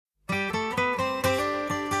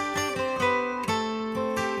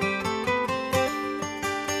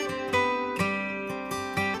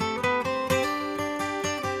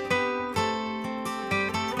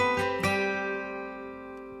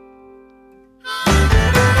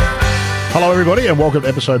Hello, everybody, and welcome to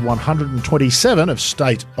episode 127 of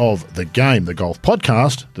State of the Game, the golf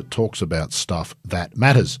podcast that talks about stuff that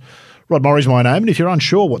matters. Rod Murray's my name, and if you're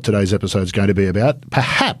unsure what today's episode is going to be about,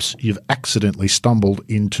 perhaps you've accidentally stumbled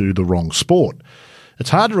into the wrong sport.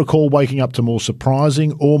 It's hard to recall waking up to more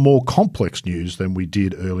surprising or more complex news than we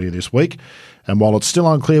did earlier this week. And while it's still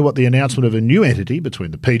unclear what the announcement of a new entity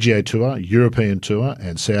between the PGA Tour, European Tour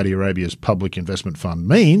and Saudi Arabia's public investment fund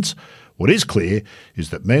means, what is clear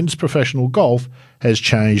is that men's professional golf has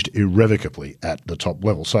changed irrevocably at the top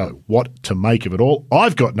level. So what to make of it all?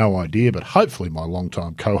 I've got no idea, but hopefully my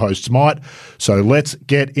longtime co-hosts might. So let's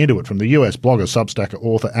get into it. From the US blogger, Substacker,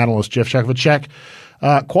 author, analyst, Geoff Shackelford. Shack,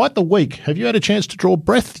 quite the week. Have you had a chance to draw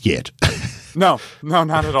breath yet? No,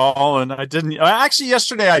 not at all. And I didn't. Actually,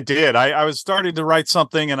 yesterday I did. I was starting to write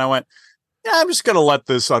something and I went, yeah, I'm just going to let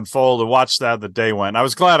this unfold and watch that the day went. I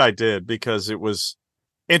was glad I did because it was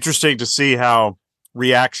interesting to see how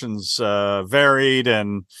reactions varied.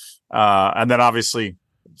 And then obviously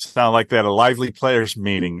it sounded like they had a lively players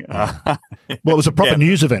meeting. Well, it was a proper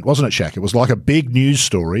news event, wasn't it, Shaq? It was like a big news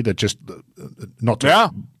story that just but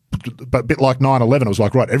a bit like 9/11, it was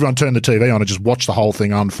like, right, everyone turn the TV on and just watch the whole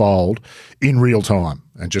thing unfold in real time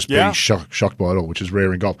and just be shocked by it all, which is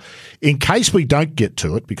rare in golf. In case we don't get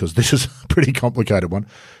to it, because this is a pretty complicated one,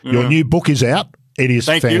 your new book is out. It is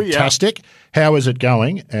fantastic. How is it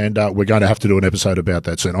going? And we're going to have to do an episode about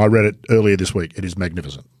that soon. I read it earlier this week. It is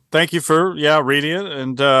magnificent. Thank you for reading it.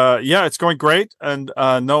 And it's going great. And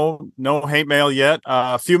no hate mail yet.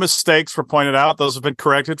 A few mistakes were pointed out. Those have been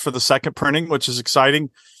corrected for the second printing, which is exciting.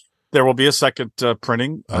 There will be a second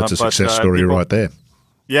printing. That's a success story right there.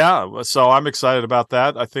 Yeah, so I'm excited about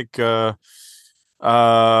that. I think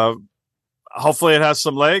hopefully it has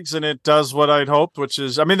some legs and it does what I'd hoped, which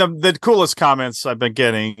is, I mean, the coolest comments I've been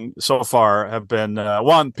getting so far have been,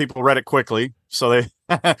 one, people read it quickly. So they,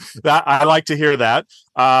 that I like to hear that.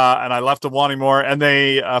 And I left them wanting more. And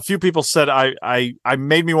a few people said, I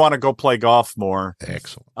made me want to go play golf more.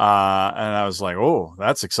 Excellent. And I was like, oh,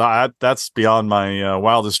 that's exciting. That's beyond my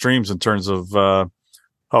wildest dreams in terms of,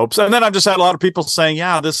 hopes. And then I've just had a lot of people saying,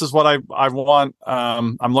 yeah, this is what I want.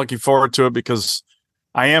 I'm looking forward to it because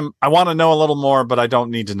I want to know a little more, but I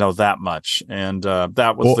don't need to know that much. And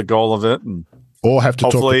that was the goal of it. And or have to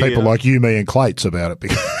talk to people like you, me, and Clates about it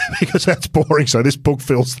because that's boring. So this book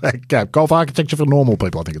fills that gap. Golf Architecture for Normal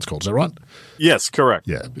People, I think it's called. Is that right? Yes, correct.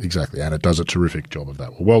 Yeah, exactly. And it does a terrific job of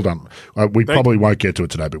that. Well done. We probably won't get to it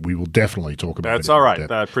today, but we will definitely talk about it. That's all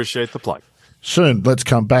right. I appreciate the plug. Soon, let's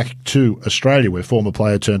come back to Australia, where former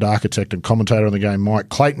player turned architect and commentator on the game Mike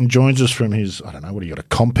Clayton joins us from his, I don't know, what do you got, a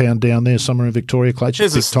compound down there somewhere in Victoria, Clayton?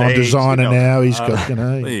 He's a big-time designer now. He's got,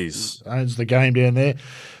 owns the game down there.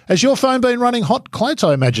 Has your phone been running hot, Clayton?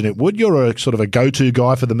 I imagine it would. You're a sort of a go-to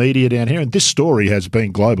guy for the media down here, and this story has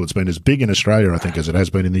been global. It's been as big in Australia, I think, as it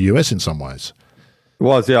has been in the US in some ways. It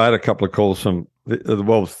was, yeah. I had a couple of calls from,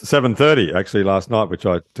 7:30 actually last night, which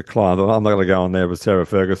I declined. I'm not going to go on there with Sarah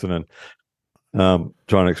Ferguson and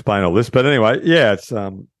trying to explain all this, but anyway, yeah, it's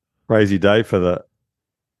crazy day for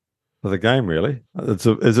the game. Really, is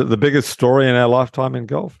it the biggest story in our lifetime in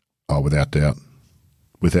golf? Oh, without doubt.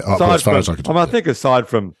 I think aside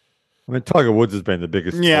from, Tiger Woods has been the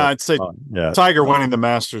biggest. Yeah, I'd say Tiger winning the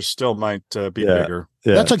Masters still might be bigger.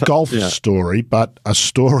 Yeah. That's a golf story, but a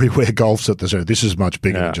story where golf's at the center. This is much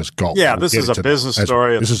bigger than just golf. Yeah, this is a business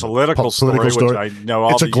story. It's a political story, which I know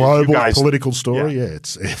all it's a global political story. Yeah,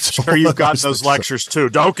 it's sure you've gotten those lectures too.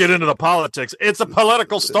 Don't get into the politics. It's a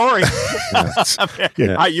political story.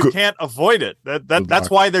 You can't avoid it.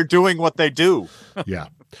 That's why they're doing what they do. Yeah.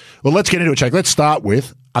 Well, let's get into it, Jake. Let's start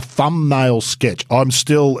with a thumbnail sketch. I'm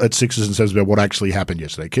still at sixes and sevens about what actually happened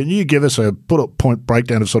yesterday. Can you give us a point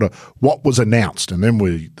breakdown of sort of what was announced, and then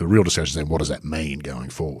the real discussion is then what does that mean going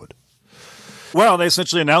forward? Well, they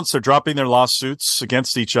essentially announced they're dropping their lawsuits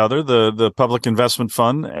against each other, the Public Investment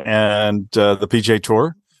Fund and the PGA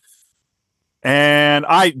Tour. And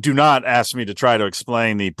I do not ask me to try to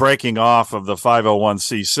explain the breaking off of the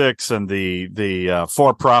 501c6 and the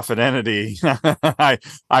for-profit entity.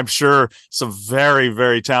 I'm sure some very,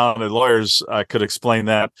 very talented lawyers could explain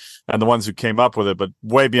that, and the ones who came up with it, but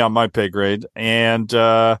way beyond my pay grade. And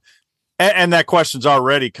that question's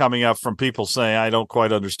already coming up from people saying, I don't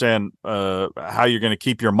quite understand how you're going to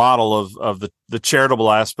keep your model of the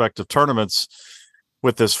charitable aspect of tournaments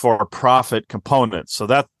with this for-profit component. So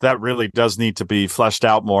that really does need to be fleshed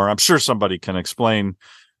out more. I'm sure somebody can explain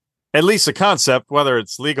at least the concept, whether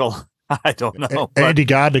it's legal. I don't know. Andy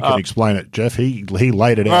Gardner can explain it, Jeff. He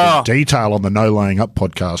laid it out in detail on the No Laying Up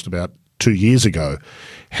podcast about 2 years ago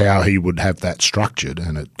how he would have that structured,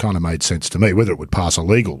 and it kind of made sense to me. Whether it would pass a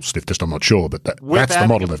legal stiff test, I'm not sure, but that's the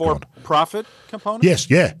model they've got. For-profit component? Yes,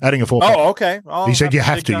 yeah, adding a for-profit. Oh, okay. He said you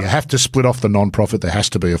have to split off the non-profit. There has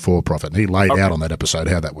to be a for-profit. And he laid out on that episode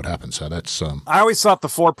how that would happen. So that's. I always thought the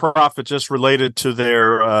for-profit just related to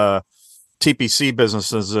their TPC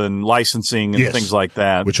businesses and licensing and things like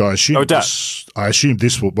that. Which I assume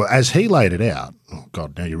this will, well, as he laid it out, oh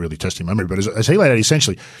God, now you're really testing my memory, but as he laid it out,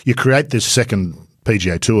 essentially you create this second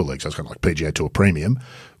PGA Tour league, so it's kind of like PGA Tour Premium,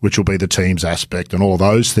 which will be the teams aspect and all of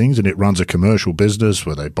those things, and it runs a commercial business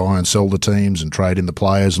where they buy and sell the teams and trade in the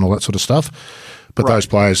players and all that sort of stuff. But those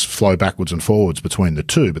players flow backwards and forwards between the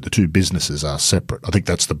two, but the two businesses are separate. I think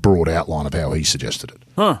that's the broad outline of how he suggested it.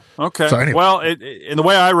 Huh, okay. So anyway. Well, in the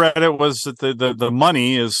way I read it was that the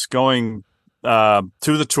money is going to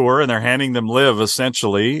the tour, and they're handing them live,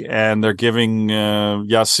 essentially, and they're giving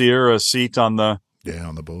Yasir a seat on the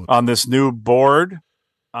board, on this new board.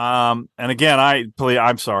 And again,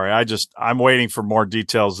 I'm sorry. I'm waiting for more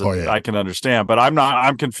details that I can understand, but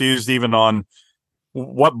I'm confused even on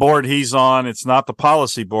what board he's on. It's not the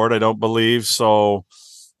policy board, I don't believe. So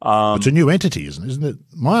it's a new entity, isn't it?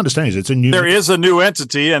 My understanding is it's a new. There is a new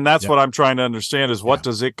entity, and that's what I'm trying to understand: is what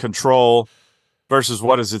does it control versus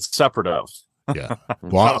what is it separate of? Yeah.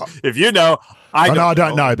 Well, so, if you know, I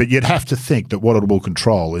don't know, but you'd have to think that what it will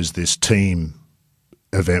control is this team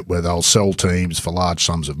event where they'll sell teams for large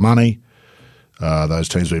sums of money. Those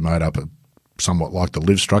teams will be made up of somewhat like the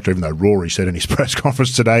live structure, even though Rory said in his press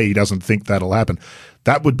conference today he doesn't think that'll happen.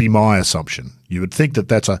 That would be my assumption. You would think that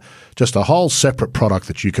that's just a whole separate product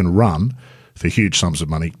that you can run for huge sums of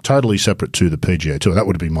money, totally separate to the PGA Tour. That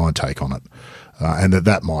would be my take on it. And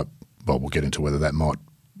that might, well, we'll get into whether that might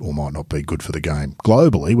or might not be good for the game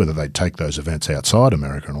globally, whether they take those events outside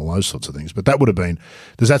America and all those sorts of things. But that would have been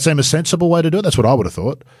 – does that seem a sensible way to do it? That's what I would have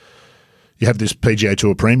thought. You have this PGA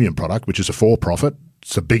Tour premium product, which is a for-profit.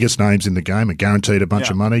 It's the biggest names in the game and guaranteed a bunch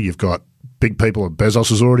of money. You've got big people. Bezos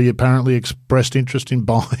has already apparently expressed interest in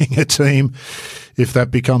buying a team if that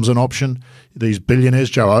becomes an option. These billionaires,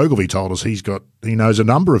 Joe Ogilvy told us he knows a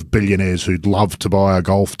number of billionaires who'd love to buy a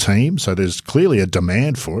golf team. So there's clearly a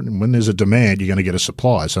demand for it. And when there's a demand, you're going to get a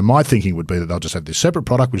supply. So my thinking would be that they'll just have this separate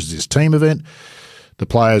product, which is this team event. The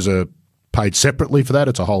players are paid separately for that.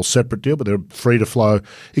 It's a whole separate deal, but they're free to flow.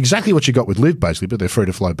 Exactly what you got with Live, basically, but they're free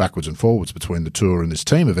to flow backwards and forwards between the tour and this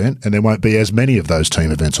team event, and there won't be as many of those team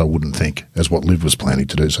events, I wouldn't think, as what Live was planning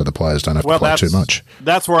to do, so the players don't have to play too much.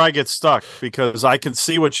 That's where I get stuck, because I can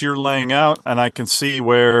see what you're laying out, and I can see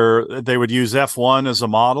where they would use F1 as a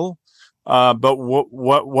model. But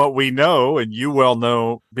what we know, and you well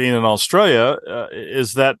know being in Australia,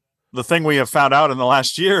 is that the thing we have found out in the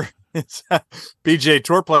last year PGA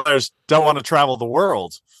Tour players don't want to travel the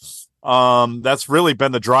world. That's really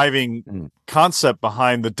been the driving concept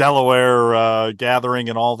behind the Delaware gathering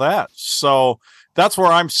and all that. So that's where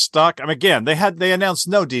I'm stuck. I mean, again, they announced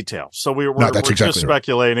no details, so we're exactly just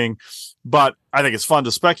speculating. But I think it's fun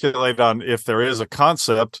to speculate on if there is a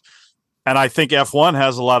concept, and I think F1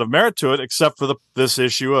 has a lot of merit to it, except for this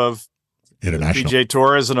issue of international. PGA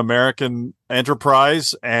Tour is an American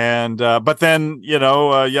enterprise, and but then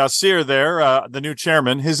Yasir there, the new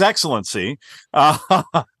chairman, His Excellency,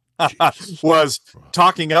 was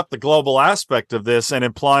talking up the global aspect of this and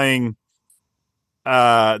implying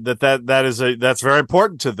that's very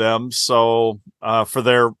important to them. So for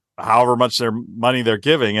their however much their money they're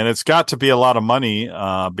giving, and it's got to be a lot of money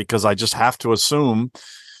because I just have to assume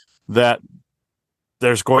that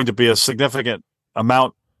there's going to be a significant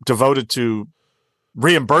amount devoted to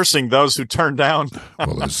reimbursing those who turn down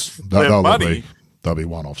money. There'll be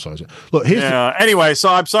one-off. So look, anyway, so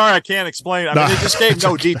I'm sorry I can't explain. I mean, they just gave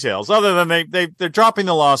no details other than they're dropping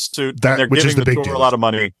the lawsuit. And they're giving the tour a lot of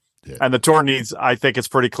money, and the tour needs. I think it's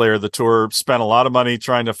pretty clear the tour spent a lot of money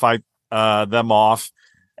trying to fight them off,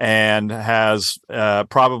 and has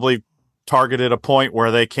probably targeted a point where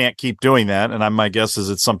they can't keep doing that. And my guess is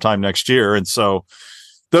it's sometime next year, and so.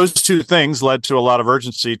 Those two things led to a lot of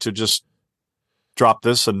urgency to just drop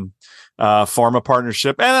this and form a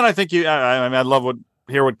partnership. And then I think I love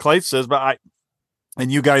hear what Clay says, but and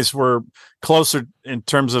you guys were closer in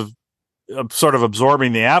terms of sort of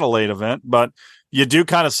absorbing the Adelaide event, but you do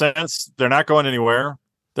kind of sense they're not going anywhere.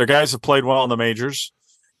 Their guys have played well in the majors.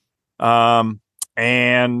 And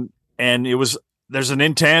there's an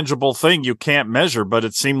intangible thing you can't measure, but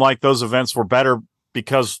it seemed like those events were better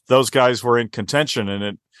because those guys were in contention, and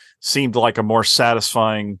it seemed like a more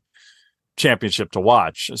satisfying championship to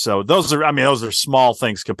watch. So those are small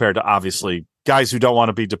things compared to obviously guys who don't want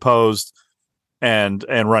to be deposed and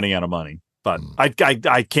running out of money. But I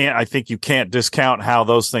can't. I think you can't discount how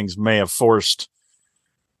those things may have forced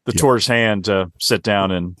the tour's hand to sit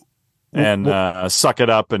down and suck it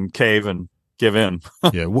up and cave and give in.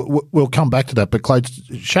 Yeah, we'll come back to that. But Clay,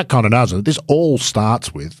 Shaq kind of knows it. This all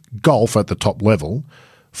starts with golf at the top level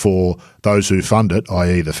for those who fund it,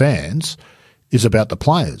 i.e. the fans, is about the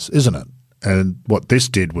players, isn't it? And what this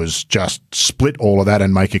did was just split all of that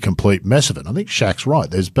and make a complete mess of it. I think Shaq's right.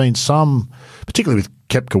 There's been some, particularly with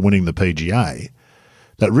Koepka winning the PGA,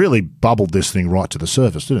 that really bubbled this thing right to the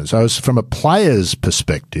surface, didn't it? So from a player's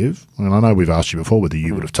perspective, and I know we've asked you before whether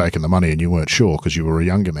you would have taken the money and you weren't sure because you were a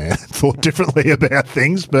younger man and thought differently about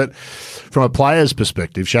things, but from a player's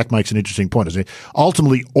perspective, Shaq makes an interesting point, doesn't he?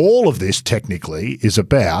 Ultimately, all of this technically is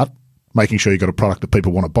about making sure you've got a product that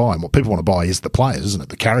people want to buy, and what people want to buy is the players, isn't it?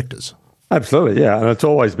 The characters. Absolutely, yeah. And it's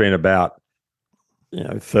always been about,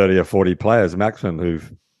 30 or 40 players maximum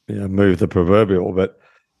who've, moved the proverbial. But,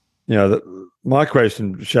 my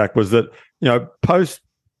question, Shaq, was that,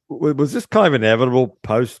 was this kind of inevitable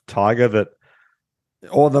post-Tiger that,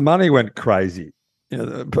 or the money went crazy?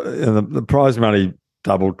 The prize money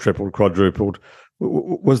doubled, tripled, quadrupled.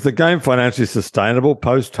 Was the game financially sustainable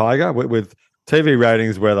post-Tiger with TV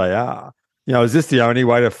ratings where they are? Is this the only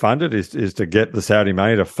way to fund it? Is to get the Saudi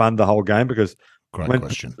money to fund the whole game? Because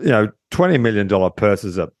question. $20 million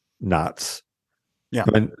purses are nuts. Yeah.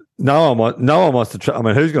 I mean, no one wants to.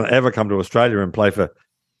 Who's going to ever come to Australia and play for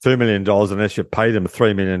 $2 million unless you pay them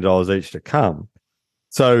 $3 million each to come?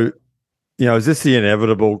 So, is this the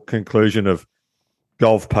inevitable conclusion of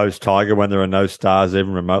golf post Tiger when there are no stars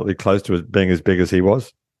even remotely close to being as big as he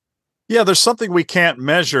was? Yeah, there's something we can't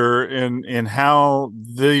measure in how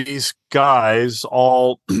these guys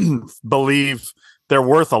all believe they're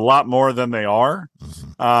worth a lot more than they are.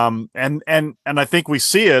 And I think we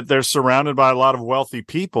see it. They're surrounded by a lot of wealthy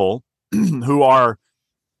people who are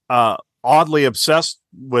oddly obsessed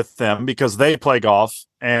with them because they play golf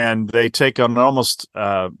and they take on almost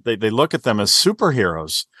they look at them as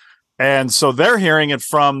superheroes. And so they're hearing it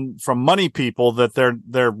from money people that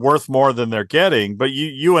they're worth more than they're getting. But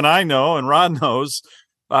you and I know, and Rod knows,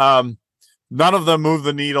 none of them move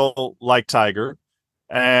the needle like Tiger,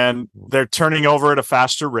 and they're turning over at a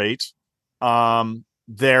faster rate.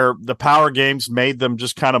 The power games made them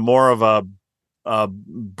just kind of more of a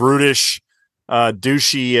brutish,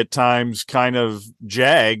 douchey at times kind of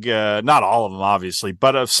jag. Not all of them, obviously,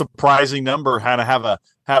 but a surprising number had to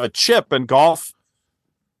have a chip. And golf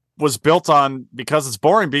was built on, because it's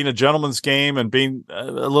boring, being a gentleman's game and being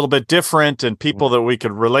a little bit different, and people that we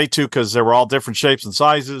could relate to because they were all different shapes and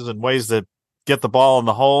sizes and ways to get the ball in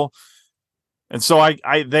the hole. And so I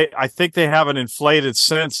think they have an inflated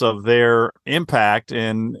sense of their impact,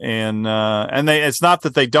 and it's not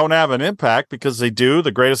that they don't have an impact, because they do.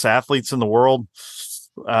 The greatest athletes in the world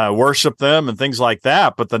worship them and things like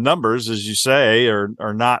that. But the numbers, as you say,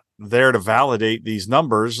 are not there to validate these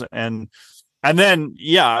numbers. And then,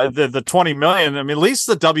 the 20 million, at least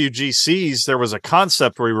the WGCs, there was a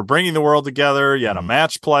concept where you were bringing the world together. You had a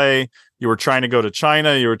match play. You were trying to go to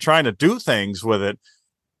China. You were trying to do things with it.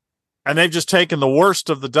 And they've just taken the worst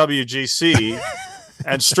of the WGC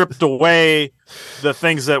and stripped away the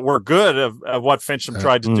things that were good of what Fincham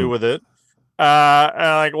tried to do with it.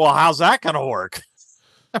 And well, how's that going to work?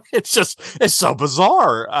 It's so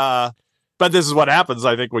bizarre. But this is what happens,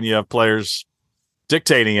 I think, when you have players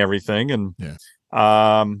dictating everything,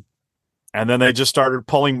 and then they just started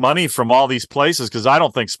pulling money from all these places, because I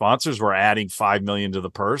don't think sponsors were adding $5 million to the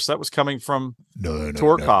purse. That was coming from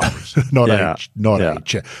tour coffers. Not each.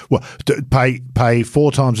 Well, pay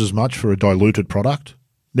 4 times as much for a diluted product.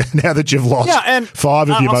 Now that you've lost 5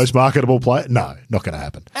 of your most marketable players, no, not going to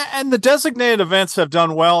happen. And the designated events have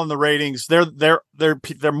done well in the ratings.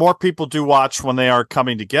 They're more people do watch when they are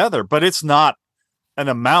coming together, but it's not an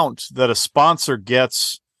amount that a sponsor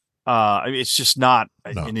gets. It's just not.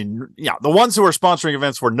 No. The ones who are sponsoring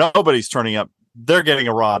events where nobody's turning up, they're getting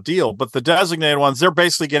a raw deal. But the designated ones, they're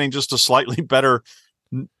basically getting just a slightly better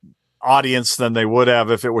audience than they would have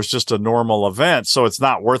if it was just a normal event. So it's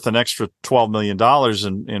not worth an extra $12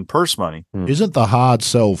 million in purse money. Isn't the hard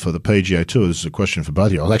sell for the PGA Tour? This is a question for both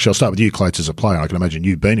of you. Actually, I'll start with you, Clates, as a player. I can imagine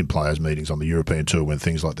you've been in players' meetings on the European Tour when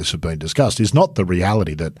things like this have been discussed. Is not the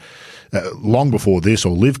reality that long before this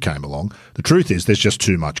or Liv came along, the truth is there's just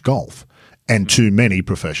too much golf and too many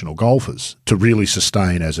professional golfers to really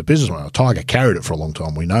sustain as a business model. Tiger carried it for a long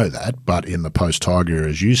time, we know that, but in the post-Tiger,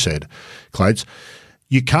 as you said, Clates,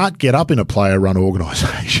 you can't get up in a player-run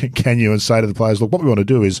organisation, can you, and say to the players, look, what we want to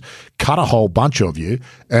do is cut a whole bunch of you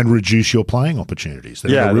and reduce your playing opportunities.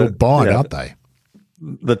 They're a real bind, aren't they?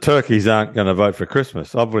 The turkeys aren't going to vote for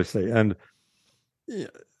Christmas, obviously. And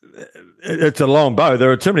it's a long bow.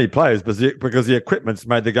 There are too many players because the equipment's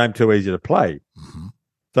made the game too easy to play.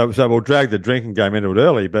 Mm-hmm. So we'll drag the drinking game into it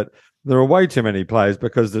early, but there are way too many players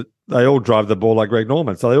because they all drive the ball like Greg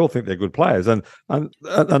Norman. So they all think they're good players. And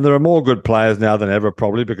there are more good players now than ever,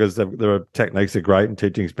 probably because their techniques are great and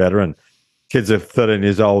teaching's better. And kids are 13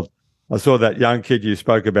 years old. I saw that young kid you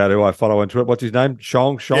spoke about who I follow on Twitter. What's his name?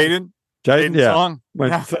 Jaden, yeah. Song.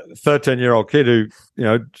 13-year-old kid who,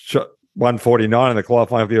 shot 149 in the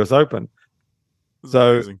qualifying for the US Open.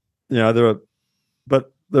 So, amazing.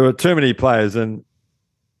 There are too many players and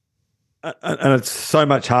it's so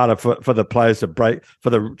much harder for the players to break,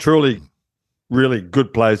 for the truly, really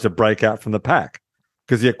good players to break out from the pack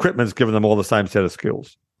because the equipment's given them all the same set of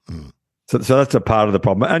skills. Mm. So that's a part of the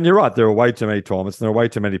problem. And you're right, there are way too many tournaments and there are way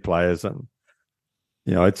too many players, and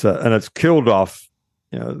it's killed off.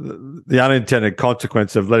 The unintended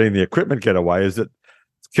consequence of letting the equipment get away is that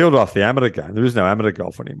it's killed off the amateur game. There is no amateur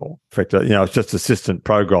golf anymore. In fact, it's just assistant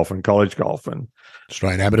pro golf and college golf. And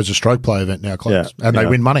Australian Amateur's a stroke play event now, Close. Yeah, and they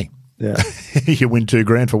win money. Yeah, you win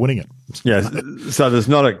 $2,000 for winning it. Yeah, so there's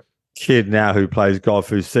not a kid now who plays golf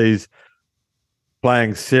who sees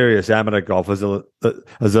playing serious amateur golf as a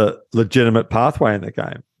legitimate pathway in the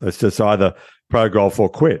game. It's just either pro golf or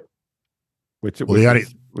quit.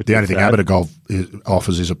 The only thing amateur golf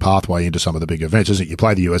offers is a pathway into some of the big events, isn't it? You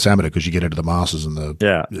play the US Amateur because you get into the Masters and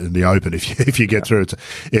the Open. If you get through,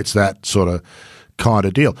 it's that sort of kind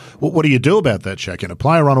of deal. What do you do about that, Shaq? In a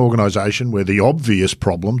player-run organisation where the obvious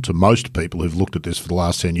problem to most people who've looked at this for the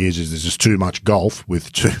last 10 years is there's just too much golf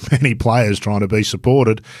with too many players trying to be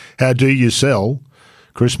supported, how do you sell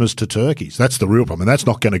Christmas to turkeys? That's the real problem, and that's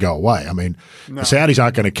not going to go away. I mean, The Saudis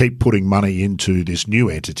aren't going to keep putting money into this new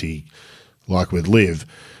entity like with LIV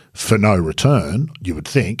for no return, you would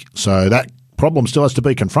think. So that problem still has to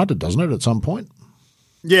be confronted, doesn't it, at some point?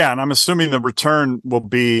 Yeah, and I'm assuming the return will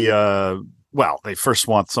be they first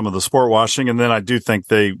want some of the sport washing, and then I do think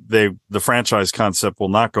the franchise concept will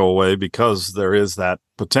not go away because there is that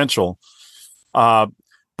potential. But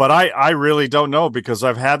I really don't know because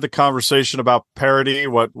I've had the conversation about parity,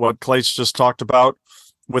 what Clates just talked about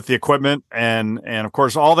with the equipment, and of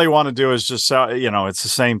course all they want to do is just it's the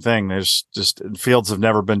same thing. There's just fields have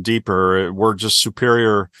never been deeper. We're just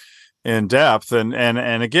superior in depth, and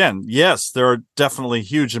again, yes, there are definitely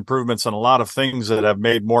huge improvements on a lot of things that have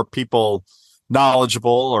made more people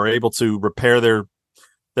knowledgeable or able to repair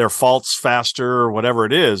their faults faster or whatever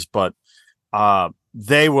it is, but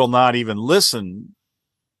they will not even listen.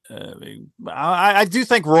 I do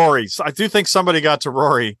think somebody got to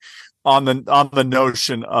Rory on the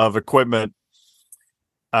notion of equipment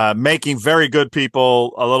making very good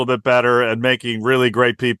people a little bit better and making really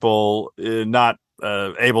great people not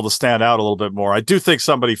able to stand out a little bit more. I do think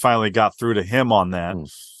somebody finally got through to him on that.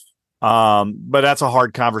 But that's a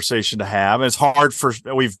hard conversation to have. It's hard for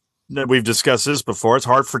we've discussed this before. It's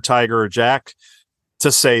hard for Tiger or Jack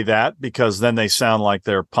to say that because then they sound like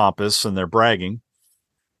they're pompous and they're bragging.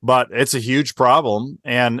 But it's a huge problem.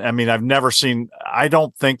 And I mean, I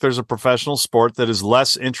don't think there's a professional sport that is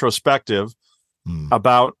less introspective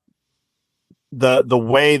about the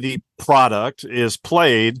way the product is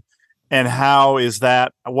played and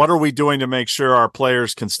what are we doing to make sure our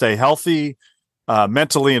players can stay healthy,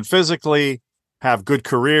 mentally and physically, have good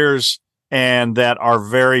careers, and that our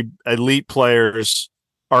very elite players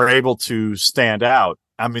are able to stand out.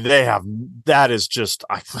 I mean, it's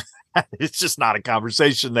just not a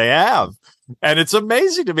conversation they have. And it's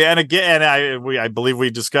amazing to me. And again, I believe we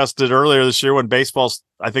discussed it earlier this year when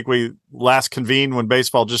I think we last convened when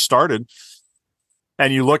baseball just started.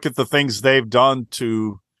 And you look at the things they've done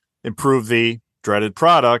to improve the dreaded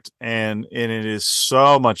product, and it is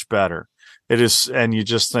so much better. It is, and you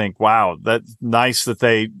just think, wow, that's nice that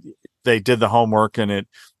they did the homework, and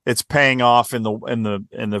it's paying off in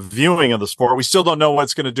the viewing of the sport. We still don't know what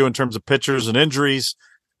it's going to do in terms of pitchers and injuries,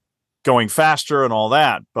 going faster and all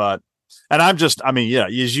that. I'm just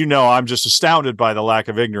astounded by the lack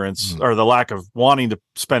of ignorance or the lack of wanting to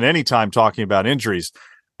spend any time talking about injuries.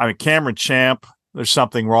 I mean, Cameron Champ, there's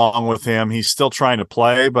something wrong with him. He's still trying to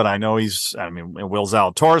play, but I know Will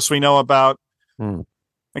Zalatoris we know about. And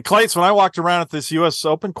Clates, when I walked around at this U.S.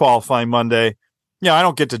 Open qualifying Monday, I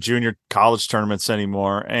don't get to junior college tournaments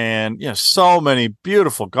anymore. And, so many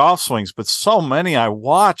beautiful golf swings, but so many I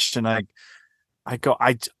watched and I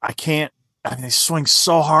can't, they swing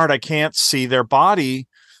so hard. I can't see their body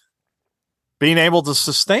being able to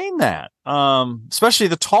sustain that. Especially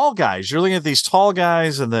the tall guys. You're looking at these tall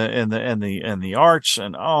guys and the arch,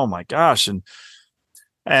 and oh my gosh.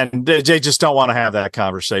 And they just don't want to have that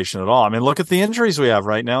conversation at all. I mean, look at the injuries we have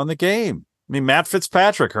right now in the game. mean, Matt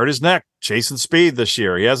Fitzpatrick hurt his neck chasing speed this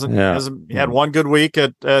year. He hasn't had one good week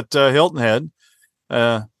at Hilton Head.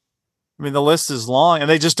 I mean, the list is long, and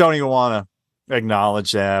they just don't even want to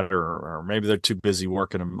acknowledge that, or maybe they're too busy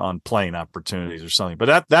working on playing opportunities or something.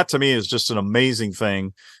 But that to me is just an amazing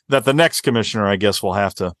thing that the next commissioner, I guess, will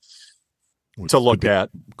have to look at.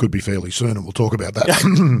 Could be fairly soon, and we'll talk about that.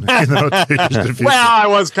 In the not too distant future. Well, I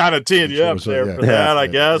was kind of teeing you up there for that, I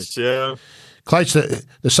guess. Yeah. Clates,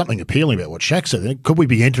 there's something appealing about what Shaq said. Could we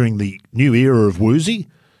be entering the new era of woozy?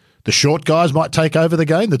 The short guys might take over the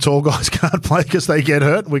game. The tall guys can't play because they get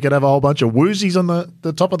hurt. We could have a whole bunch of woozies on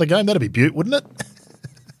the top of the game. That'd be beaut, wouldn't it?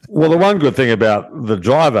 Well, the one good thing about the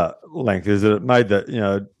driver length is that it made that,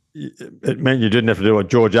 it meant you didn't have to do what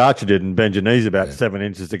George Archer did and bend your knees about 7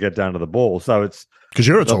 inches to get down to the ball. So it's because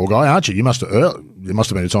you're a tall guy, aren't you? There must have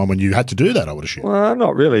been a time when you had to do that, I would assume. Well,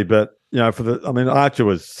 not really, but Archer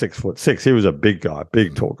was 6'6". He was a big guy,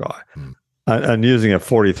 tall guy, and using a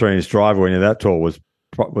 43-inch driver when you're that tall was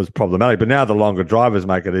problematic. But now the longer drivers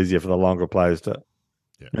make it easier for the longer players to,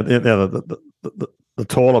 the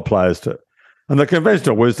taller players to. And the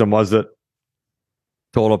conventional wisdom was that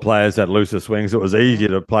taller players had looser swings. It was easier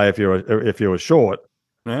to play if you were short.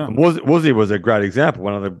 Yeah. Woozy was a great example,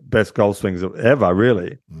 one of the best golf swings ever,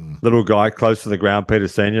 really. Little guy, close to the ground. Peter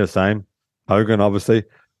Senior, same. Hogan, obviously.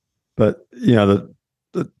 But,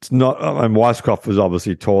 it's not – I mean, Weiskopf was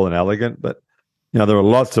obviously tall and elegant, but, there are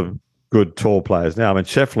lots of good tall players now. I mean,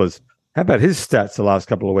 Scheffler's – how about his stats the last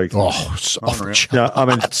couple of weeks? Oh, it's off the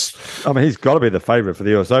charts. I mean, he's got to be the favourite for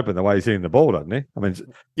the US Open the way he's hitting the ball, doesn't he? I mean,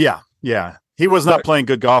 yeah. He was not playing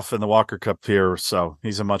good golf in the Walker Cup here, so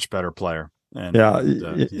he's a much better player. And,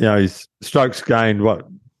 his strokes gained,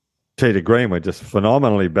 tee to green were just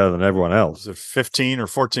phenomenally better than everyone else. Was it 15 or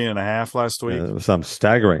 14 and a half last week? It was some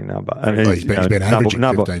staggering number. And he's been averaging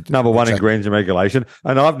number one in greens and regulation.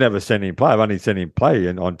 And I've never seen him play. I've only seen him play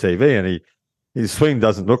on TV, and his swing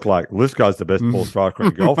doesn't look like this guy's the best ball striker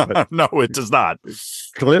in golf. But no, it does not.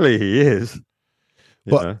 Clearly he is.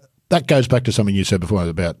 But that goes back to something you said before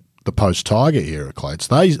about the post-Tiger era, Clates.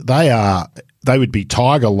 They would be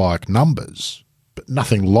Tiger-like numbers, but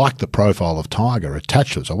nothing like the profile of Tiger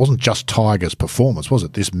attached to it. So it wasn't just Tiger's performance, was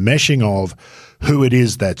it? This meshing of who it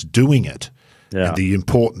is that's doing it and the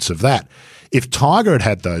importance of that. If Tiger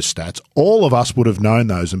had those stats, all of us would have known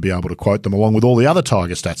those and be able to quote them along with all the other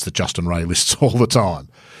Tiger stats that Justin Ray lists all the time.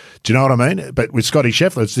 Do you know what I mean? But with Scotty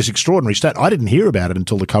Scheffler, it's this extraordinary stat. I didn't hear about it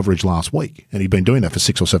until the coverage last week, and he'd been doing that for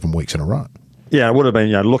 6 or 7 weeks in a row. Yeah, it would have been,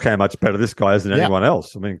 look how much better this guy is than anyone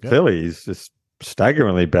else. I mean, clearly he's just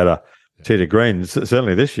staggeringly better tee to green,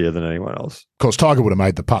 certainly this year, than anyone else. Of course, Tiger would have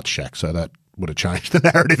made the putt, Shaq, so that would have changed the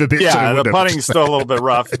narrative a bit. Yeah, the putting's still a little bit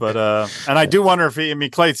rough, but and I do wonder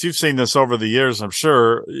if Clates, you've seen this over the years, I'm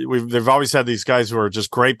sure. They've always had these guys who are just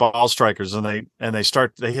great ball strikers, and they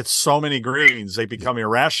hit so many greens, they become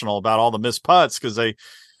irrational about all the missed putts because they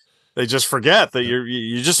just forget that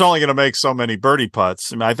you're just only going to make so many birdie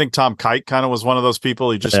putts. I mean, I think Tom Kite kind of was one of those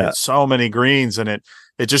people. He just hit so many greens, and it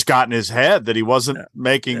just got in his head that he wasn't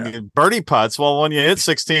making birdie putts. Well, when you hit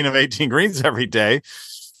 16 of 18 greens every day,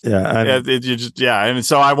 and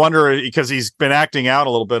so I wonder, because he's been acting out a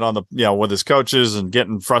little bit on the with his coaches and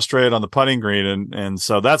getting frustrated on the putting green, and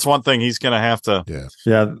so that's one thing he's going to have to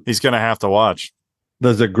he's going to have to watch.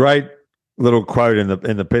 There's a great little quote in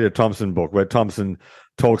the Peter Thompson book where Thompson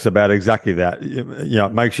talks about exactly that.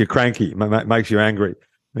 It makes you cranky, makes you angry.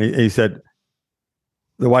 He said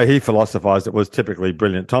the way he philosophized it was typically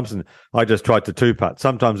brilliant. Thompson, I just tried to 2-putt,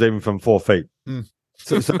 sometimes even from 4 feet.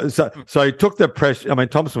 So he took the pressure. I mean,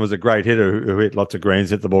 Thompson was a great hitter who hit lots of greens,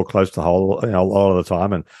 hit the ball close to the hole, a lot of the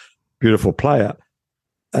time, and beautiful player.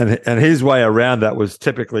 And his way around that was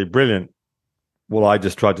typically brilliant. Well, I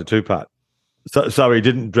just tried to 2-putt. So he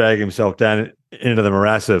didn't drag himself down into the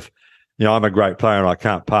morass of, I'm a great player and I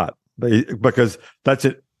can't putt. Because that's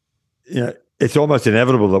it. It's almost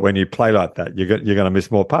inevitable that when you play like that, you're going to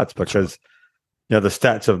miss more putts because, the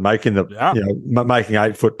stats of making making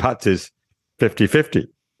 8-foot putts is 50-50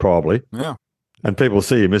 probably. Yeah. And people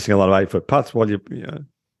see you missing a lot of 8-foot putts. Well,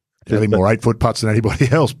 having more 8-foot putts than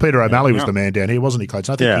anybody else. Peter O'Malley was the man down here, wasn't he, Clates?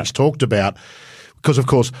 I think he's talked about, because of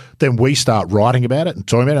course, then we start writing about it and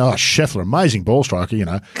talking about it. Scheffler, amazing ball striker,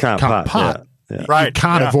 can't putt. Yeah. Right. You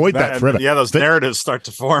can't avoid that forever. Yeah, those narratives start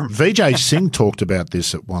to form. Vijay Singh talked about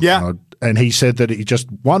this at one point. And he said that he just,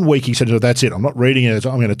 1 week he said, that's it. I'm not reading it.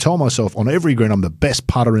 I'm going to tell myself on every green I'm the best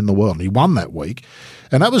putter in the world. And he won that week.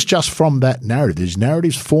 And that was just from that narrative. These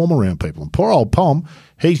narratives form around people. And poor old Pom,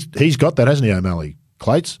 he's got that, hasn't he, O'Malley?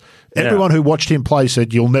 Clates? Everyone who watched him play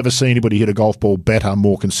said, you'll never see anybody hit a golf ball better,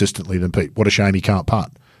 more consistently than Pete. What a shame he can't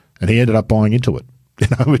putt. And he ended up buying into it.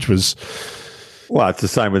 which was. Well, it's the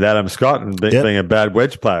same with Adam Scott and being a bad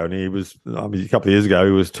wedge player. And he was, a couple of years ago,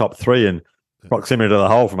 he was top 3 in proximity to the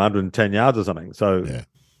hole from 110 yards or something. So,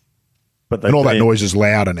 but all that noise is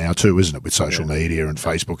louder now too, isn't it? With social media and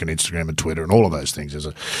Facebook and Instagram and Twitter and all of those things.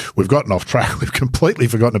 We've gotten off track. We've completely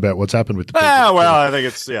forgotten about what's happened with the PGA. Well, I think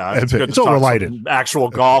it's good it's all related. Actual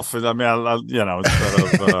golf. I mean,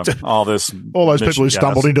 instead of all this. All those people who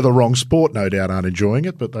stumbled into the wrong sport, no doubt, aren't enjoying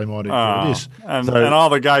it, but they might enjoy this. And all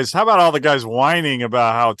the guys. How about all the guys whining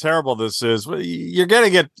about how terrible this is? You're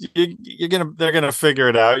gonna get. They're gonna figure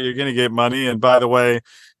it out. You're gonna get money. And by the way.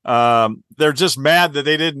 They're just mad that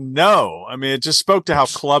they didn't know. I mean, it just spoke to how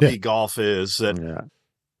clubby golf is. And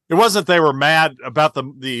it wasn't they were mad about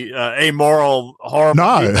the amoral, horrible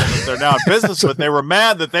people that they're now in business with. They were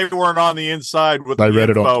mad that they weren't on the inside with the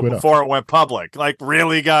info before it went public. Like,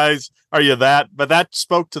 really, guys? Are you that? But that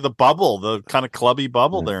spoke to the bubble, the kind of clubby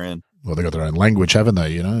bubble they're in. Well, they got their own language, haven't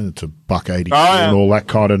they? To $1.80 and all that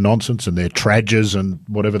kind of nonsense, and their trages and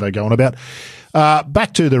whatever they're going about.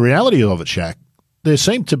 Back to the reality of it, Shaq. There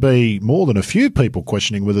seem to be more than a few people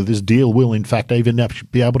questioning whether this deal will, in fact, even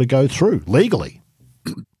be able to go through legally.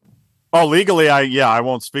 Oh, legally, I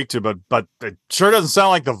won't speak to, but it sure doesn't sound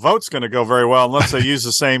like the vote's going to go very well unless they use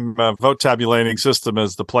the same vote tabulating system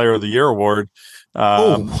as the Player of the Year award.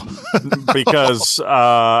 Because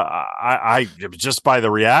I just by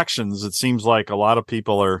the reactions, it seems like a lot of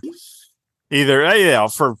people are. Either,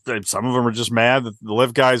 for some of them are just mad that the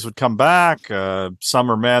live guys would come back.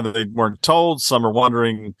 Some are mad that they weren't told. Some are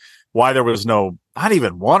wondering why there was not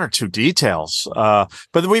even one or two details.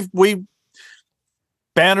 But we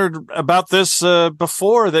bannered about this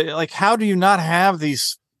before. That, like, how do you not have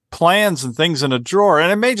these plans and things in a drawer?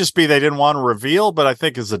 And it may just be they didn't want to reveal, but I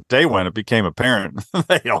think as the day went, it became apparent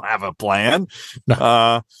they don't have a plan.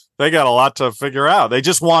 No. They got a lot to figure out. They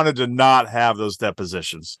just wanted to not have those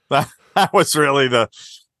depositions. That was really the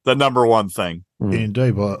number one thing.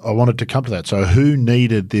 Indeed. Well, I wanted to come to that. So who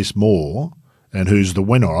needed this more and who's the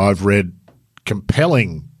winner? I've read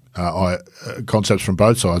compelling concepts from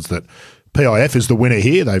both sides that PIF is the winner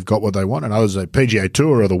here. They've got what they want. And others say PGA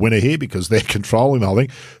Tour are the winner here because they're controlling the whole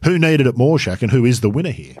thing. Who needed it more, Shaq, and who is the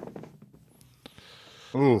winner here?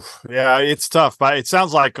 Ooh, yeah, it's tough. But it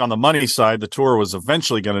sounds like on the money side, the Tour was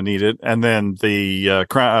eventually going to need it. And then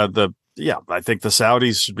I think the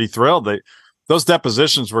Saudis should be thrilled. Those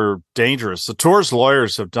depositions were dangerous. The Tour's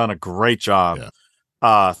lawyers have done a great job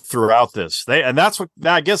throughout this.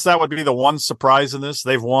 I guess that would be the one surprise in this.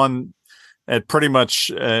 They've won at pretty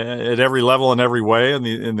much at every level in every way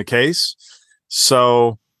in the case.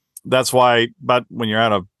 So that's why. But when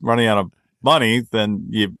you're running out of money, then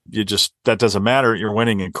you just that doesn't matter. You're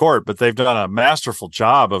winning in court. But they've done a masterful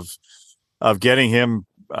job of getting him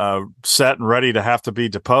set and ready to have to be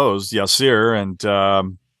deposed, Yasir,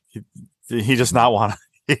 and he does not want to.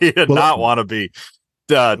 He did not want to be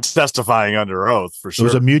testifying under oath for sure. It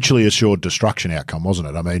was a mutually assured destruction outcome, wasn't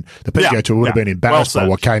it? I mean, the PGA Tour would have been embarrassed by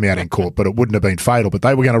what came out in court, but it wouldn't have been fatal. But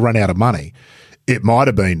they were going to run out of money. It might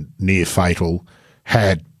have been near fatal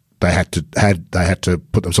had they had to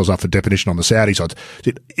put themselves up for definition on the Saudi side.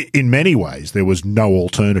 In many ways, there was no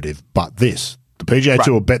alternative but this. The PGA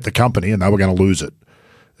Tour bet the company, and they were going to lose it.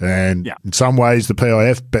 And in some ways, the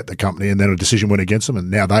PIF bet the company, and then a decision went against them,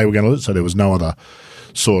 and now they were going to lose. So there was no other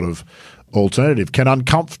sort of alternative. Can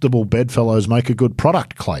uncomfortable bedfellows make a good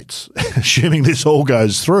product, Clates? Assuming this all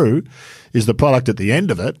goes through, is the product at the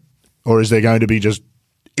end of it, or is there going to be just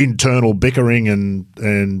internal bickering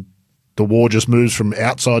and the war just moves from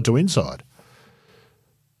outside to inside?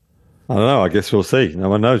 I don't know. I guess we'll see. No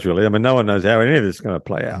one knows, really. I mean, no one knows how any of this is going to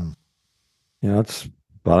play out. I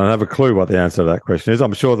don't have a clue what the answer to that question is.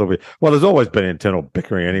 I'm sure there'll be. Well, there's always been internal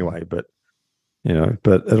bickering anyway, but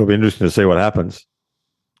it'll be interesting to see what happens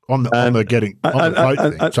on the vote thing.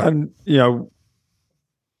 And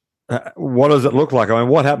what does it look like? I mean,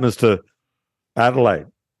 what happens to Adelaide,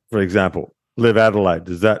 for example? Live Adelaide.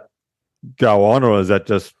 Does that go on, or does that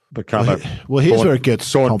just become here's where it gets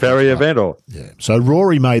Sean Ferry event? Or So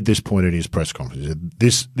Rory made this point in his press conference.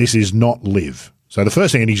 This is not Live. So the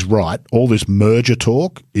first thing, and he's right, all this merger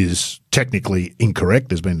talk is technically incorrect.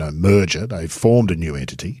 There's been no merger. They've formed a new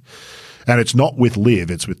entity. And it's not with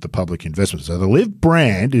Live, it's with the public investment. So the Live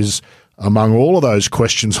brand is among all of those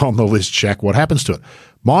questions on the list, Shaq. What happens to it?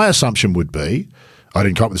 My assumption would be, I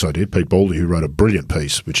didn't come up with this idea, Pete Baldy, who wrote a brilliant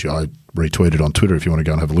piece, which I retweeted on Twitter if you want to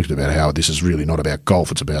go and have a look at about how this is really not about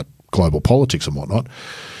golf, it's about global politics and whatnot.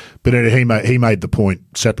 But he made the point,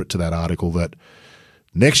 separate to that article, that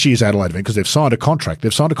next year's Adelaide event, because they've signed a contract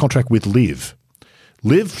with Live.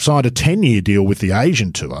 Live signed a 10-year deal with the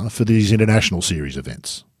Asian Tour for these international series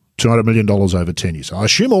events. $200 million over 10 years. So I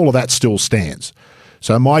assume all of that still stands.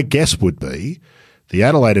 So my guess would be the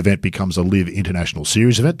Adelaide event becomes a LIV International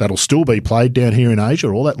Series event. That'll still be played down here in Asia.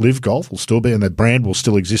 All that LIV golf will still be, and the brand will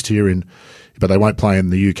still exist here but they won't play in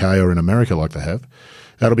the UK or in America like they have.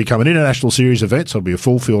 That'll become an International Series event, so it'll be a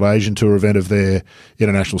full-field Asian Tour event of their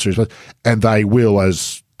International Series. And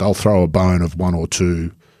they'll throw a bone of one or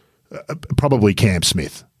two, probably Cam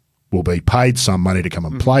Smith will be paid some money to come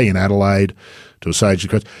and play in Adelaide to a stage.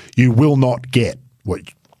 You will not get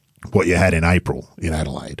what you had in April in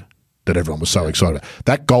Adelaide that everyone was so excited about.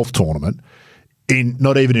 That golf tournament,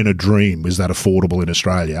 not even in a dream was that affordable in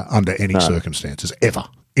Australia under any circumstances ever.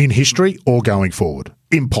 In history or going forward.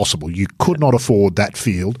 Impossible. You could not afford that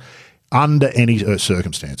field under any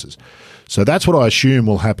circumstances. So that's what I assume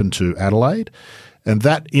will happen to Adelaide. And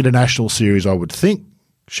that International Series, I would think,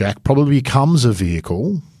 Shaq, probably becomes a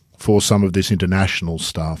vehicle for some of this international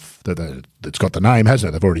stuff that's got the name, hasn't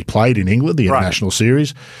it? They've already played in England, the International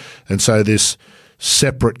Series. And so this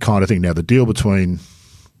separate kind of thing. Now, the deal between,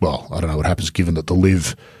 well, I don't know what happens given that the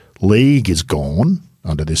LIV League is gone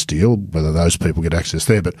under this deal, whether those people get access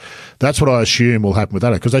there. But that's what I assume will happen with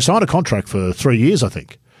that, because they signed a contract for 3 years, I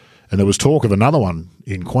think, and there was talk of another one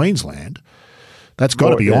in Queensland. That's got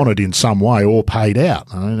to be honoured in some way or paid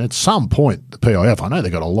out. I mean, at some point, the PIF, I know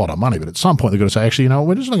they've got a lot of money, but at some point they've got to say, actually,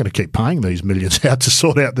 we're just not going to keep paying these millions out to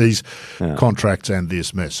sort out these contracts and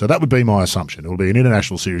this mess. So that would be my assumption. It'll be an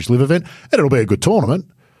International Series LIV event, and it'll be a good tournament.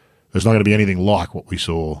 There's not going to be anything like what we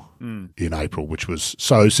saw in April, which was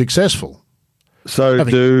so successful. So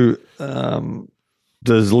does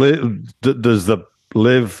the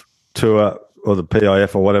LIV Tour or the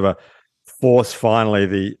PIF or whatever force finally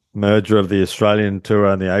the merger of the Australian Tour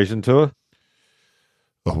and the Asian Tour?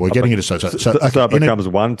 Oh, we're getting into so it becomes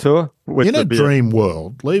one tour? In a dream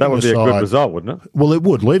world, that would be a good result, wouldn't it? Well, it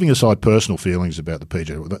would. Leaving aside personal feelings about the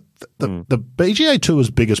PGA, the PGA Tour's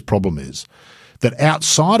biggest problem is that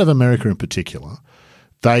outside of America in particular,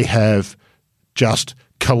 they have just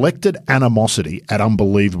collected animosity at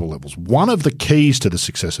unbelievable levels. One of the keys to the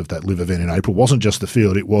success of that LIV event in April wasn't just the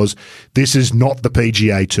field. It was, this is not the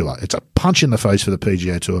PGA Tour. It's a punch in the face for the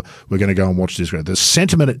PGA Tour. We're going to go and watch this. The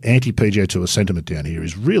sentiment, anti-PGA Tour sentiment down here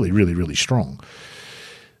is really, really, really strong.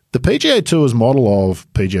 The PGA Tour's model of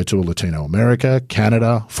PGA Tour Latino America,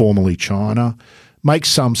 Canada, formerly China, makes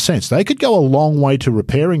some sense. They could go a long way to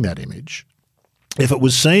repairing that image if it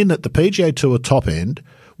was seen that the PGA Tour top end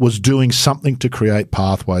was doing something to create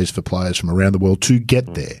pathways for players from around the world to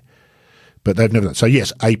get there. But they've never done. So,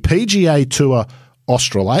 yes, a PGA Tour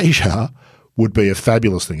Australasia would be a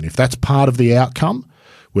fabulous thing. And if that's part of the outcome,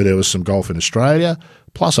 where there was some golf in Australia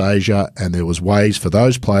plus Asia, and there was ways for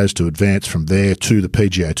those players to advance from there to the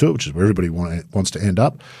PGA Tour, which is where everybody wants to end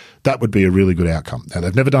up, that would be a really good outcome. Now,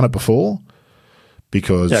 they've never done it before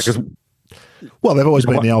because well, they've always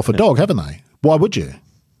been the alpha dog, haven't they? Why would you?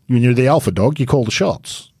 When you're the alpha dog, you call the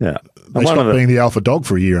shots. Yeah. They stopped being the alpha dog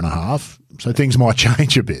for a year and a half, so things might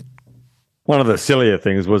change a bit. One of the sillier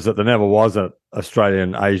things was that there never was an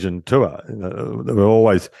Australian-Asian tour. There were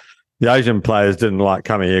always – the Asian players didn't like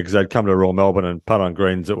coming here because they'd come to Royal Melbourne and putt on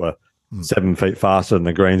greens that were 7 feet faster than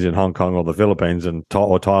the greens in Hong Kong or the Philippines or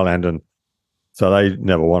Thailand, and so they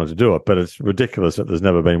never wanted to do it. But it's ridiculous that there's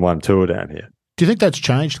never been one tour down here. Do you think that's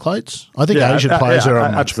changed, Clates? I think Asian players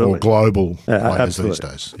are much more global players these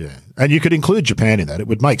days. Yeah, and you could include Japan in that. It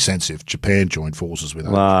would make sense if Japan joined forces with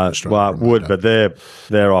Australia. Well, it would, but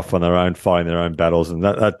they're off on their own, fighting their own battles, and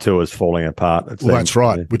that tour is falling apart. Well, that's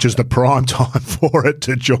right, which is the prime time for it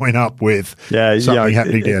to join up with something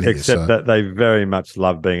happening down here. Except that they very much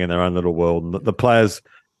love being in their own little world, and the players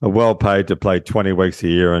are well paid to play 20 weeks a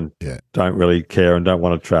year and don't really care and don't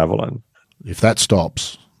want to travel. And if that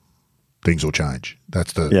stops, things will change. I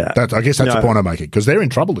guess that's the point I'm making, because they're in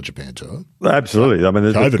trouble, the Japan Tour. Absolutely. I mean,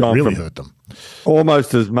 COVID really hurt them.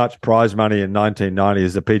 Almost as much prize money in 1990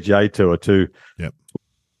 as the PGA Tour to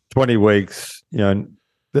 20 weeks.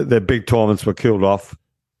 Their big tournaments were killed off.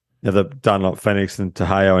 The Dunlop, Phoenix, and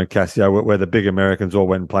Tahoe and Casio, where the big Americans all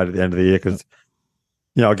went and played at the end of the year because,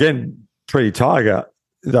 again, pre-Tiger,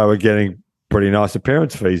 they were getting pretty nice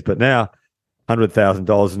appearance fees, but now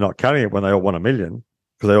 $100,000 is not cutting it when they all want $1 million.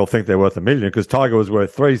 Because they all think they're worth $1 million. Because Tiger was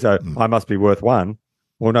worth $3, so I must be worth $1 million.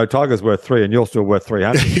 Well, no, Tiger's worth $3, and you're still worth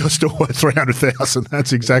 $300,000. You're still worth $300,000.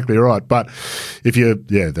 That's exactly right. But if you,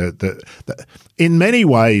 in many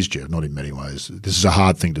ways, Geoff, not in many ways. This is a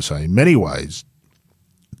hard thing to say. In many ways,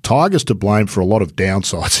 Tiger's to blame for a lot of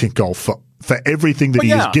downsides in golf for everything that he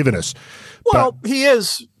has given us. Well, he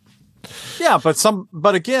is. Yeah,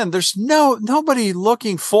 but again, there's nobody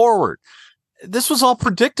looking forward. this was all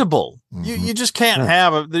predictable. You just can't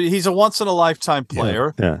have he's a once in a lifetime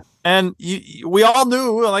player. Yeah. And we all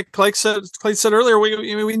knew, like Clay said earlier,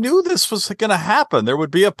 we knew this was going to happen. There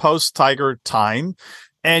would be a post-Tiger time,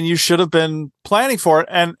 and you should have been planning for it.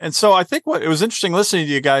 And so I think it was interesting listening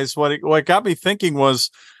to you guys. What got me thinking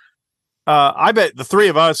was, I bet the three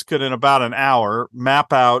of us could, in about an hour,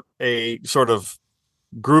 map out a sort of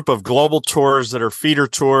group of global tours that are feeder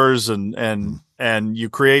tours, and you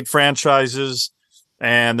create franchises,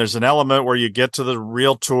 and there's an element where you get to the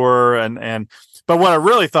real tour, But what I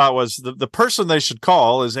really thought was the person they should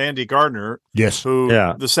call is Andy Gardner. Yes. Who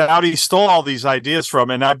the Saudis stole all these ideas from.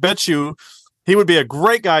 And I bet you he would be a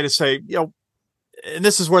great guy to say, and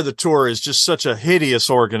this is where the tour is just such a hideous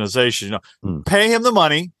organization. Pay him the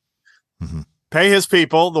money, pay his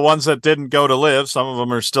people, the ones that didn't go to live. Some of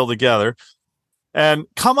them are still together, and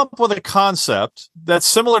come up with a concept that's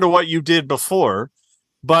similar to what you did before,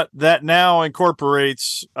 but that now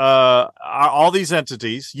incorporates all these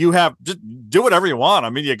entities. You have just do whatever you want.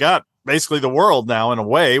 I mean, you got basically the world now in a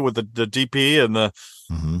way with the DP and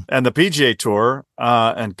the PGA Tour.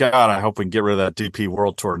 And God, I hope we can get rid of that DP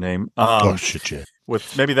World Tour name.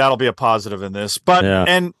 With maybe that'll be a positive in this. But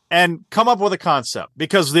and come up with a concept,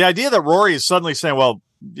 because the idea that Rory is suddenly saying, well,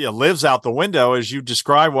 lives out the window as you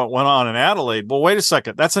describe what went on in Adelaide. Well, wait a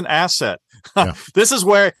second, that's an asset. Yeah. This is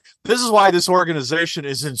why this organization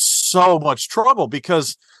is in so much trouble,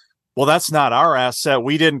 because, well, that's not our asset.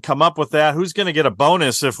 We didn't come up with that. Who's going to get a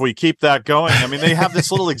bonus if we keep that going? I mean, they have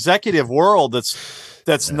this little executive world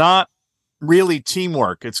that's not really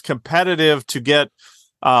teamwork. It's competitive to get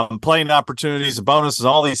playing opportunities and bonuses,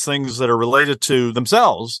 all these things that are related to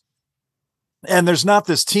themselves. And there's not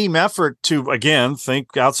this team effort to, again,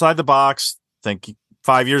 think outside the box, think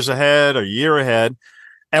 5 years ahead or a year ahead.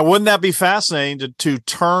 And wouldn't that be fascinating to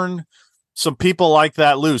turn some people like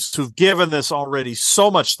that loose, who've given this already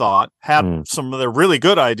so much thought, had some of their really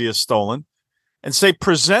good ideas stolen, and say,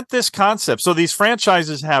 present this concept. So these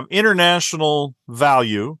franchises have international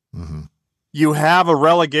value. You have a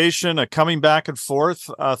relegation, a coming back and forth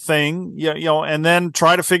thing, and then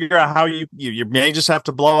try to figure out how you may just have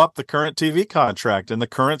to blow up the current TV contract and the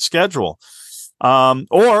current schedule.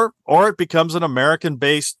 Or it becomes an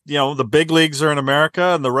American-based, the big leagues are in America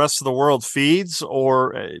and the rest of the world feeds,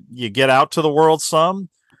 or you get out to the world some,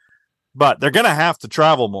 but they're going to have to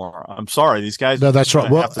travel more. I'm sorry, these guys. No, that's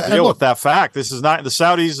right. Well, have to deal with that fact. This is not the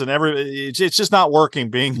Saudis and it's just not working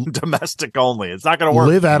being domestic only. It's not going to work.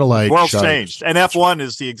 Live Adelaide. The world's changed, and F1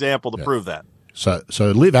 is the example to prove that.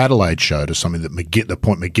 So Live Adelaide showed us something that the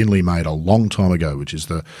point McGinley made a long time ago, which is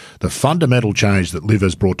the fundamental change that Live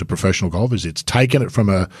has brought to professional golf is it's taken it from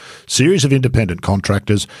a series of independent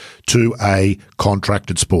contractors to a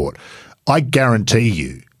contracted sport. I guarantee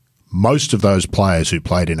you most of those players who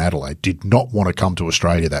played in Adelaide did not want to come to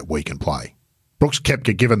Australia that week and play. Brooks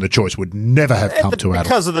Koepka, given the choice, would never have come to Adelaide.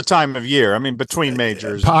 Because of the time of year. I mean, between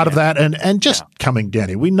majors. Part of that and just coming down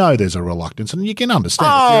here. We know there's a reluctance, and you can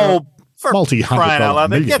understand. For multi-$100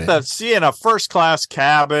 millionaire. Get see in a first-class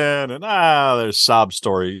cabin, and there's sob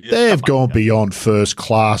story. They've gone beyond first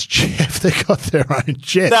class, Geoff. They've got their own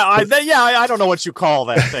jet. I don't know what you call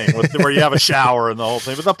that thing where you have a shower and the whole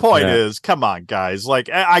thing. But the point is, come on, guys. Like,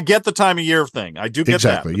 I get the time of year thing. I do get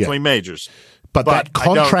that between majors. But that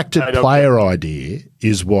contracted player idea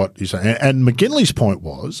is what is, and McGinley's point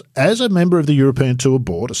was, as a member of the European Tour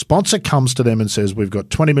Board, a sponsor comes to them and says, we've got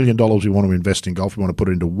 $20 million we want to invest in golf. We want to put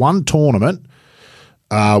it into one tournament.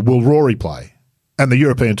 Will Rory play? And the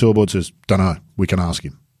European Tour Board says, don't know. We can ask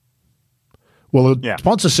him. Well, the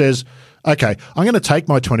sponsor says, okay, I'm going to take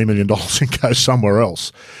my $20 million and go somewhere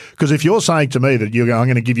else. Because if you're saying to me that I'm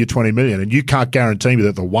going to give you $20 million and you can't guarantee me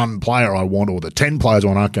that the one player I want or the 10 players I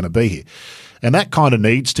want aren't going to be here. And that kind of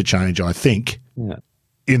needs to change, I think,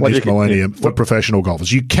 in this millennium for professional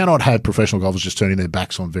golfers. You cannot have professional golfers just turning their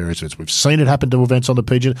backs on various events. We've seen it happen to events on the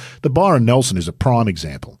PGA. The Byron Nelson is a prime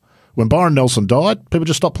example. When Byron Nelson died, people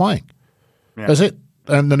just stopped playing. Yeah. That's it.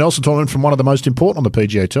 And the Nelson tournament, from one of the most important on the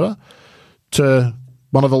PGA Tour to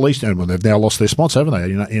one of the least, and they've now lost their sponsor, haven't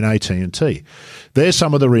they, in AT&T. There's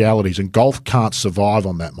some of the realities, and golf can't survive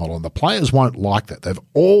on that model, and the players won't like that. They've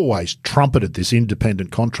always trumpeted this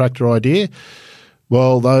independent contractor idea.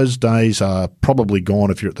 Well, those days are probably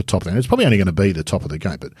gone if you're at the top of the game. It's probably only going to be the top of the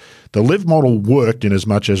game, but the Live model worked in as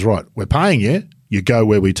much as, right, we're paying you, you go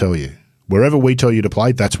where we tell you. Wherever we tell you to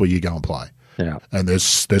play, that's where you go and play. Yeah. And there's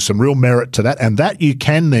some real merit to that, and that you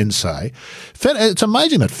can then say, it's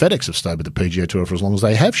amazing that FedEx have stayed with the PGA Tour for as long as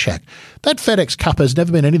they have, Shaq. That FedEx Cup has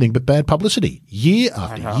never been anything but bad publicity. Year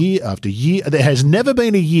after year after year. There has never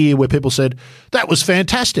been a year where people said, that was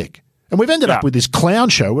fantastic. And we've ended up with this clown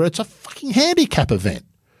show where it's a fucking fucking handicap event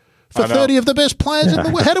for 30 of the best players in the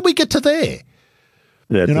world. How did we get to there?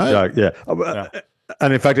 Yeah, it's a joke, yeah.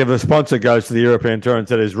 And in fact, if a sponsor goes to the European Tour and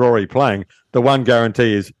said, is Rory playing? The one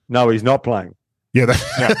guarantee is, no, he's not playing. Yeah,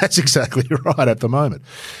 that's exactly right at the moment.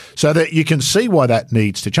 So that you can see why that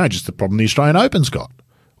needs to change. It's the problem the Australian Open's got.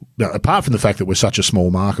 Now, apart from the fact that we're such a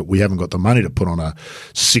small market, we haven't got the money to put on a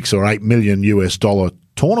 $6 or $8 million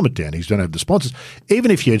tournament down. You don't have the sponsors.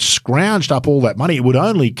 Even if you had scrounged up all that money, it would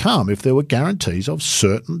only come if there were guarantees of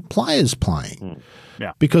certain players playing.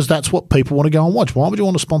 Yeah. Because that's what people want to go and watch. Why would you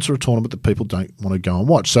want to sponsor a tournament that people don't want to go and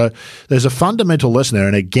watch? So there's a fundamental lesson there.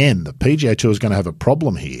 And again, the PGA Tour is going to have a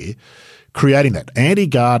problem here creating that. Andy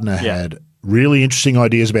Gardner had really interesting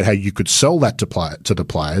ideas about how you could sell that to the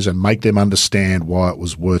players and make them understand why it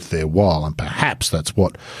was worth their while. And perhaps that's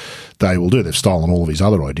what they will do. They've stolen all of his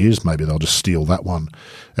other ideas. Maybe they'll just steal that one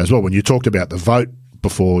as well. When you talked about the vote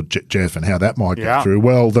before, Geoff, and how that might get through,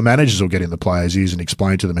 well, the managers will get in the players' ears and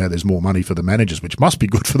explain to them how there's more money for the managers, which must be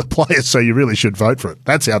good for the players, so you really should vote for it.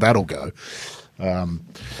 That's how that'll go. The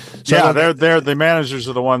managers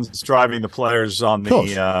are the ones driving the players on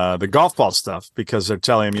the golf ball stuff, because they're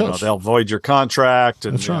telling them, they'll void your contract,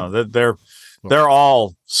 and they're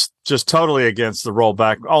all just totally against the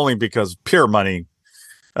rollback, only because pure money,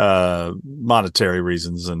 monetary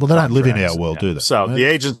reasons. And they don't live in our world, do they? So the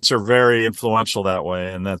agents are very influential that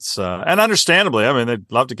way, and that's and understandably, I mean,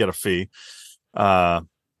 they'd love to get a fee, and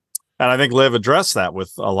I think Liv addressed that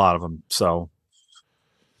with a lot of them. So.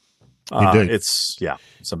 It's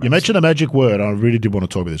you mentioned a magic word. I really did want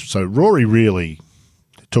to talk about this. So Rory really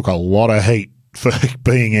took a lot of heat for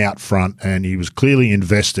being out front, and he was clearly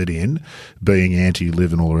invested in being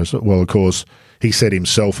anti-Liv and all the rest of it. Well, of course, he said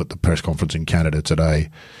himself at the press conference in Canada today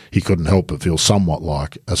he couldn't help but feel somewhat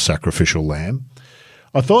like a sacrificial lamb.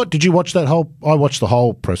 Did you watch that whole? I watched the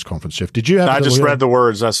whole press conference, Geoff. Did you? I just read the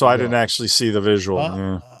words, so I didn't actually see the visual.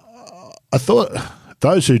 I thought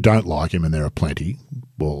those who don't like him, and there are plenty,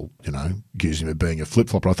 will, accuse him of being a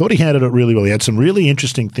flip-flopper. I thought he handled it really well. He had some really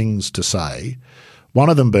interesting things to say, one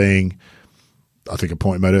of them being, I think a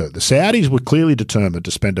point made earlier, the Saudis were clearly determined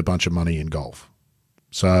to spend a bunch of money in golf.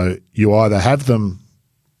 So you either have them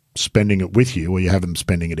spending it with you or you have them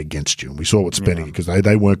spending it against you. And we saw what spending it, because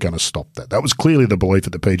they weren't going to stop that. That was clearly the belief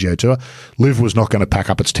at the PGA Tour. Liv was not going to pack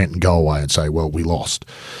up its tent and go away and say, well, we lost.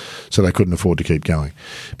 So they couldn't afford to keep going.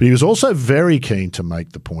 But he was also very keen to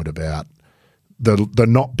make the point about the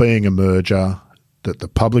not being a merger, that the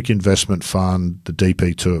Public Investment Fund, the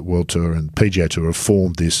DP Tour, World Tour and PGA Tour have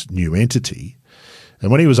formed this new entity. And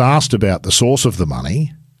when he was asked about the source of the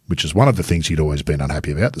money, which is one of the things he'd always been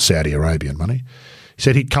unhappy about, the Saudi Arabian money, he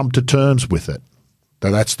said he'd come to terms with it.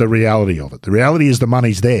 That's the reality of it. The reality is the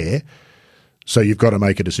money's there, so you've got to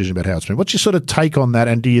make a decision about how it's spent. What's your sort of take on that?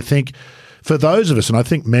 And do you think, for those of us, and I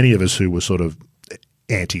think many of us who were sort of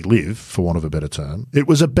anti-Liv, for want of a better term, it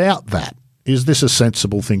was about that. Is this a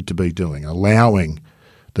sensible thing to be doing, allowing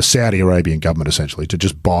the Saudi Arabian government essentially to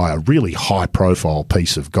just buy a really high-profile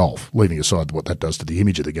piece of golf, leaving aside what that does to the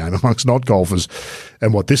image of the game amongst not-golfers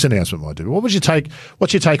and what this announcement might do? What's your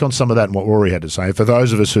take on some of that and what Rory had to say, for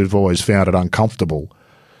those of us who've always found it uncomfortable,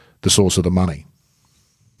 the source of the money?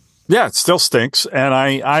 Yeah, it still stinks. And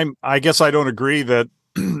I guess I don't agree that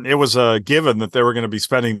it was a given that they were going to be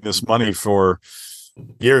spending this money for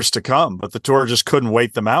years to come, but the tour just couldn't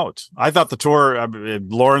wait them out. I thought the tour,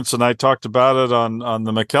 Lawrence and I talked about it on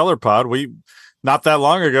the McKellar pod. Not that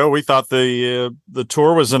long ago, we thought the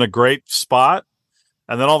tour was in a great spot.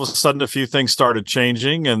 And then all of a sudden, a few things started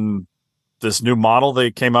changing, and this new model they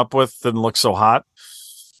came up with didn't look so hot.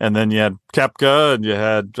 And then you had Koepka, and you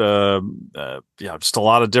had just a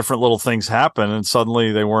lot of different little things happen, and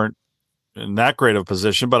suddenly they weren't in that great of a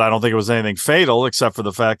position. But I don't think it was anything fatal, except for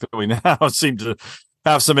the fact that we now seem to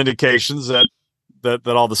have some indications that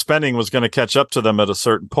all the spending was going to catch up to them at a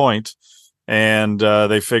certain point. And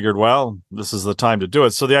they figured, well, this is the time to do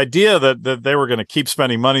it. So the idea that they were going to keep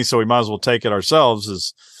spending money, so we might as well take it ourselves,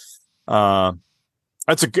 is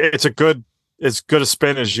it's as good a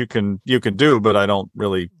spin as you can do, but I don't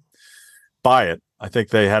really buy it. I think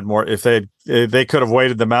they had more. If they could have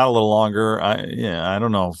waited them out a little longer. I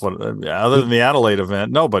don't know. Other than the Adelaide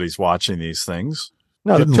event, nobody's watching these things.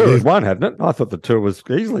 No, the tour had won, hadn't it? I thought the tour was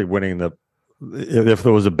easily winning if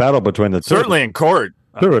there was a battle between the two. Certainly in court.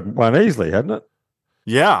 The tour had won easily, hadn't it?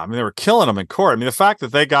 Yeah, I mean, they were killing him in court. I mean, the fact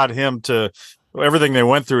that they got him to everything they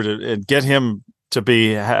went through to get him to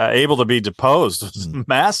be able to be deposed was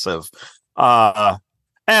massive. And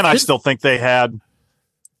I still think they had,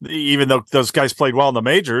 even though those guys played well in the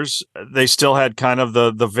majors, they still had kind of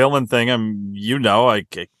the villain thing. I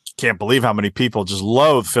can't believe how many people just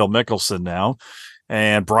loathe Phil Mickelson now.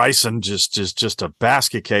 And Bryson just a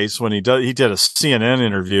basket case when he did a CNN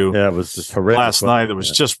interview. Yeah, it was just horrendous last night. It was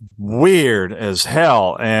just weird as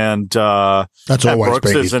hell. And that's always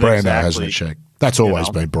Brooks been his brand, hasn't it, exactly, Shaq? That's always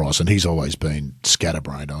been Bryson. He's always been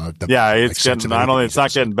scatterbrained. Yeah, it's getting not only it's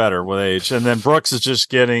not getting better with age, and then Brooks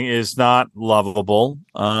is not lovable.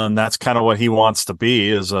 That's kind of what he wants to be,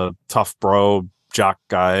 is a tough bro jock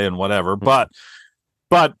guy and whatever. But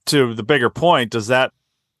to the bigger point, does that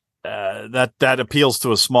appeals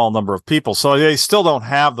to a small number of people? So they still don't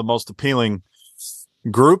have the most appealing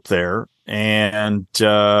group there, and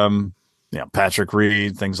Patrick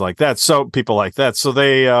Reed, things like that. So people like that. So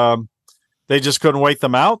they just couldn't wait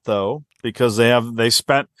them out, though, because they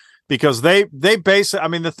basically, I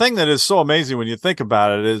mean, the thing that is so amazing when you think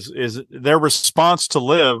about it is their response to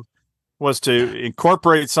Live was to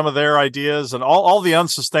incorporate some of their ideas and all the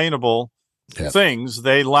unsustainable things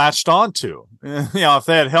they latched onto. If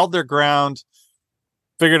they had held their ground,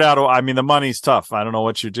 figured out, I mean, the money's tough. I don't know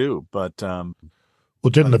what you do, but well,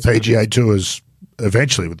 didn't the PGA Tours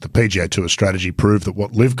eventually, with the PGA Tour strategy, prove that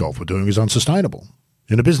what Live Golf were doing is unsustainable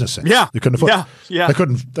in a business sense? Yeah, they couldn't afford,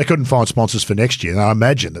 They couldn't find sponsors for next year. And I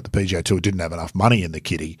imagine that the PGA Tour didn't have enough money in the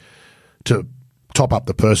kitty to top up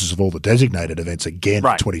the purses of all the designated events again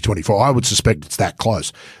in 2024. I would suspect it's that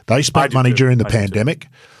close. They spent money during the pandemic.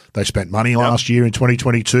 They spent money last year in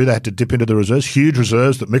 2022. They had to dip into the reserves, huge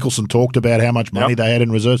reserves that Mickelson talked about how much money they had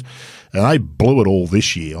in reserves. And they blew it all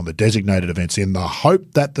this year on the designated events in the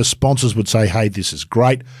hope that the sponsors would say, hey, this is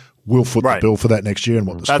great. We'll foot the bill for that next year. And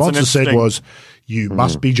what the sponsor said was, you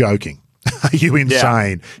must be joking. Are you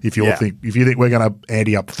insane if you think we're going to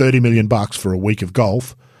ante up $30 million for a week of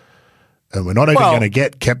golf and we're not even going to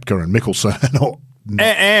get Koepka and Mickelson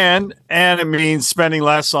and it means spending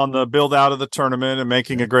less on the build out of the tournament and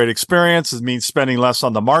making a great experience. It means spending less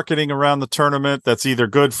on the marketing around the tournament. That's either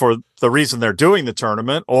good for the reason they're doing the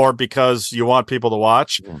tournament or because you want people to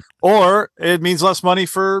watch, or it means less money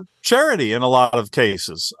for charity in a lot of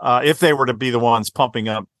cases. If they were to be the ones pumping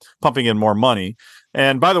in more money.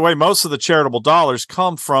 And by the way, most of the charitable dollars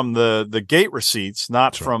come from the gate receipts,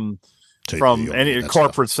 not from any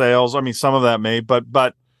corporate sales. I mean, some of that may,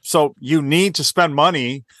 but so you need to spend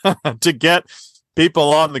money to get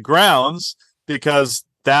people on the grounds, because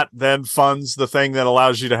that then funds the thing that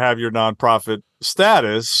allows you to have your nonprofit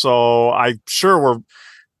status. So I'm sure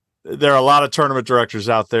there are a lot of tournament directors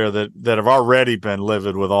out there that have already been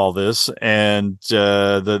livid with all this. And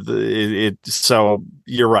so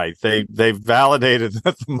you're right. They've validated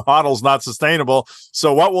that the model's not sustainable.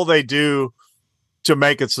 So what will they do to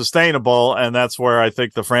make it sustainable? And that's where I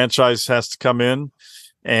think the franchise has to come in.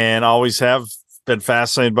 And always have been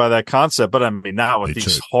fascinated by that concept, but I mean, not with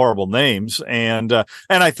these horrible names. And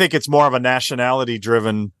I think it's more of a nationality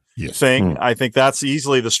driven thing. I think that's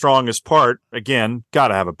easily the strongest part. Again, got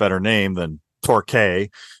to have a better name than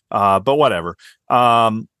Torquay, but whatever.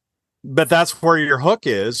 But that's where your hook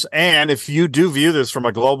is. And if you do view this from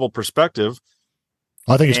a global perspective,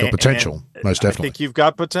 I think it's got potential, most definitely. I think you've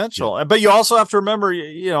got potential. Yeah. But you also have to remember,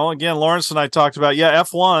 again, Lawrence and I talked about,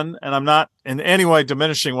 F1, and I'm not in any way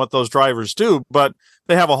diminishing what those drivers do, but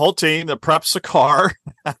they have a whole team that preps a car.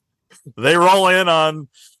 They roll in on,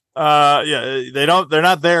 they're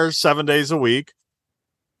not there 7 days a week.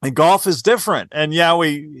 And golf is different. And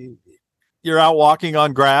you're out walking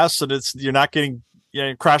on grass and you're not getting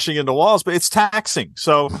crashing into walls, but it's taxing.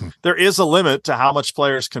 So there is a limit to how much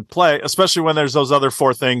players can play, especially when there's those other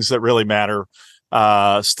four things that really matter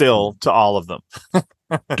still to all of them.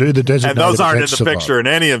 Do the designated and those aren't in the survive? Picture in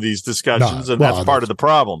any of these discussions, and that's part of the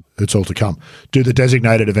problem. It's all to come. Do the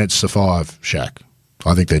designated events survive, Shaq?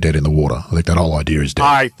 I think they're dead in the water. I think that whole idea is dead.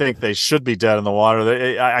 I think they should be dead in the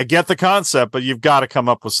water. I get the concept, but you've got to come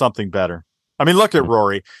up with something better. I mean, look at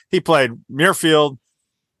Rory. He played Muirfield,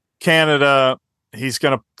 Canada. He's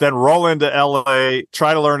going to then roll into LA,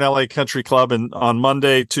 try to learn LA Country Club on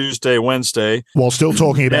Monday, Tuesday, Wednesday. While still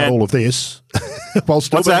talking about all of this. While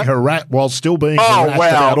still being harassed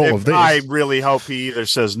about all of this. I really hope he either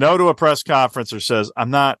says no to a press conference or says, I've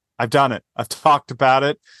done it. I've talked about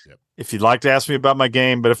it. Yep. If you'd like to ask me about my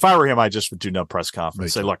game, but if I were him, I just would do no press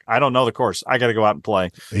conference. Say, look, I don't know the course. I got to go out and play.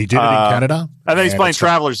 He did it in Canada. And then he's playing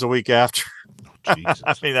Travelers the week after. I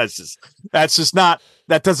mean, that's just not,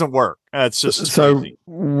 that doesn't work. That's just so crazy.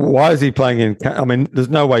 Why is he playing in? I mean, there's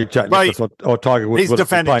no way Jack Nicklaus or Tiger Woods. He's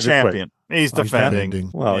defending champion. He's defending.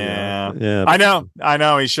 Well, yeah. I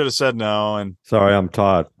know. He should have said no. And sorry, I'm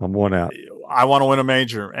tired. I'm worn out. I want to win a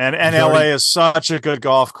major, and LA is such a good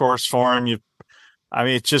golf course for him.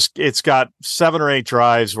 It's got 7 or 8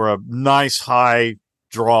 drives where a nice high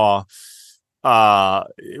draw. well,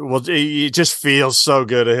 it just feels so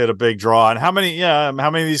good to hit a big draw. And how many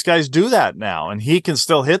of these guys do that now? And he can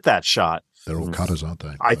still hit that shot. They're all cutters, aren't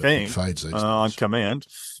they? I think fades these on command.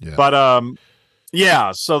 Yeah. But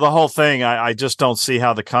yeah. So the whole thing, I just don't see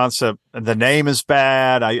how the concept. The name is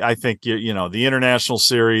bad. I think the international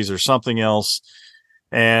series or something else.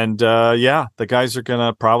 And the guys are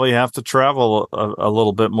gonna probably have to travel a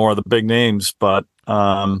little bit more, the big names, but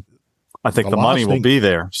I think the money will be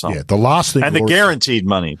there. So yeah, the last thing, and the guaranteed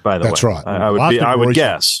money, by the way. That's right. I would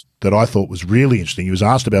guess. That I thought was really interesting. He was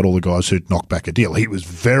asked about all the guys who'd knocked back a deal. He was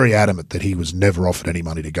very adamant that he was never offered any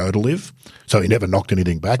money to go to live, so he never knocked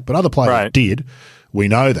anything back. But other players did. We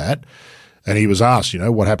know that. And he was asked,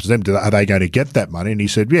 what happens to them? Are they going to get that money? And he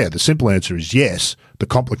said, yeah, the simple answer is yes. The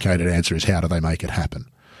complicated answer is how do they make it happen?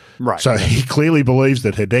 Right. So he clearly believes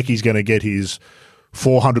that Hideki's going to get his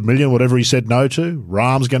 400 million, whatever he said no to.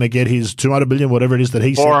 Rahm's going to get his 200 million, whatever it is that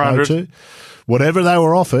he said no to. Whatever they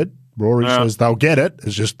were offered, Rory says they'll get it.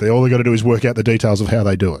 It's just all they got to do is work out the details of how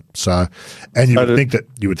they do it. So, and you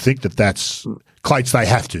would think that that's Clates. They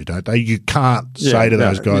have to, don't they? You can't say to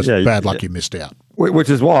those guys, "Bad luck, you missed out." Which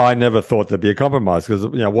is why I never thought there'd be a compromise, because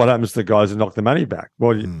what happens to the guys who knock the money back?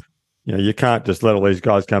 Well, you can't just let all these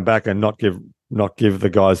guys come back and not give the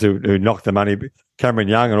guys who knocked the money, Cameron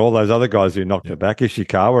Young and all those other guys who knocked it back,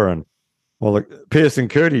 Ishikawa and Pearson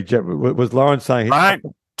Curdy. Was Lawrence saying right?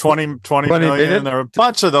 20 million. There were a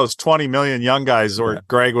bunch of those 20 million young guys where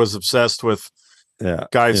Greg was obsessed with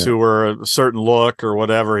guys who were a certain look or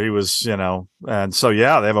whatever he was, and so, they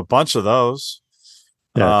have a bunch of those.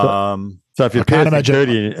 Yeah. So if you're Pearson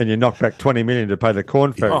Curdy and you knock back 20 million to pay the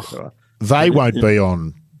corn ferry, they won't be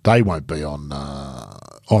on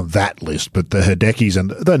that list, but the Hidekis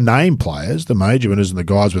and the name players, the major winners and the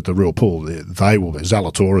guys with the real pull, they will be.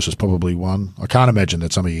 Zalatoris is probably one. I can't imagine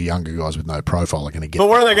that some of you younger guys with no profile are going to get. But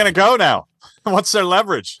where are they going to go now? What's their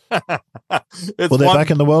leverage? They're back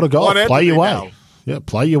in the world of golf. Play your way. Now. Yeah,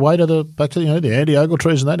 play your way back to the Andy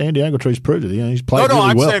Ogletrees and that. Andy Ogletrees proved it. He's played really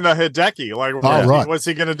well. I'm saying the Hideki. What's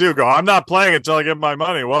he going to do? Go, I'm not playing until I get my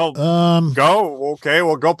money. Well, go. Okay,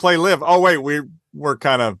 well, go play live. Oh, wait, we're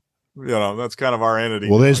kind of, that's kind of our entity.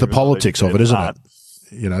 Well, there's the politics of it, isn't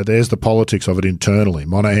it? There's the politics of it internally.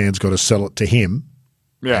 Monahan's got to sell it to him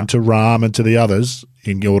and to Rahm and to the others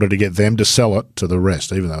in order to get them to sell it to the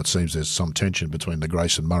rest, even though it seems there's some tension between the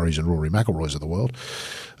Grayson Murrays and Rory McIlroys of the world,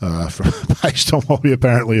 based on what we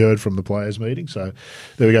apparently heard from the players' meeting. So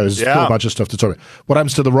there we go. There's still a bunch of stuff to talk about. What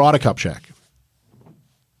happens to the Ryder Cup, Shaq?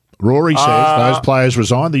 Rory says those players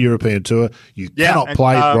resign the European Tour. You cannot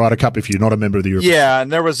play Ryder Cup if you're not a member of the European Tour. Yeah,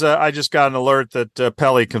 and there was I just got an alert that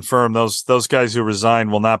Pelly confirmed those guys who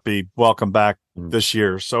resigned will not be welcome back this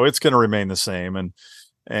year. So it's going to remain the same, and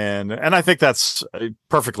I think that's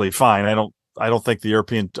perfectly fine. I don't think the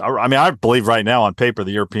European. I mean, I believe right now on paper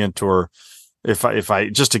the European Tour, if I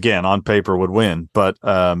just again on paper would win, but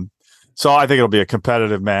so I think it'll be a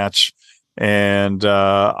competitive match, and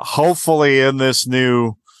hopefully in this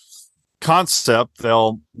new concept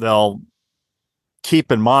they'll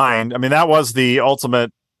keep in mind. I mean, that was the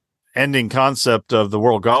ultimate ending concept of the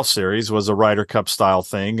World Golf Series, was a Ryder Cup style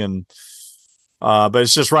thing, and but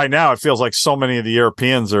it's just right now it feels like so many of the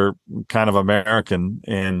Europeans are kind of American,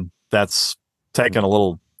 and that's taken a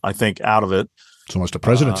little, I think, out of it. It's almost a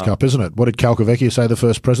President's Cup, isn't it? What did Calcavecchia say the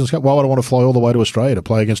first President's Cup? Why would I want to fly all the way to Australia to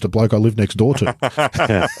play against a bloke I live next door to?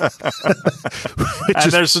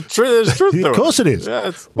 There's truth to it. Of course it is.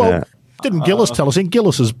 Didn't Gillis tell us in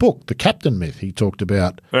Gillis's book, The Captain Myth, he talked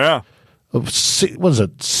about was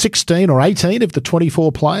it 16 or 18 of the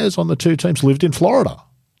 24 players on the two teams lived in Florida.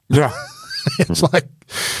 Yeah. It's like,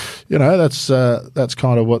 that's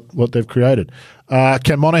kind of what they've created.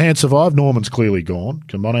 Can Monahan survive? Norman's clearly gone.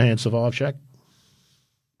 Can Monahan survive, Shaq?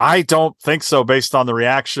 I don't think so, based on the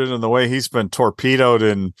reaction and the way he's been torpedoed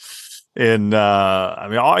I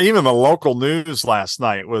mean, even the local news last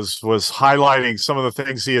night was highlighting some of the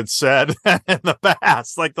things he had said in the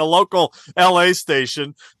past, like the local LA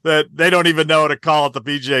station that they don't even know how to call it the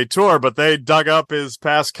PGA Tour, but they dug up his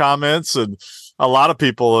past comments, and a lot of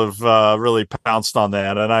people have really pounced on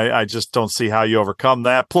that. And I just don't see how you overcome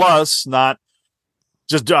that. Plus,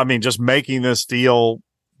 just making this deal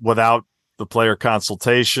without the player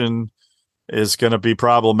consultation is going to be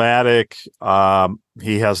problematic.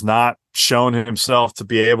 He has not shown himself to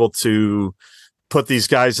be able to put these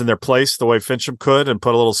guys in their place the way Fincham could and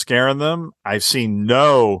put a little scare in them. I've seen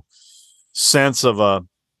no sense of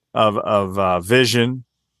vision.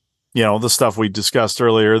 The stuff we discussed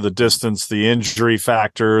earlier, the distance, the injury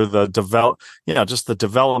factor, just the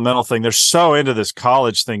developmental thing. They're so into this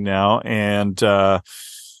college thing now. And,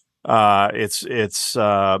 It's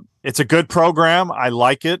a good program. I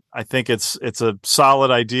like it. I think it's a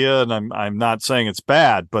solid idea, and I'm not saying it's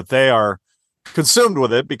bad, but they are consumed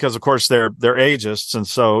with it because, of course, they're ageist, and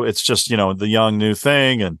so it's just the young new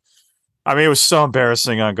thing. And I mean, it was so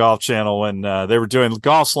embarrassing on Golf Channel when they were doing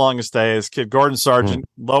Golf's Longest Day. This kid Gordon Sargent,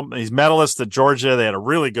 he's medalist at Georgia. They had a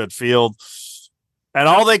really good field, and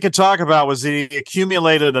all they could talk about was he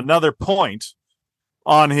accumulated another point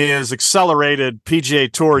on his accelerated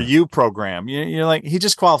PGA Tour U program. You're like, he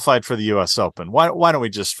just qualified for the U.S. Open. Why don't we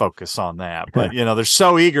just focus on that? But, they're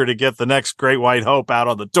so eager to get the next Great White Hope out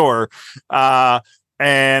on the tour.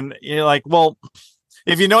 And you're like, well,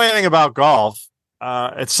 if you know anything about golf,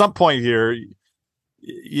 at some point here,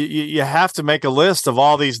 you have to make a list of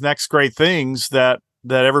all these next great things that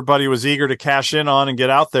everybody was eager to cash in on and get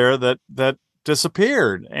out there that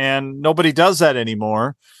disappeared. And nobody does that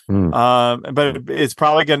anymore. But it's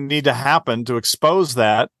probably going to need to happen to expose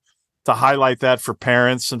that, to highlight that for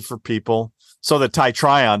parents and for people, so that Ty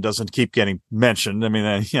Tryon doesn't keep getting mentioned. I mean,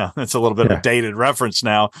 it's a little bit of a dated reference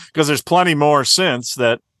now, because there's plenty more since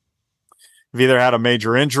that have either had a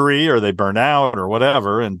major injury or they burn out or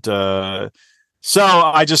whatever. And so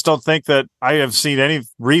I just don't think that I have seen any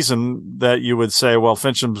reason that you would say, well,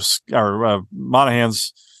 Fincham's or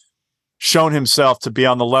Monahan's shown himself to be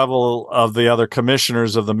on the level of the other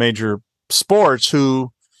commissioners of the major sports,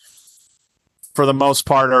 who, for the most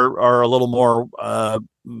part, are a little more, I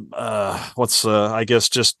guess,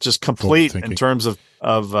 just complete in terms of.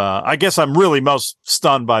 I guess I'm really most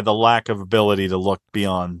stunned by the lack of ability to look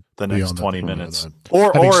beyond the next 20 minutes,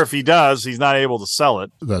 or if he does, he's not able to sell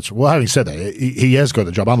it. Having said that, he has got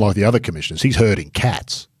the job. Unlike the other commissioners, he's herding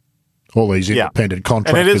cats. All these independent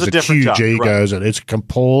contractors, the huge egos, and it's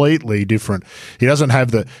completely different. He doesn't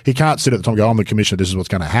have he can't sit at the top and go, I'm the commissioner, this is what's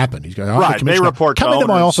going to happen. He's going, I'm the commissioner. They report come into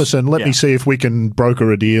my office and let me see if we can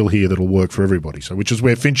broker a deal here that'll work for everybody. So, which is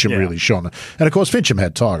where Fincham really shone. And of course, Fincham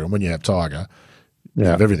had Tiger, and when you have Tiger, you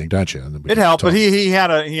have everything, don't you? It helped, but he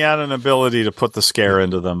had an ability to put the scare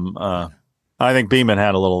into them. I think Beeman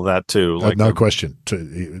had a little of that too. No question.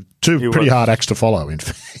 Two pretty hard acts to follow, in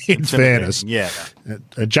fairness. Yeah.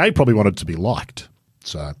 Jay probably wanted to be liked.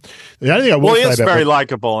 So the only thing I will say he is very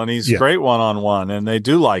likable, and he's great one-on-one, and they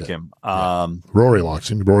do like him. Rory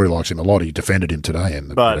likes him. Rory likes him a lot. He defended him today in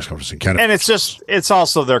the press conference in Canada. And it's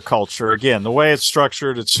also their culture. Again, the way it's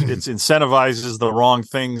structured, it incentivizes the wrong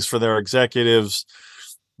things for their executives.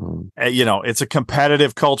 It's a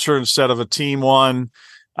competitive culture instead of a team one.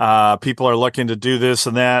 People are looking to do this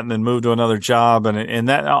and that, and then move to another job, and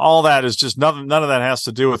that all that is just none of that has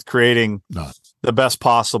to do with creating the best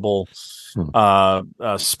possible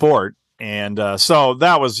sport. And so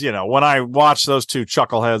that was, when I watched those two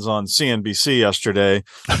chuckleheads on CNBC yesterday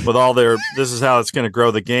with all their this is how it's going to grow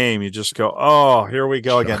the game, you just go, oh, here we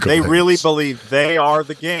go again. They really believe they are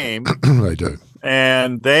the game. They do.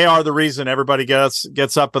 And they are the reason everybody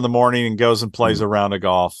gets up in the morning and goes and plays a round of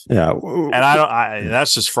golf. Yeah, and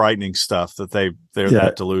that's just frightening stuff that they're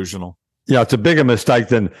that delusional. Yeah, it's a bigger mistake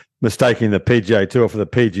than mistaking the PGA Tour for the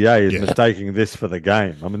PGA is mistaking this for the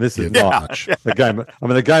game. I mean, this is not the game. I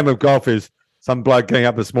mean, the game of golf is some bloke getting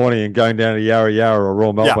up this morning and going down to Yarra Yarra or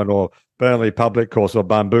Royal Melbourne or Burnley Public Course or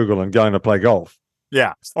Barnbougle and going to play golf.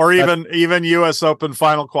 Yeah, or even U.S. Open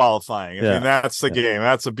final qualifying. I mean, that's the game.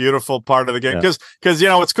 That's a beautiful part of the game because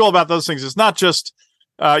what's cool about those things is not just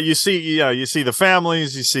you see the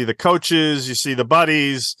families, you see the coaches, you see the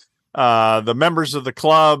buddies, the members of the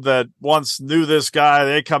club that once knew this guy.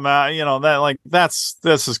 They come out,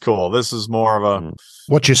 this is cool. This is more of a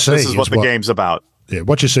what you see. This is what the game's about. Yeah,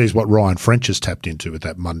 what you see is what Ryan French has tapped into with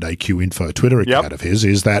that Monday Q Info Twitter account of his,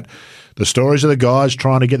 is that the stories of the guys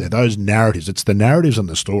trying to get there, those narratives, it's the narratives and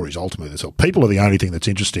the stories ultimately. So people are the only thing that's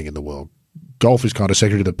interesting in the world. Golf is kind of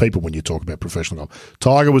secondary to people when you talk about professional golf.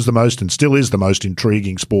 Tiger was the most and still is the most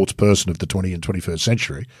intriguing sports person of the 20th and 21st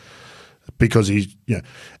century because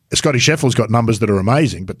Scotty Scheffler's got numbers that are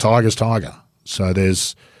amazing, but Tiger's Tiger. So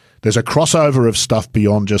there's a crossover of stuff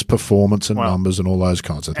beyond just performance and numbers and all those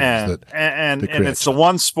kinds of things. And it's the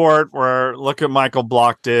one sport where, look at Michael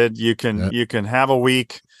Block did. You can have a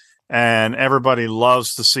week, and everybody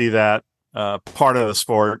loves to see that part of the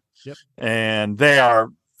sport. Yep. And they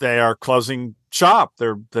are closing shop.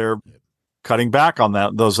 They're cutting back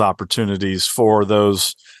on those opportunities for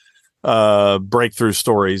those breakthrough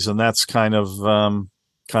stories, and that's kind of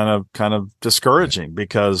discouraging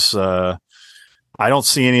because. I don't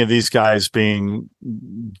see any of these guys being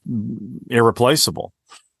irreplaceable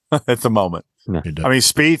at the moment. No. I mean,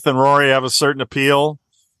 Spieth and Rory have a certain appeal,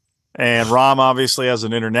 and Rahm obviously has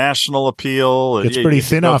an international appeal. It's pretty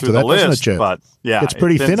thin after that, doesn't it, Jeff? But yeah, it's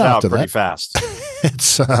pretty thin after that. Pretty fast.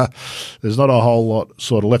 it's there's not a whole lot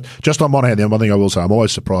sort of left. Just on one hand, the one thing I will say, I'm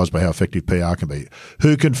always surprised by how effective PR can be.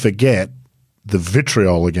 Who can forget the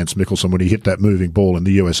vitriol against Mickelson when he hit that moving ball in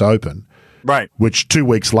the US Open, right? Which 2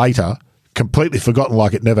 weeks later, completely forgotten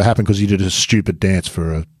like it never happened because he did a stupid dance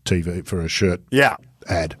for a shirt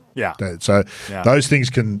ad. Yeah. So those things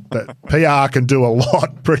PR can do a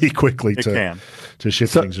lot pretty quickly to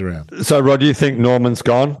shift things around. So, Rod, do you think Norman's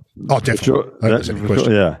gone? Oh, definitely. That's a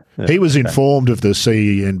question. Yeah. He was informed of the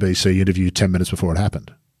CNBC interview 10 minutes before it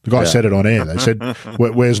happened. The guy said it on air. They said,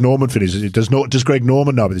 "Where's Norman finished? Does Greg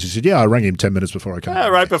Norman know about this?" He said, "Yeah, I rang him 10 minutes before I came." Yeah,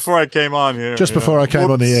 right before I came on here. Just before I came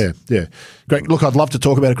on the air. Yeah, Greg. Look, I'd love to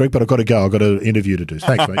talk about it, Greg, but I've got to go. I've got an interview to do.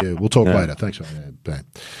 Thanks, mate. Yeah, we'll talk later. Thanks, mate. Yeah,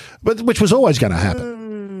 but which was always going to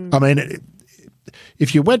happen. I mean,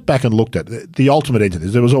 if you went back and looked at the ultimate end of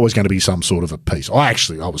this, there was always going to be some sort of a piece. I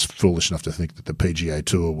was foolish enough to think that the PGA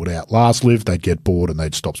Tour would outlast Liv. They'd get bored and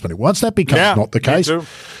they'd stop spending. Once that becomes not the case,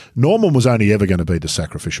 Norman was only ever going to be the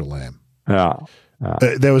sacrificial lamb. Yeah.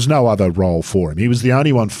 There was no other role for him. He was the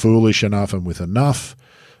only one foolish enough and with enough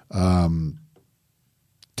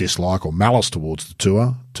dislike or malice towards the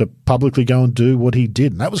tour to publicly go and do what he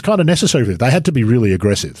did. And that was kind of necessary for him. They had to be really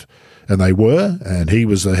aggressive. And they were, and he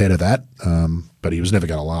was the head of that. But he was never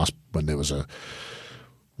going to last once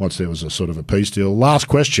there was a sort of a peace deal. Last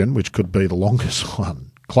question, which could be the longest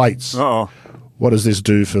one. Clates. Uh-oh. What does this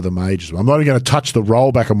do for the majors? I'm not even going to touch the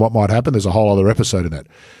rollback and what might happen. There's a whole other episode in that.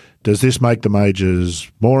 Does this make the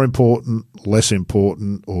majors more important, less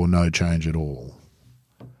important, or no change at all?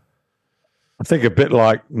 I think a bit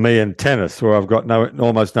like me in tennis, where I've got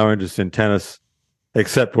almost no interest in tennis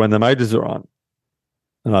except when the majors are on.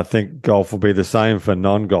 And I think golf will be the same for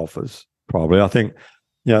non-golfers, probably. I think,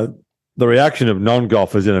 the reaction of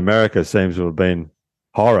non-golfers in America seems to have been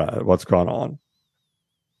horror at what's gone on.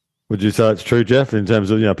 Would you say that's true, Geoff, in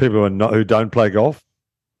terms of, people who don't play golf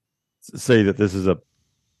see that this is a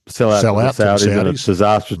sellout to the Saudis and a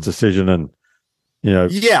disastrous decision and,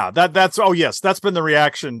 that's been the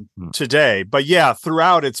reaction today. But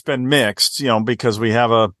throughout it's been mixed, because we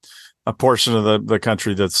have a portion of the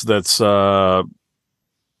country that's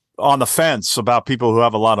on the fence about people who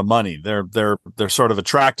have a lot of money. They're sort of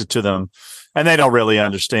attracted to them, and they don't really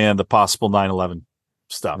understand the possible 9/11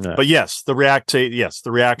 stuff. Yeah. But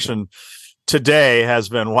the reaction today has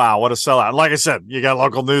been, wow, what a sellout. And like I said, you got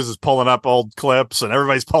local news is pulling up old clips, and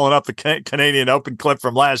everybody's pulling up the Canadian Open clip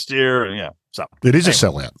from last year. And so it is a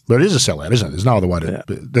sellout. But it is a sellout, isn't it? There's no other way to.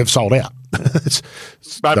 They've sold out.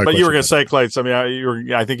 But you were going to say, Clates. I mean,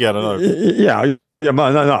 I think you had another. Yeah.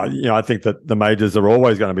 No. I think that the majors are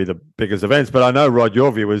always going to be the biggest events. But I know, Rod,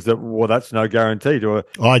 your view is that that's no guarantee to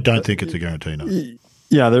I don't think it's a guarantee. No.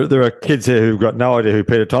 Yeah, there are kids here who've got no idea who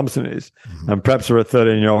Peter Thompson is, and perhaps there are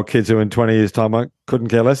 13-year-old kids who, in 20 years' time, I couldn't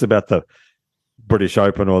care less about the British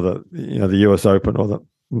Open or the US Open or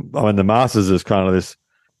the Masters is kind of this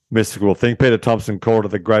mystical thing. Peter Thompson called it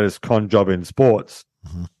the greatest con job in sports.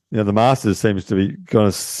 Mm-hmm. The Masters seems to be going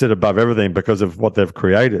to sit above everything because of what they've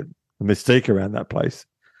created, the mystique around that place.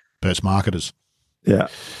 Best marketers. Yeah,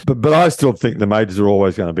 but I still think the majors are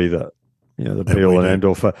always going to be the be all and end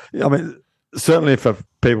all for. Certainly for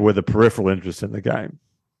people with a peripheral interest in the game.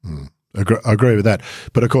 I agree with that.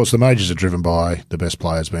 But, of course, the majors are driven by the best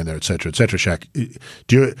players being there, et cetera, et cetera. Shaq,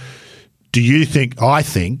 do you think – I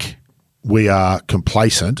think we are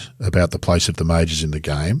complacent about the place of the majors in the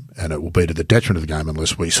game, and it will be to the detriment of the game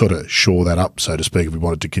unless we sort of shore that up, so to speak, if we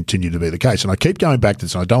want it to continue to be the case. And I keep going back to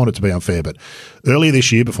this, and I don't want it to be unfair, but earlier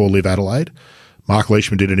this year before Live Adelaide, Mark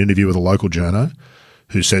Leishman did an interview with a local journo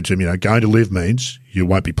who said to him, going to Live means you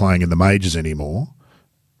won't be playing in the majors anymore.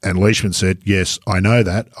 And Leishman said, yes, I know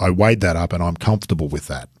that. I weighed that up and I'm comfortable with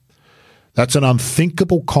that. That's an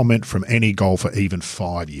unthinkable comment from any golfer even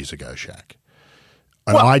 5 years ago, Shaq.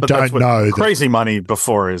 And I don't know. Crazy money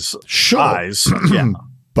before his eyes. Yeah.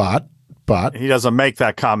 But he doesn't make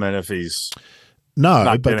that comment if he's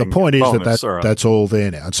but the point is that's all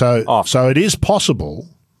there now. And so it is possible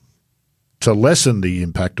to lessen the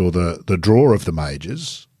impact or the draw of the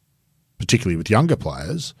majors, particularly with younger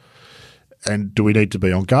players. And do we need to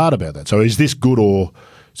be on guard about that? So is this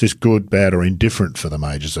good, bad, or indifferent for the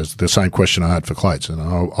majors? That's the same question I had for Clates, and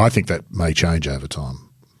I think that may change over time.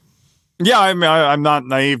 Yeah, I mean, I'm not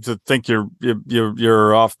naive to think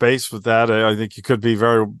you're off base with that. I think you could be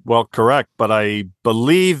very well correct, but I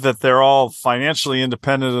believe that they're all financially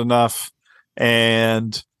independent enough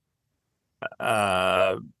and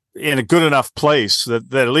in a good enough place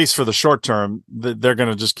that at least for the short term, they're going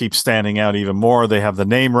to just keep standing out even more. They have the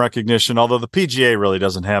name recognition, although the PGA really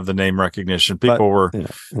doesn't have the name recognition. People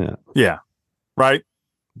right?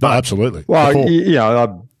 No, absolutely.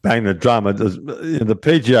 Well, bang the drum. The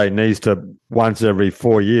PGA needs to once every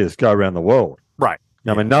 4 years go around the world. Right.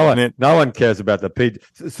 I mean, no one cares about the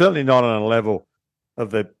PGA. Certainly not on a level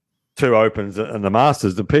of the two Opens and the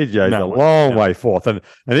Masters. The PGA is a long way forth, and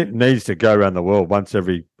it needs to go around the world once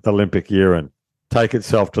every Olympic year and take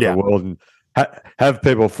itself to the world and have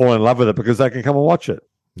people fall in love with it because they can come and watch it.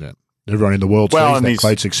 Yeah. Everyone in the world sees that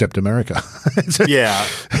plates except America. Yeah,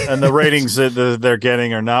 and the ratings that they're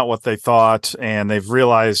getting are not what they thought, and they've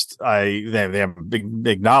realized they haven't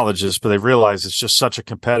acknowledged this, but they've realized it's just such a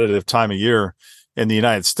competitive time of year in the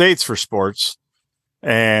United States for sports,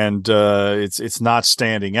 and it's not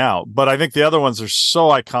standing out. But I think the other ones are so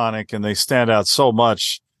iconic and they stand out so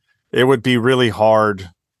much. It would be really hard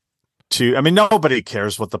to. I mean, nobody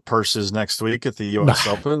cares what the purse is next week at the U.S.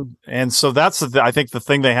 Open, and so that's I think the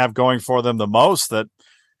thing they have going for them the most that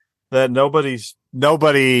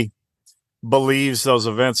nobody believes those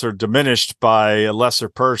events are diminished by a lesser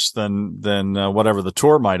purse than whatever the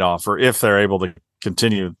tour might offer if they're able to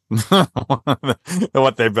continue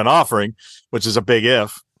what they've been offering, which is a big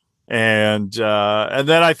if. And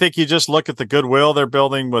then I think you just look at the goodwill they're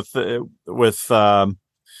building with the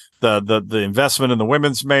investment in the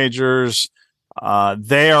women's majors.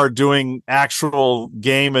 They are doing actual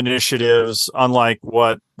game initiatives, unlike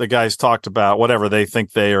what the guys talked about, whatever they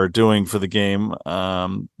think they are doing for the game.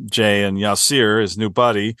 Jay and Yasir, his new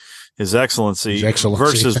buddy, His Excellency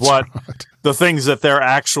versus what the things that they're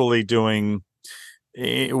actually doing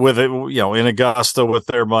with it, in Augusta with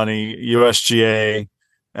their money, USGA.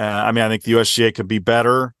 I think the USGA could be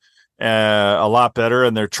better, a lot better,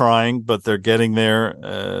 and they're trying, but they're getting there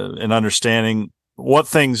and understanding what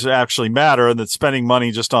things actually matter, and that spending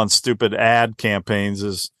money just on stupid ad campaigns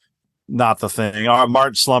is not the thing.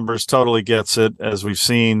 Martin Slumbers totally gets it, as we've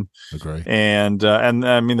seen. Agree. And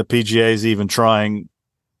I mean, the PGA is even trying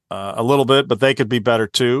a little bit, but they could be better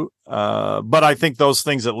too. But I think those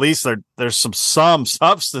things, at least there's some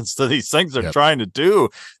substance to these things they're trying to do.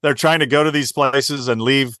 They're trying to go to these places and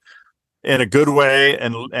leave in a good way.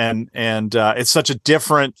 And it's such a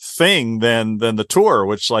different thing than the tour,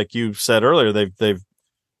 which, like you said earlier, they've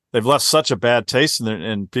left such a bad taste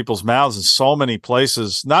in people's mouths in so many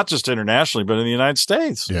places, not just internationally, but in the United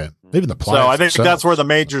States. Yeah. Even the players. So I think that's where the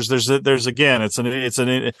majors, there's again, it's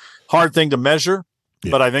a hard thing to measure. Yeah.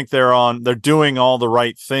 But I think they're doing all the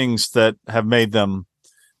right things that have made them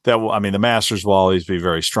the Masters will always be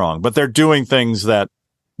very strong, but they're doing things that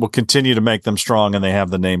will continue to make them strong, and they have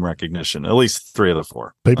the name recognition, at least 3 of the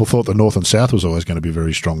 4. People thought the North and South was always going to be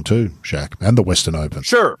very strong too, Shaq, and the Western Open.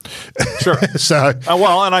 Sure. So,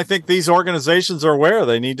 and I think these organizations are aware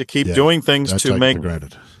they need to keep doing things to make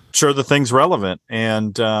sure the thing's relevant.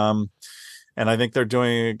 And I think they're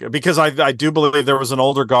doing it because I do believe there was an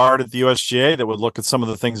older guard at the USGA that would look at some of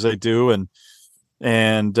the things they do, and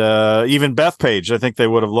even Bethpage, I think they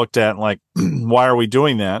would have looked at like, why are we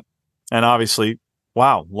doing that? And obviously,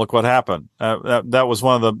 wow, look what happened. That was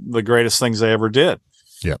one of the greatest things they ever did.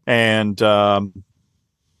 Yeah, and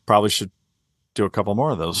probably should do a couple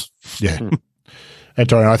more of those. Yeah. And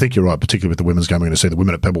Torian, I think you're right, particularly with the women's game. We're going to see the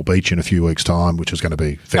women at Pebble Beach in a few weeks' time, which is going to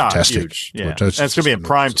be fantastic. Huge. Yeah. And it's going to be in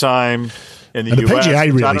prime time in the US. PGA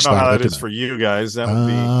really I don't know how that is it? for you guys. That would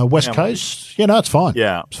be West Coast. Yeah, no, it's fine.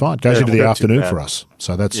 Yeah, it's fine. It goes into the afternoon for us,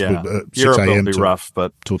 so that's 6 a.m. to rough,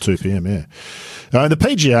 but till 2 p.m. Yeah. And the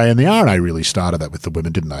PGA and the RNA really started that with the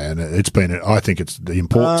women, didn't they? And I think it's the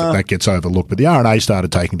importance that gets overlooked. But the RNA started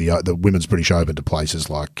taking the Women's British Open to places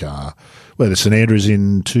like the St Andrews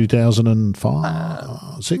in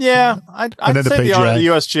 2005, 6. Yeah, I'd say the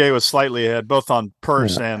USGA was slightly ahead, both on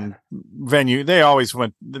purse and venue. They always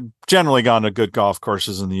generally gone to good golf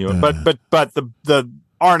courses in the U.S. But the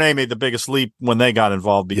RNA made the biggest leap when they got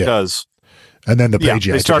involved because. And then the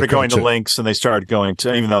PGA. They started going to links, and they started going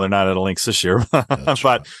to, even though they're not at a links this year,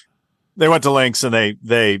 but they went to links, and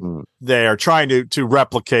they are trying to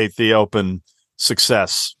replicate the Open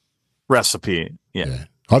success recipe. Yeah.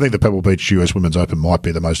 I think the Pebble Beach US Women's Open might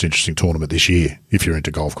be the most interesting tournament this year if you're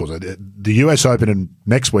into golf. Course, the US Open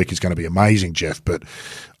next week is going to be amazing, Geoff, but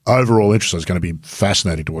overall interest is going to be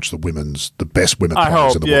fascinating to watch the best women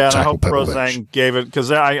players in the world tackle Pebble Beach. Rosang gave it,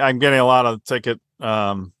 because I'm getting a lot of ticket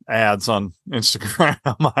ads on Instagram.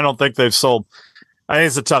 I don't think they've sold. I think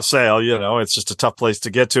it's a tough sale. It's just a tough place to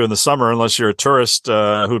get to in the summer unless you're a tourist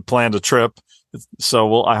who'd planned a trip.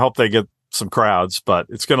 So I hope they get some crowds, but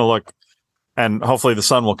it's going to look, and hopefully the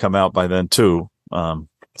sun will come out by then too.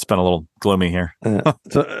 It's been a little gloomy here.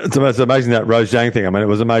 It's amazing, that Rose Zhang thing. I mean, it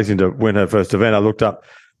was amazing to win her first event. I looked up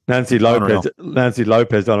Nancy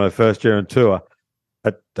Lopez on her first year on tour.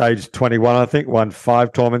 At age 21, I think, won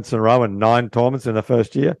 5 tournaments in a row and 9 tournaments in the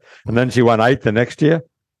first year. And then she won 8 the next year.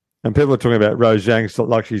 And people are talking about Rose Zhang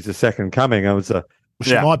like she's the second coming. I was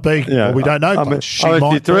she might be. Well, we don't know.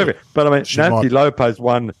 She's terrific. But Nancy Lopez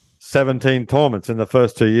won 17 tournaments in the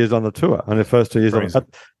first 2 years on the tour, and the first 2 years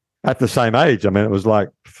at the same age. I mean, it was like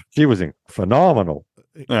she was phenomenal.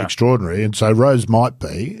 Extraordinary. And so Rose might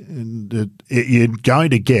be. And you're going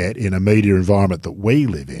to get in a media environment that we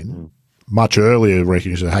live in much earlier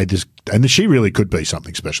recognition that, hey, this, and she really could be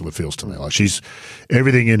something special, it feels to me. Like she's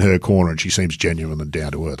everything in her corner and she seems genuine and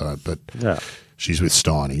down to earth. But she's with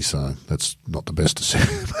Steiny, so that's not the best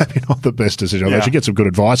decision. Maybe not the best decision. Although she gets some good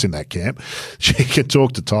advice in that camp. She can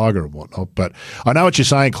talk to Tiger and whatnot. But I know what you're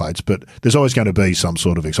saying, Clates, but there's always going to be some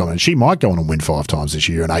sort of excitement. And she might go on and win 5 times this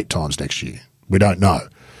year and 8 times next year. We don't know.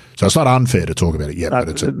 So it's not unfair to talk about it yet, but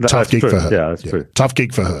it's a tough gig for her. Yeah, that's true. Tough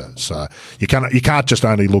gig for her. So you can't just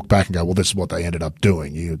only look back and go, well, this is what they ended up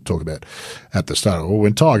doing. You talk about at the start. Well,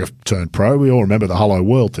 when Tiger turned pro, we all remember the Hello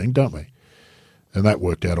World thing, don't we? And that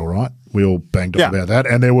worked out all right. We all banged on about that.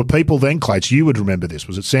 And there were people then, Clates, you would remember this.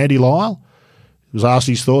 Was it Sandy Lyle? He was asked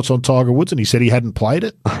his thoughts on Tiger Woods and he said he hadn't played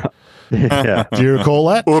it. Do you recall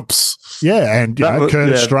that? Oops. Yeah, and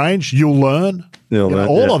Curtis Strange, you'll learn.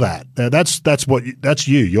 All of that. That's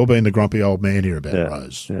you. You're being the grumpy old man here about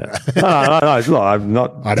Rose. Yeah. No, I'm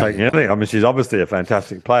not taking anything. I mean, she's obviously a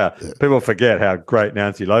fantastic player. Yeah. People forget how great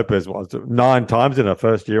Nancy Lopez was. 9 times in her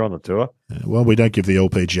first year on the tour. Yeah, well, we don't give the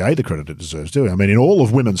LPGA the credit it deserves, do we? I mean, in all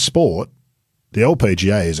of women's sport, the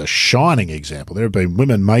LPGA is a shining example. There have been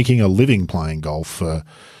women making a living playing golf for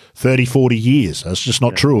 30, 40 years. That's just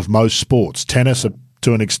not true of most sports. Tennis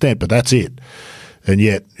to an extent, but that's it. And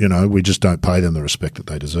yet, we just don't pay them the respect that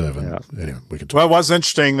they deserve. And anyway, we can talk. Well, it was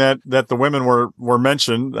interesting that the women were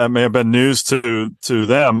mentioned. That may have been news to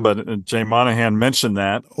them, but Jay Monahan mentioned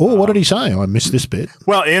that. Oh, what did he say? I missed this bit.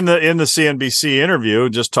 Well, in the CNBC interview,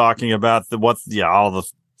 just talking about all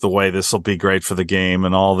the way this will be great for the game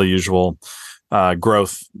and all the usual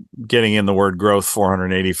growth, getting in the word growth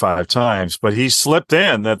 485 times. But he slipped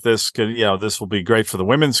in that this will be great for the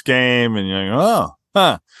women's game, and How?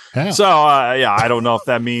 So, I don't know if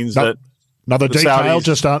that means that another detail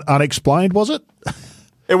just unexplained, was it?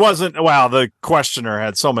 It wasn't. Well, the questioner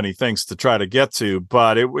had so many things to try to get to,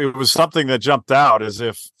 but it was something that jumped out as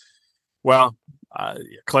if,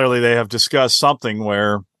 clearly they have discussed something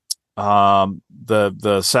where the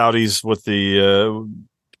Saudis with the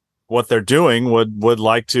what they're doing would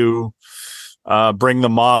like to bring the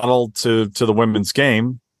model to the women's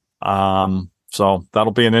game. So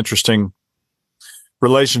that'll be an interesting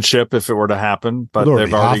relationship if it were to happen, but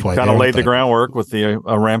they've already kind of laid the groundwork with the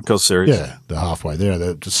Aramco series. Yeah, they're halfway there.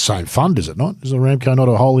 They're the same fund, is it not? Is Aramco not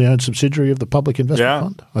a wholly owned subsidiary of the Public Investment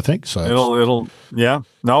Fund? I think so.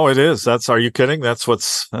 No, it is. Are you kidding? That's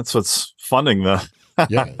what's funding the.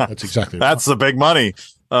 Yeah, that's exactly. That's the big money.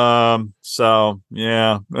 So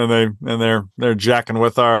yeah, and they're jacking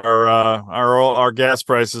with our gas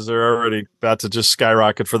prices are already about to just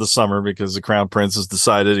skyrocket for the summer because the Crown Prince has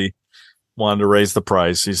decided he wanted to raise the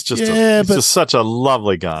price. He's just just such a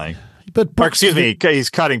lovely guy. But Brooks, he's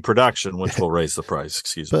cutting production, which will raise the price.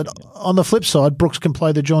 Excuse me. But on the flip side, Brooks can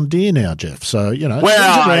play the John Deere now, Jeff. So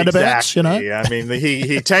roundabouts. Exactly. I mean,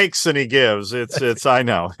 he takes and he gives. It's. I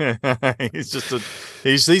know.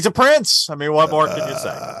 he's a prince. I mean, what more can you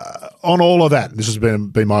say? On all of that, this has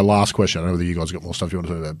been my last question. I don't know whether you guys got more stuff you want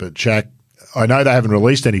to talk about, but Jack, I know they haven't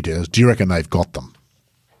released any details. Do you reckon they've got them?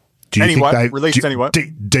 Do you think they've released any what?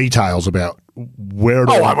 Details about where it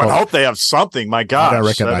all I would hope they have something. My gosh, I don't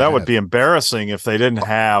reckon that would be embarrassing if they didn't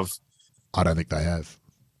have. I don't think they have.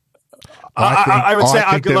 I would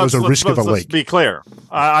say there was a risk of a leak. Let's be clear.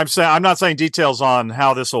 I'm not saying details on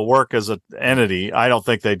how this will work as an entity. I don't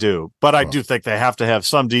think they do, but I do think they have to have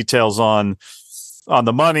some details on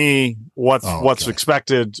the money, what's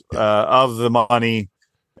expected of the money.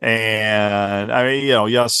 And I mean,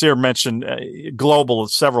 Yasir mentioned global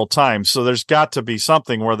several times, so there's got to be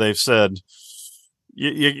something where they've said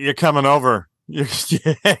you're coming over,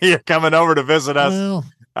 you're coming over to visit us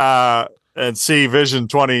and see Vision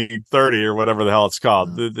 2030 or whatever the hell it's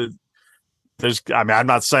called. I'm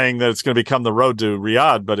not saying that it's going to become the road to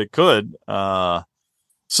Riyadh, but it could.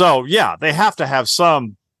 So yeah, they have to have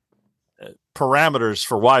some parameters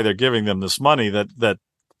for why they're giving them this money that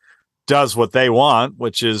does what they want,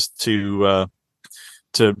 which is to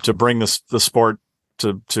bring the sport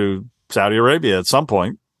to Saudi Arabia at some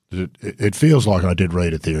point. It feels like I did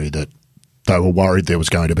read a theory that they were worried there was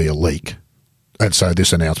going to be a leak, and so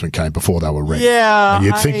this announcement came before they were ready. Yeah, and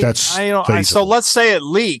you'd think that's so. Let's say it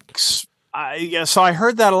leaks. So I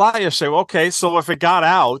heard that a lot yesterday. Well, okay, so if it got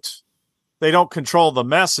out, they don't control the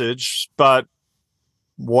message, but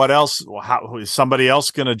what else? How is somebody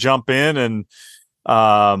else going to jump in and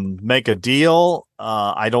make a deal.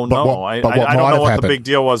 I don't know. I don't know what the big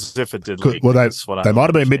deal was if it did leak. Well, they might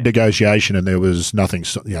have been mid-negotiation and there was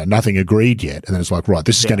nothing agreed yet. And then it's like, right,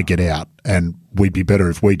 this is going to get out and we'd be better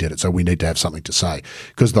if we did it. So we need to have something to say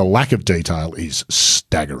because the lack of detail is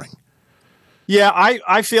staggering. Yeah,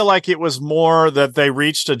 I feel like it was more that they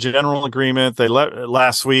reached a general agreement. They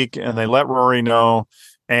last week and they let Rory know.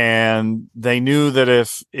 And they knew that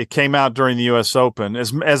if it came out during the U.S. Open,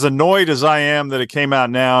 as annoyed as I am that it came out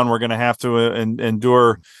now and we're going to have to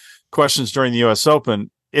endure questions during the U.S. Open,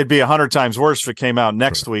 it'd be 100 times worse if it came out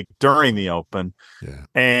next week during the Open. Yeah.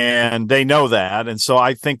 And they know that. And so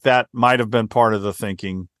I think that might have been part of the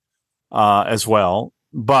thinking as well.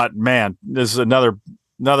 But, man, this is another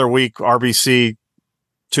week. RBC,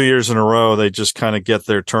 2 years in a row, they just kind of get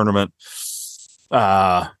their tournament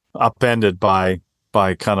upended by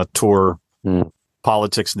kind of tour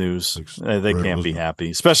politics news. They can't be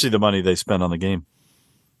happy, especially the money they spend on the game.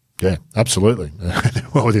 Yeah, absolutely.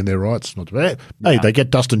 Well within their rights. Not bad. Hey, they get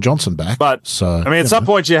Dustin Johnson back. But, so, I mean, at some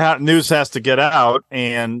point, news has to get out.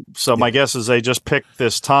 And so my guess is they just picked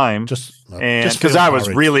this time. Because I was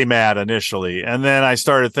really mad initially. And then I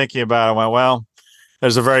started thinking about it. I went, well,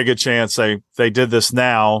 there's a very good chance they did this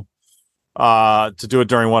now to do it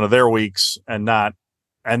during one of their weeks and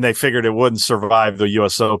they figured it wouldn't survive the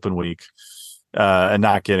U.S. Open week and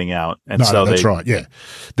not getting out. And that's right. Yeah,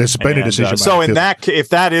 there's been a decision. So if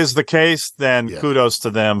that is the case, then kudos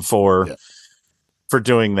to them for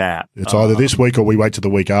doing that. It's either this week or we wait till the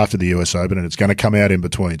week after the U.S. Open, and it's going to come out in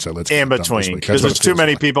between. So let's in between because there's too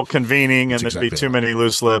many people convening, and there'd be too many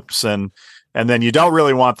loose lips, and then you don't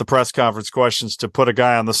really want the press conference questions to put a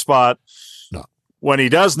guy on the spot when he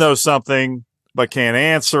does know something but can't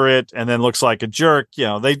answer it, and then looks like a jerk.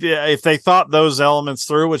 If they thought those elements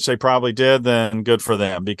through, which they probably did, then good for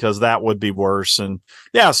them, because that would be worse. And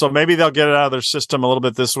so maybe they'll get it out of their system a little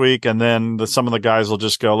bit this week, and then some of the guys will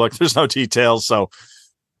just go, look, there's no details, so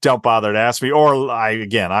don't bother to ask me. Or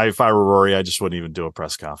if I were Rory, I just wouldn't even do a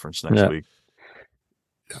press conference next week.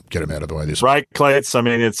 Get him out of the way this right, Clates? I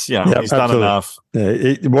mean, it's he's done enough.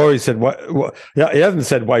 Yeah, Rory said, he hasn't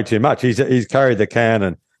said way too much. He's carried the can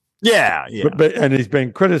and. Yeah. And he's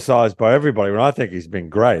been criticised by everybody. And I think he's been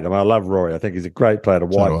great. I mean, I love Rory. I think he's a great player to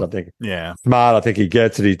watch. I think smart. I think he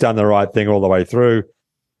gets it. He's done the right thing all the way through.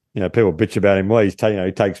 People bitch about him. Well, he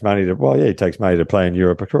takes money he takes money to play in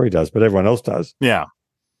Europe. Of course he does, but everyone else does. Yeah.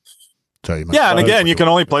 And again, you can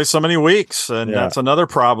only play so many weeks, and that's another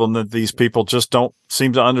problem that these people just don't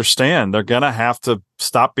seem to understand. They're going to have to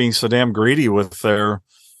stop being so damn greedy with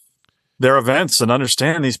their events and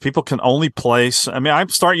understand these people can only place. I mean,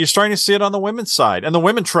 you're starting to see it on the women's side, and the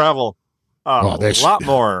women travel a lot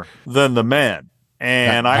more than the men.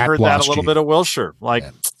 And I heard that a little bit of Wilshire.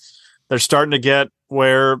 They're starting to get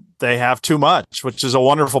where they have too much, which is a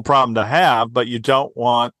wonderful problem to have, but you don't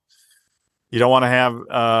want to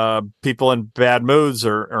have people in bad moods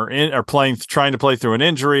or trying to play through an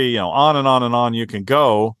injury, on and on and on you can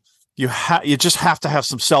go. You just have to have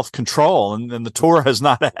some self-control, and the tour has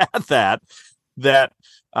not had that.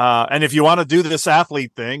 And if you want to do this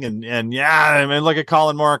athlete thing and I mean, look at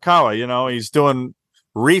Colin Morikawa, he's doing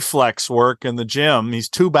reflex work in the gym. He's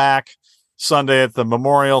 2 back Sunday at the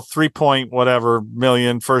Memorial, 3 whatever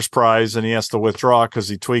million first prize. And he has to withdraw because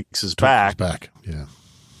he tweaks his back. Yeah.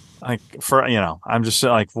 I'm just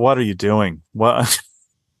like, what are you doing? What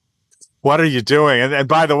are you doing? And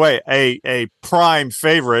by the way, a prime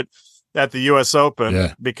favorite at the U.S.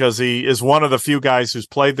 Open because he is one of the few guys who's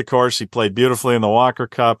played the course. He played beautifully in the Walker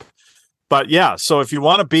Cup. But so if you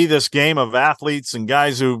want to be this game of athletes and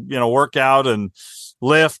guys who, work out and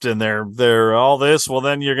lift and they're all this, well,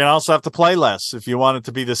 then you're going to also have to play less if you want it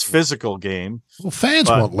to be this physical game. Well, fans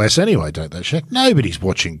want less anyway, don't they, Shaq? Nobody's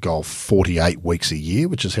watching golf 48 weeks a year,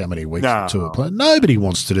 which is how many weeks the tour play. Nobody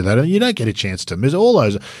wants to do that. You don't get a chance to miss all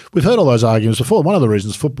those. We've heard all those arguments before. One of the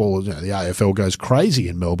reasons football, the AFL goes crazy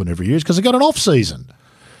in Melbourne every year is because they've got an off season.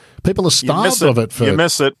 People are starved of it. You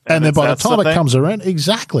miss it. And then by the time it comes around, we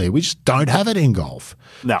just don't have it in golf.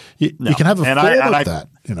 No. You can have a form of that,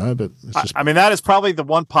 but it's just... I mean, that is probably the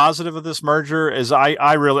one positive of this merger is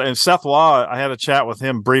I really, and Seth Law, I had a chat with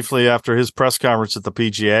him briefly after his press conference at the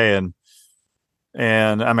PGA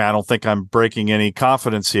and I mean, I don't think I'm breaking any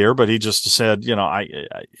confidence here, but he just said, there's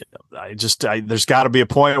got to be a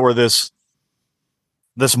point where this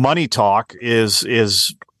money talk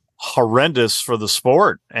is horrendous for the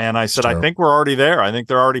sport. And I said, I think we're already there. I think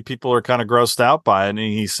people are kind of grossed out by it. And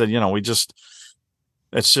he said, we've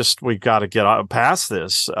got to get past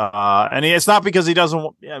this. And it's not because he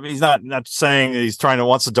doesn't, he's not saying he's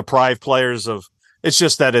wants to deprive players of It's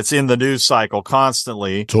just that it's in the news cycle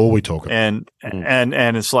constantly. It's all we talk about.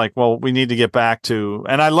 And it's like, well, we need to get back to,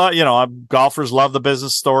 and I love, golfers love the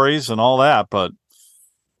business stories and all that, but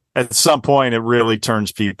at some point it really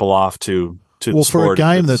turns people off to the sport.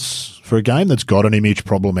 For a game that's got an image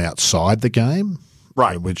problem outside the game,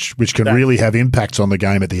 right, which can really have impacts on the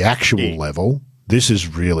game at the actual level, this is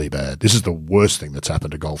really bad. This is the worst thing that's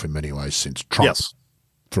happened to golf in many ways since Trump. Yes.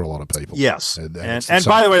 For a lot of people. Yes. And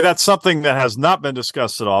by the way, that's something that has not been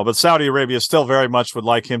discussed at all, but Saudi Arabia still very much would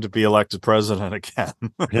like him to be elected president again.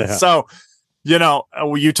 Yeah. So,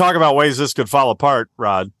 you talk about ways this could fall apart,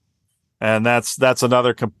 Rod, and that's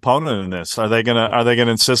another component in this. Are they gonna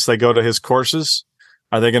insist they go to his courses?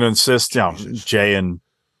 Are they gonna insist, Jay and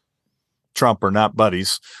Trump are not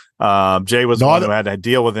buddies. Jay was the one who had to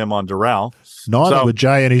deal with him on Doral. Neither were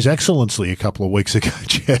Jay and His Excellency a couple of weeks ago,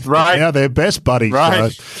 Geoff. Right. Now they're best buddies.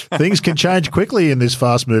 Right. So things can change quickly in this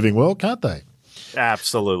fast-moving world, can't they?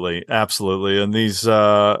 Absolutely. Absolutely. And these,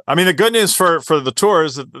 the good news for the tour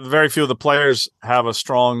is that very few of the players have a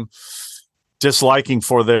strong disliking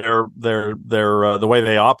for their the way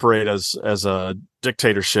they operate as a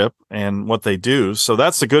dictatorship and what they do. So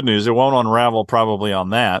that's the good news. It won't unravel probably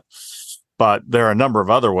on that. But there are a number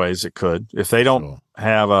of other ways it could. If they don't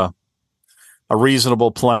have a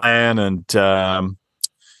reasonable plan, and I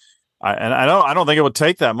don't think it would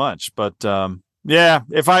take that much. But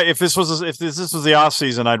if this was the off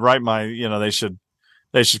season, I'd write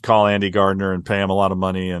they should call Andy Gardner and pay him a lot of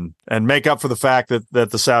money and make up for the fact that the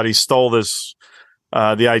Saudis stole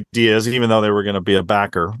the ideas, even though they were going to be a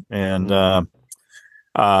backer, and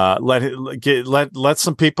let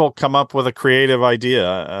some people come up with a creative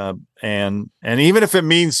idea, and even if it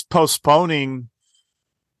means postponing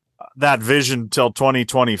that vision till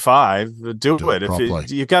 2025, do it. If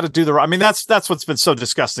you got to do that's what's been so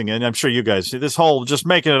disgusting, and I'm sure you guys see this whole just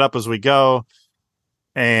making it up as we go,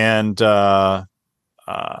 and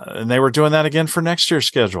they were doing that again for next year's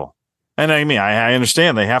schedule. And I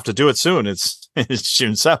understand they have to do it soon. It's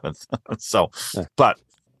June 7th, so but.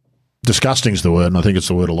 Disgusting is the word, and I think it's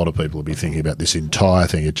the word a lot of people will be thinking about this entire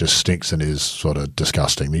thing. It just stinks and is sort of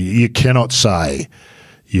disgusting. You cannot say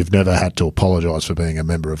you've never had to apologise for being a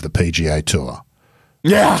member of the PGA Tour.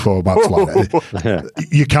 Yeah. 12 months later.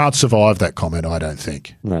 You can't survive that comment, I don't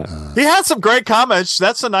think. No. He had some great comments.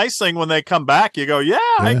 That's a nice thing when they come back. You go,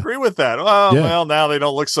 I agree with that. Well, now they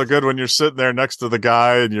don't look so good when you're sitting there next to the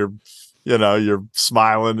guy and you're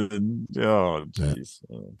smiling and geez.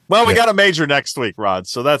 Well, we got a major next week, Rod.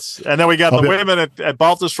 So and then we got the women at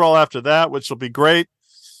Baltusrol after that, which will be great.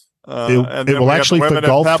 And it will actually for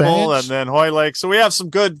golf Pebble fans, and then Hoylake. So we have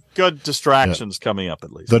some good distractions coming up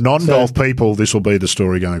at least. The non-golf people, this will be the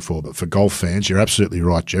story going forward. But for golf fans, you're absolutely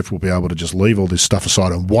right, Geoff. We'll be able to just leave all this stuff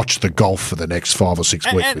aside and watch the golf for the next 5 or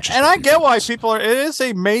 6 weeks. And I get why people are. It is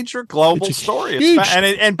a major global story.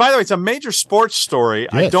 And by the way, it's a major sports story.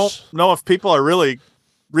 Yes. I don't know if people are really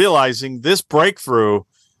realizing this breakthrough.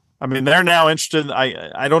 They're now interested.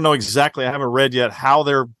 I don't know exactly. I haven't read yet how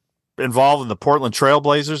they're involved in the Portland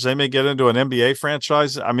Trailblazers. They may get into an NBA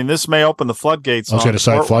franchise. This may open the floodgates. I was going to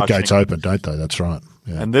say floodgates open, don't they? That's right.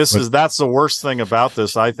 Yeah. And that's the worst thing about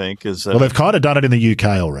this, I think, is that they've kind of done it in the UK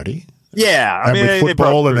already. Yeah, and with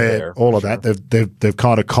football and all of that, they've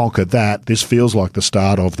kind of conquered that. This feels like the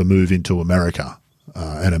start of the move into America,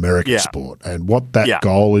 an American sport, and what that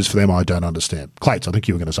goal is for them, I don't understand. Clates, I think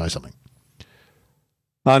you were going to say something.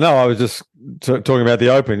 No, I was just talking about the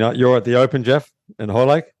Open. You're at the Open, Geoff, in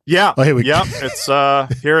Hoylake? Yeah. Oh, here we go. It's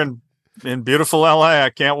here in beautiful LA. I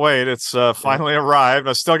can't wait. It's finally arrived.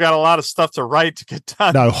 I still got a lot of stuff to write to get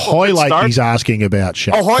done. No, Hoylake he's asking about.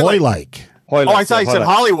 Hoylake. Hoylake. I thought you said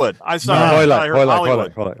Hollywood.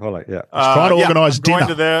 Hoylake, yeah. Trying to organise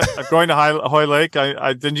dinner. I'm going to Hoylake.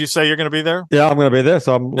 Didn't you say you're going to be there? Yeah, I'm going to be there,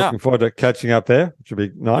 so I'm looking forward to catching up there, which would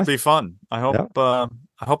be nice. It'll be fun. I hope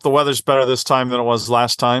the weather's better this time than it was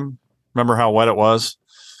last time. Remember how wet it was?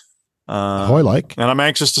 Hoylake. And I'm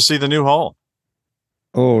anxious to see the new hole.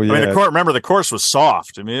 Oh, yeah. Remember, the course was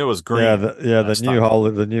soft. It was green.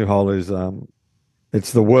 The new hole is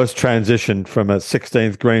it's the worst transition from a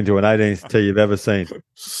 16th green to an 18th tee you've ever seen.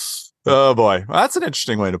 Oh boy, well, that's an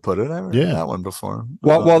interesting way to put it. I haven't heard that one before.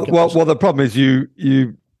 Well, the problem is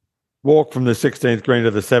you walk from the 16th green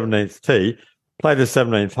to the 17th tee, play the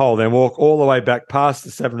 17th hole, then walk all the way back past the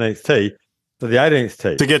 17th tee to the 18th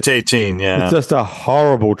tee to get to 18. Yeah, it's just a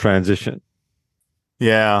horrible transition.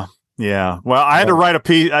 Yeah. Well, I had to write a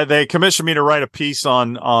piece. They commissioned me to write a piece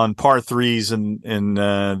on par threes in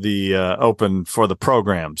the Open for the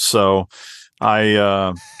program. So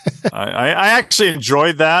I actually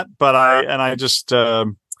enjoyed that, but I just got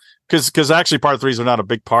because actually par threes are not a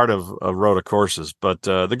big part of rota courses. But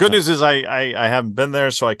the good news is I haven't been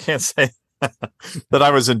there, so I can't say that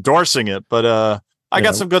I was endorsing it. But I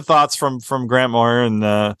got some good thoughts from Grant Moyer and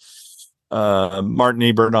Martin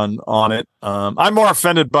Ebert on it. I'm more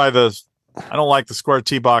offended by I don't like the square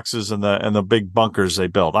tee boxes and the big bunkers they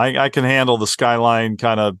built. I can handle the skyline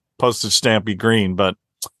kind of postage stampy green, but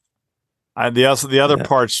the other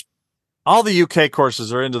parts, all the UK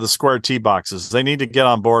courses are into the square tee boxes. They need to get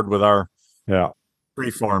on board with our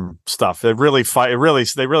freeform stuff. They really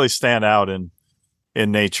stand out in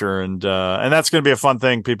nature, and that's going to be a fun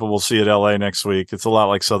thing. People will see at LA next week. It's a lot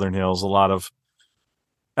like Southern Hills,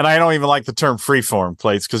 and I don't even like the term freeform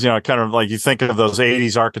plates because, kind of like you think of those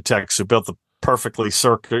 80s architects who built the perfectly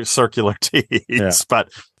circular tees. Yeah.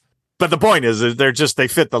 But the point is they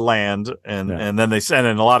fit the land and then and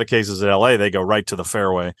in a lot of cases at LA, they go right to the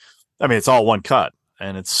fairway. I mean, it's all one cut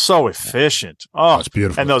and it's so efficient. Oh, it's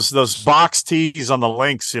beautiful. And those box tees on the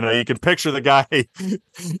links, you can picture the guy,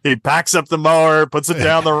 he packs up the mower, puts it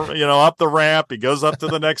down up the ramp. He goes up to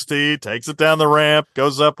the next tee, takes it down the ramp,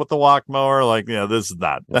 goes up with the walk mower. Like, this is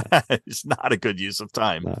it's not a good use of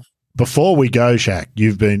time. No. Before we go, Shaq,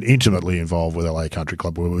 you've been intimately involved with LA Country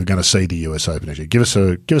Club where we're going to see the US Open next year. Give us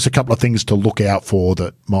a couple of things to look out for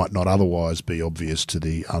that might not otherwise be obvious to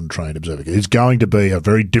the untrained observer. It's going to be a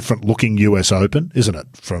very different looking US Open, isn't it?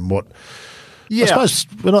 From what I suppose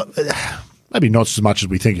we're not maybe not as much as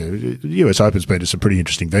we think. The US Open's been to some pretty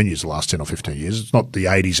interesting venues the last 10 or 15 years. It's not the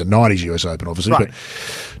 80s and 90s US Open, obviously, right.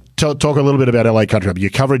 But talk a little bit about LA Country Club.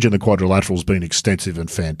 Your coverage in the quadrilateral has been extensive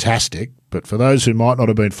and fantastic, but for those who might not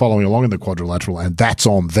have been following along in the quadrilateral, and that's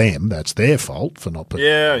on them, that's their fault for not putting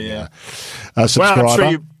a subscriber.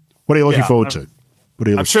 Well, what are you looking forward to?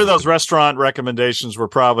 I'm sure those restaurant recommendations were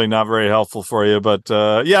probably not very helpful for you, but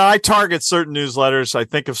I target certain newsletters. I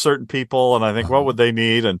think of certain people, and I think, what would they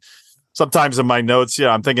need? And sometimes in my notes,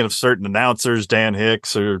 I'm thinking of certain announcers, Dan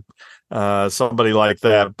Hicks or somebody like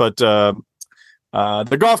that. But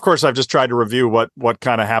the golf course, I've just tried to review what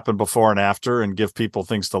kind of happened before and after and give people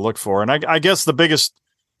things to look for. And I guess the biggest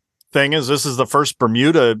thing is this is the first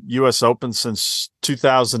Bermuda U.S. Open since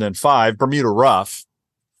 2005, Bermuda rough.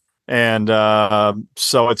 And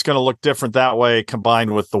so it's going to look different that way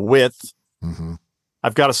combined with the width. Mm-hmm.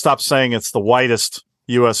 I've got to stop saying it's the whitest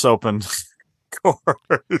U.S. Open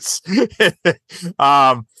course.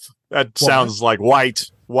 That sounds like white,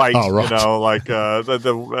 oh, right. Like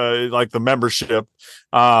like the membership,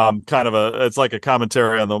 it's like a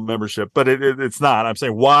commentary on the membership, but it's not. I'm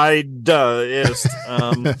saying widest,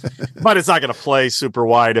 but it's not going to play super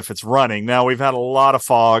wide if it's running. Now we've had a lot of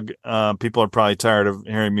fog. People are probably tired of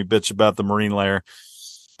hearing me bitch about the marine layer.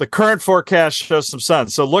 The current forecast shows some sun,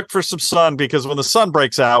 so look for some sun because when the sun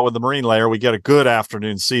breaks out with the marine layer, we get a good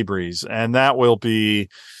afternoon sea breeze, and that will be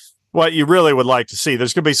what you really would like to see.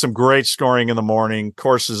 There's going to be some great scoring in the morning,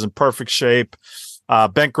 courses in perfect shape,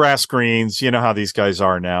 bent grass greens. You know how these guys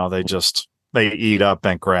are now. They eat up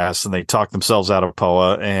bent grass and they talk themselves out of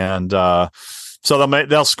POA. And so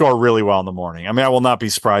they'll score really well in the morning. I mean, I will not be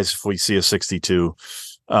surprised if we see a 62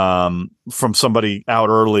 from somebody out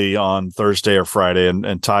early on Thursday or Friday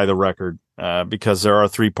and tie the record because there are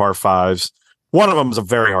 3 par 5s. One of them is a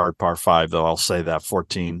very hard par 5, though. I'll say that,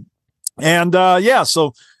 14. And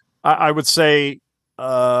so I would say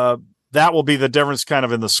that will be the difference kind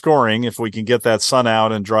of in the scoring if we can get that sun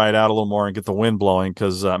out and dry it out a little more and get the wind blowing.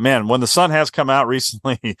 Because, man, when the sun has come out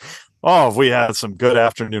recently, if we had some good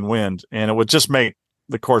afternoon wind, and it would just make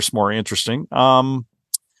the course more interesting.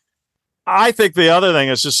 I think the other thing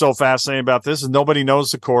that's just so fascinating about this is nobody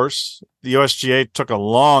knows the course. The USGA took a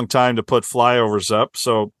long time to put flyovers up.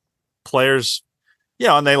 So players,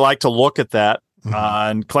 and they like to look at that.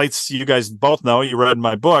 And Clates, you guys both know, you read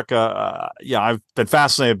my book. I've been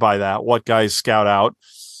fascinated by that, what guys scout out.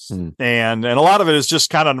 And a lot of it is just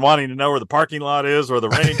kind of wanting to know where the parking lot is or the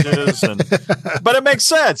range is. But it makes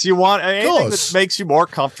sense. You want anything that makes you more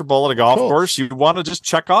comfortable at a golf course. You want to just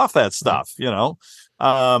check off that stuff,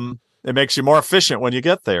 it makes you more efficient when you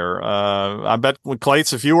get there. I bet with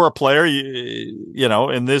Clates, if you were a player,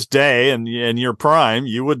 in this day and in your prime,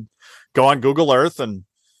 you would go on Google Earth and.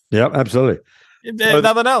 Yep, absolutely.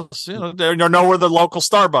 Nothing else, know where the local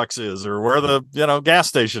Starbucks is or where the gas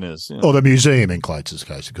station is, or the museum in Clates'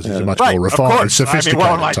 case because he's a much more refined, sophisticated. What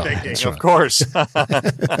am I thinking? Right. Of course.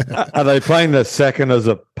 Are they playing the second as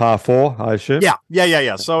a par 4? I assume.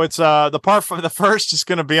 Yeah. So it's the par 4. The first is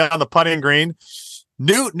going to be on the putting green.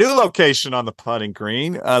 New location on the putting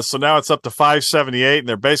green. So now it's up to 578, and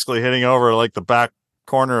they're basically hitting over like the back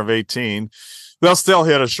corner of 18. They'll still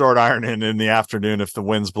hit a short iron in the afternoon if the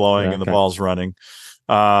wind's blowing and the ball's running.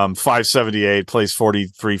 578, plays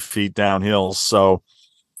 43 feet downhill. So,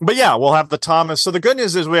 but yeah, we'll have the Thomas. So the good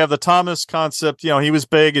news is we have the Thomas concept. You know, he was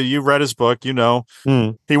big. You read his book, you know.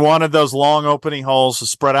 He wanted those long opening holes to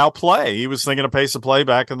spread out play. He was thinking of pace of play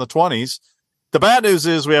back in the 20s. The bad news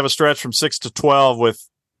is we have a stretch from 6 to 12 with,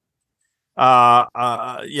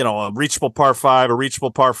 a reachable par 5, a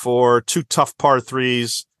reachable par 4, 2 tough par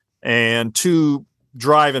 3s, and 2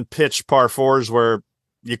 drive and pitch par 4s where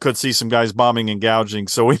you could see some guys bombing and gouging.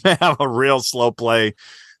 So we may have a real slow play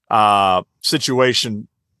situation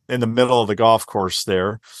in the middle of the golf course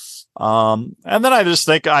there. And then I just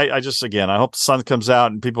think I hope the sun comes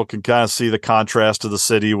out and people can kind of see the contrast of the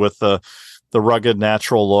city with the rugged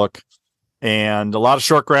natural look, and a lot of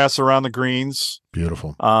short grass around the greens.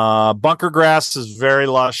 Beautiful. Bunker grass is very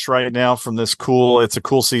lush right now from this it's a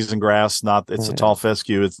cool season grass, it's a tall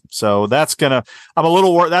fescue. So that's I'm a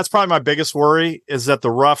little worried. That's probably my biggest worry, is that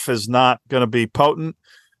the rough is not going to be potent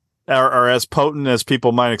or as potent as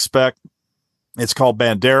people might expect. It's called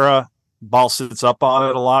Bandera. Ball sits up on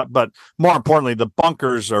it a lot, but more importantly, the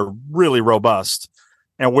bunkers are really robust.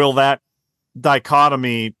 And will that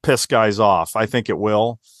dichotomy piss guys off? I think it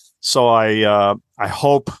will. So I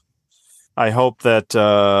hope that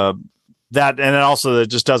that, and then also that it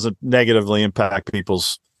just doesn't negatively impact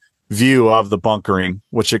people's view of the bunkering,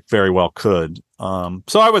 which it very well could.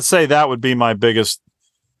 So I would say that would be my biggest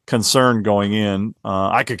concern going in.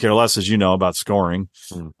 I could care less, as you know, about scoring.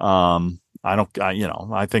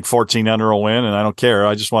 I think 14 under will win, and I don't care.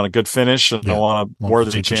 I just want a good finish, and I want a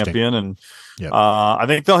worthy champion. And I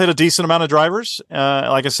think they'll hit a decent amount of drivers.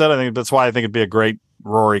 Like I said, I think that's why I think it'd be a great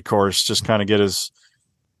Rory course. Just kind of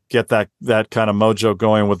get that kind of mojo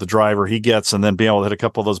going with the driver he gets, and then be able to hit a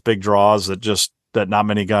couple of those big draws that not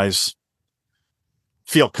many guys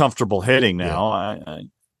feel comfortable hitting now.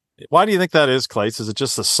 Why do you think that is, Clates? Is it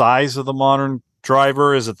just the size of the modern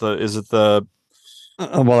driver? Is it the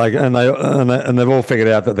and they've all figured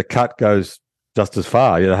out that the cut goes just as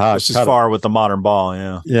far. Just as far with the modern ball.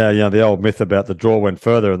 Yeah. The old myth about the draw went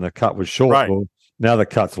further and the cut was short. Right. Well, now the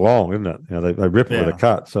cut's long, isn't it? They rip it with a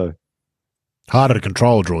cut. So harder to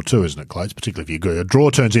control a draw too, isn't it, Clates? Particularly if you go, a draw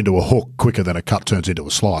turns into a hook quicker than a cut turns into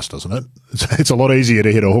a slice, doesn't it? It's a lot easier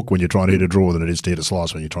to hit a hook when you're trying to hit a draw than it is to hit a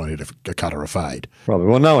slice when you're trying to hit a cut or a fade. Probably.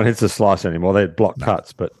 Well, no one hits a slice anymore. They block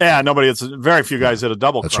cuts, but very few guys hit a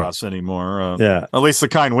double cross anymore. At least the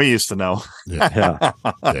kind we used to know. Yeah,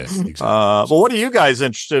 exactly. Well, what are you guys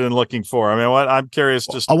interested in looking for? I mean, I'm curious.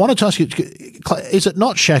 I wanted to ask you: is it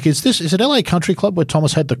not Shaq? Is it LA Country Club where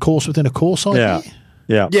Thomas had the course within a course idea?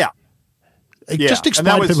 Yeah. Just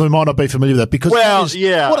explain to people who might not be familiar with that, because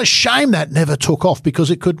what a shame that never took off, because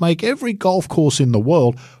it could make every golf course in the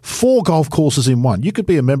world 4 golf courses in one. You could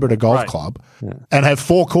be a member at a golf club and have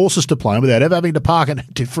 4 courses to play in without ever having to park in a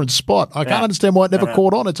different spot. I can't understand why it never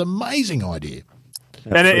caught on. It's an amazing idea.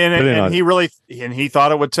 And he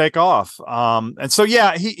thought it would take off. And so,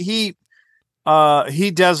 he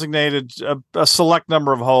designated a select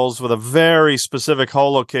number of holes with a very specific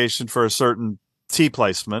hole location for a certain tee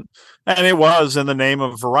placement, and it was in the name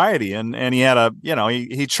of variety. And he had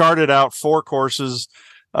he charted out 4 courses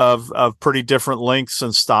of pretty different lengths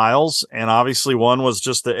and styles. And obviously one was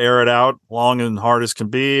just to air it out long and hard as can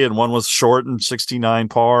be. And one was short and 69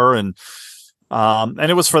 par. And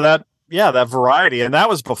it was for that variety. And that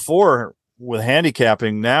was before, with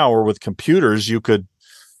handicapping now, or with computers, you can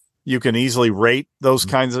easily rate those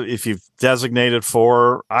kinds of, if you've designated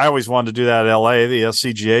 4. I always wanted to do that at LA. The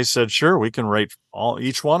SCGA said, sure, we can rate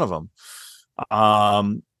each one of them.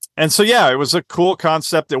 And so, it was a cool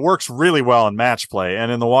concept. It works really well in match play.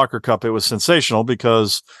 And in the Walker Cup, it was sensational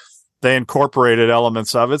because they incorporated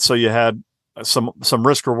elements of it. So you had some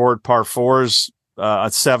risk reward par 4s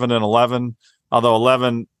at 7 and 11, although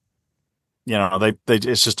 11, they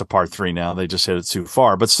it's just a par 3 now. They just hit it too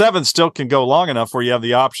far. But 7 still can go long enough where you have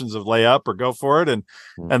the options of lay up or go for it. And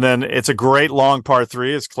then it's a great long par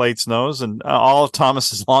 3, as Clates knows. And all of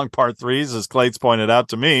Thomas's long par 3s, as Clates pointed out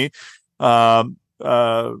to me, and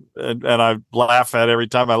I laugh at every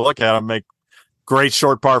time I look at him, make great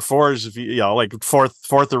short par 4s. If like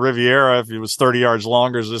fourth of Riviera, if it was 30 yards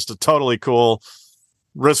longer, is just a totally cool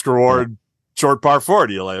risk reward. Short par 4.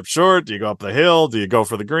 Do you lay up short? Do you go up the hill? Do you go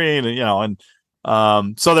for the green? And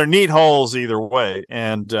so they're neat holes either way.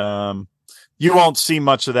 And you won't see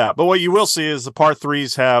much of that. But what you will see is the par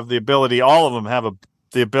 3s have the ability, all of them have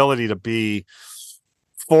the ability to be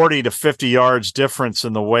 40 to 50 yards difference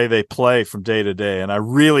in the way they play from day to day. And I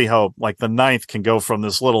really hope, like, the 9th can go from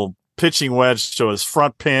this little pitching wedge to his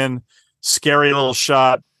front pin, scary little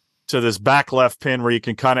shot, to this back left pin where you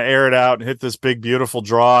can kind of air it out and hit this big, beautiful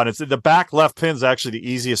draw. And it's the back left pin is actually the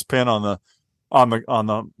easiest pin on on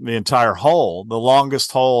the entire hole, the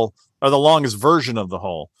longest hole or the longest version of the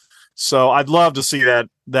hole. So I'd love to see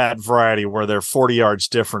that variety where they're 40 yards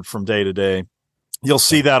different from day to day. You'll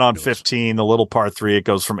see that on 15, the little par 3. It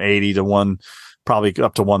goes from 80 to probably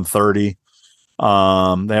up to 130. They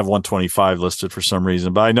have 125 listed for some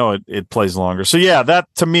reason, but I know it plays longer. So yeah, that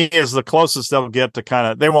to me is the closest they'll get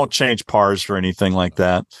to they won't change pars or anything like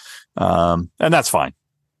that. And that's fine.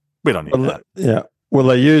 We don't need that. Yeah. Will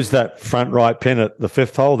they use that front right pin at the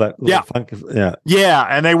 5th hole? Yeah,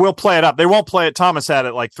 and they will play it up. They won't play it. Thomas had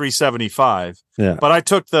it like 375. Yeah. But I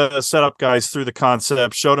took the setup guys through the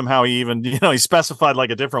concept, showed them how he even, he specified like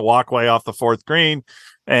a different walkway off the 4th green.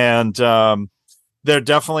 And they're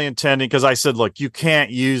definitely intending, because I said, look, you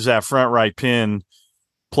can't use that front right pin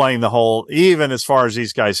playing the hole, even as far as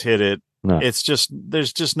these guys hit it. No. It's just,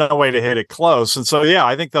 there's just no way to hit it close. And so, yeah,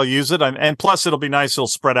 I think they'll use it. And plus, it'll be nice. It'll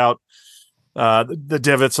spread out the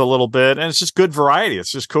divots a little bit, and it's just good variety.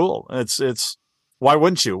 It's just cool. It's why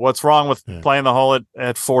wouldn't you? What's wrong with playing the hole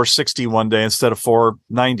at 460 one day instead of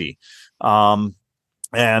 490? And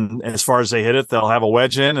as far as they hit it, they'll have a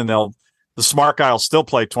wedge in, and the smart guy will still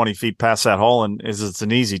play 20 feet past that hole, and it's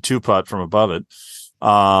an easy 2-putt from above it.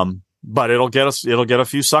 But it'll get a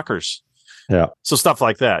few suckers. Yeah. So stuff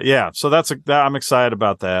like that. Yeah. So I'm excited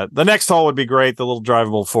about that. The next hole would be great. The little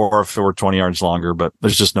drivable 4 if it were 20 yards longer, but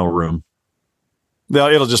there's just no room.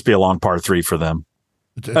 It'll just be a long par 3 for them.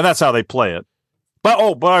 And that's how they play it.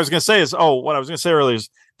 But what I was going to say earlier is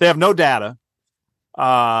they have no data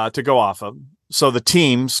to go off of. So the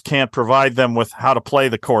teams can't provide them with how to play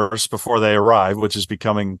the course before they arrive, which is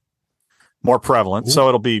becoming more prevalent. So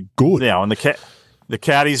it'll be good. And the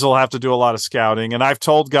caddies will have to do a lot of scouting. And I've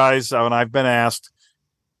told guys, when I've been asked,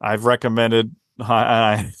 I've recommended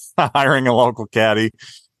hiring a local caddy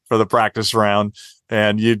for the practice round.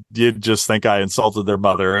 And you'd just think I insulted their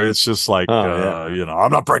mother. It's just like, I'm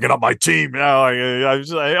not breaking up my team.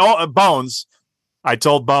 Bones. I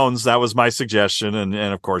told Bones that was my suggestion. And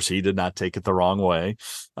of course, he did not take it the wrong way.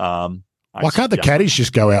 Why can't the caddies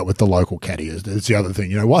just go out with the local caddy? It's the other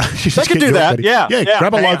thing. Why? They can do that. Yeah.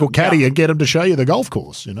 Grab a local caddy and get them to show you the golf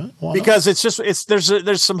course, Why because not?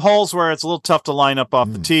 There's some holes where it's a little tough to line up off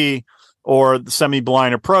the tee or the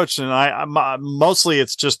semi-blind approach. And mostly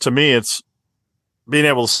it's just, to me, it's being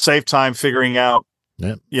able to save time figuring out,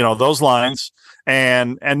 those lines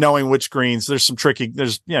and knowing which greens. There's some tricky,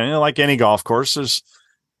 like any golf course, there's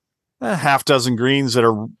a half dozen greens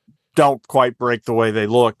that don't quite break the way they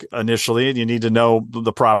look initially. And you need to know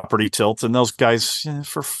the property tilt. And those guys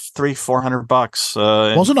for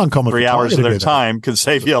 $300-400, wasn't uncommon. 3 hours of their time could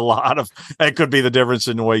save you a lot of, it could be the difference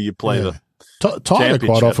in the way you play the Tiger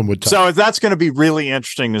quite often would. So that's going to be really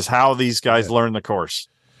interesting is how these guys learn the course.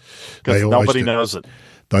 Because nobody knows it.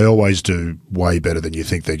 They always do way better than you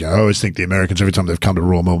think they go. I always think the Americans, every time they've come to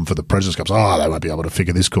Royal Melbourne for the President's Cups, they won't be able to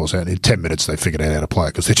figure this course out. In 10 minutes, they figured out how to play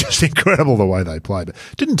it because they're just incredible the way they play. But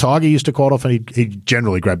didn't Tiger used to quite often, he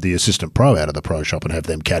generally grab the assistant pro out of the pro shop and have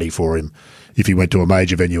them caddy for him if he went to a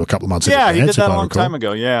major venue a couple of months ago. Yeah, he did that a long time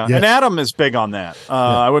ago, yeah. And Adam is big on that.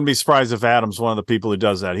 I wouldn't be surprised if Adam's one of the people who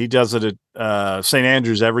does that. He does it at St.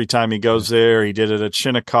 Andrews every time he goes there. He did it at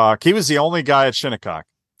Shinnecock. He was the only guy at Shinnecock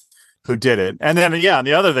who did it. And then, and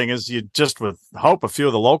the other thing is you just would hope a few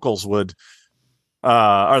of the locals would,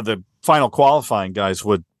 or the final qualifying guys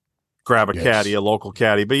would grab a caddy, a local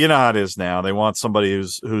caddy. But you know how it is now. They want somebody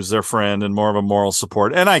who's their friend and more of a moral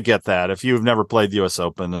support. And I get that if you've never played the U.S.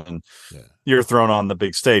 Open and you're thrown on the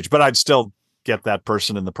big stage. But I'd still get that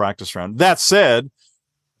person in the practice round. That said,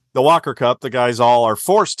 the Walker Cup, the guys all are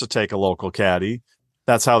forced to take a local caddy.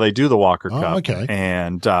 That's how they do the Walker Cup. Okay.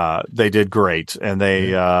 And they did great. And they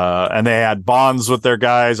had bonds with their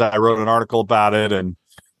guys. I wrote an article about it, and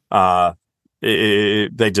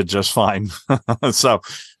they did just fine. So,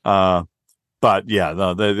 but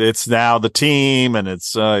it's now the team, and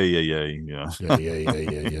it's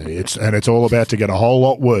It's all about to get a whole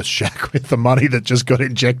lot worse, Shaq, with the money that just got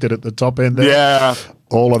injected at the top end there. Yeah.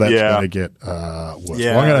 All of that's going to get worse.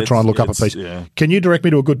 Yeah, well, I'm going to try and look up a piece. Yeah. Can you direct me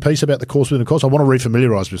to a good piece about the course within the course? I want to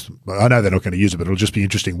refamiliarise with them. I know they're not going to use it, but it'll just be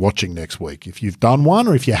interesting watching next week. If you've done one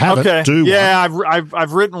or if you haven't, do one. Yeah,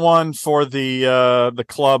 I've written one for the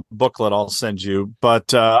club booklet I'll send you,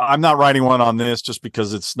 but I'm not writing one on this just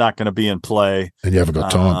because it's not going to be in play. And you haven't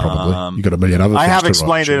got time, probably. You've got a million other things I have to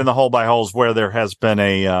explained write, it in the hole by holes where there has been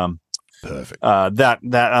a perfect that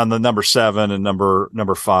on the number 7 and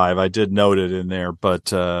number 5. I did note it in there,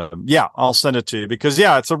 but I'll send it to you because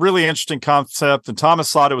it's a really interesting concept. And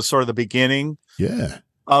Thomas thought it was sort of the beginning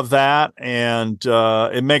of that, and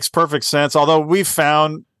it makes perfect sense. Although we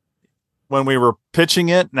found when we were pitching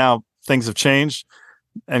it, now things have changed.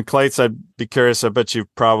 And Clates, I'd be curious. I bet you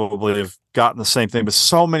probably have gotten the same thing, but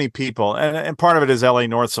so many people, and part of it is LA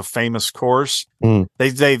North's a famous course. They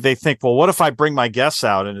think, well, what if I bring my guests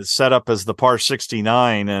out and it's set up as the par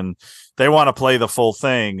 69 and they want to play the full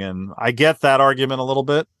thing? And I get that argument a little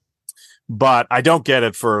bit, but I don't get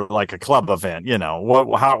it for like a club event.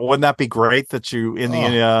 Wouldn't that be great that you in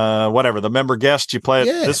the member guest, you play it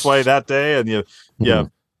this way that day, and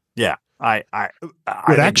I would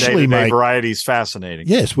think actually make variety is fascinating.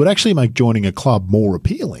 Yes, would actually make joining a club more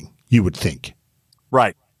appealing. You would think,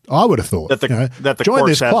 right? I would have thought that the join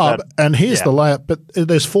this club, and here's the layout. But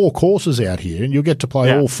there's 4 courses out here, and you'll get to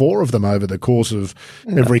play all 4 of them over the course of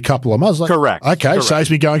every couple of months. Like, correct. Okay, saves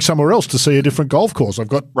me going somewhere else to see a different golf course. I've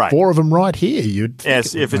got 4 of them right here.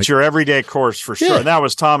 If it's your everyday course for sure. And that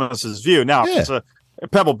was Thomas's view. Now, if it's a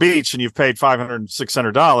Pebble Beach and you've paid $500,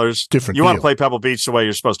 $600, different. You want to play Pebble Beach the way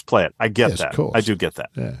you're supposed to play it. I get that. I do get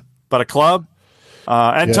that. Yeah. But a club.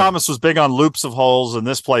 Thomas was big on loops of holes, and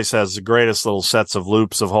this place has the greatest little sets of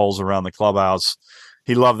loops of holes around the clubhouse.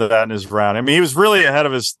 He loved that in his round. I mean, he was really ahead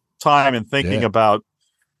of his time in thinking about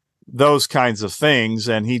those kinds of things,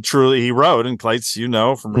 and he wrote, and Clates,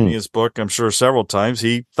 from reading his book, I'm sure several times,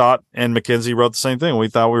 he thought, and McKenzie wrote the same thing.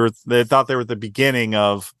 They thought they were at the beginning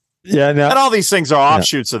of, and all these things are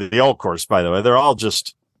offshoots of the old course, by the way. They're all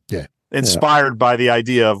just inspired by the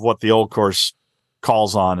idea of what the old course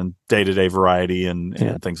calls on and day-to-day variety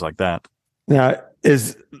and things like that. Now,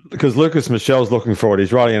 because Lucas Michel's looking for it,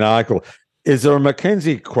 he's writing an article. Is there a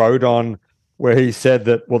McKenzie quote on where he said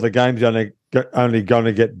that, well, the game's only going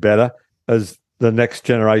to get better as the next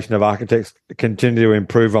generation of architects continue to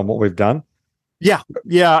improve on what we've done? Yeah.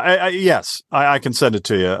 Yes, I can send it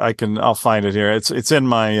to you. I'll find it here. It's in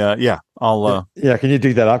my, can you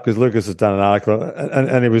dig that up? Because Lucas has done an article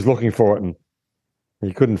and he was looking for it and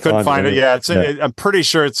he couldn't find it. Yeah, I'm pretty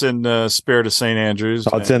sure it's in Spirit of St. Andrews.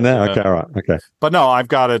 Oh, it's in there. Okay, all right. Okay. But no, I've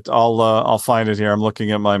got it. I'll find it here. I'm looking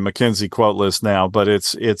at my McKenzie quote list now. But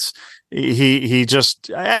he just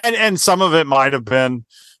and some of it might have been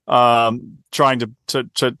trying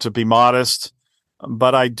to be modest.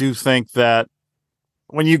 But I do think that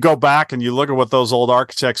when you go back and you look at what those old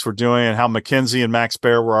architects were doing and how McKenzie and Max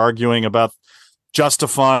Baer were arguing about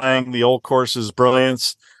justifying the old course's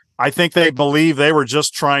brilliance, I think they believe they were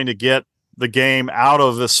just trying to get the game out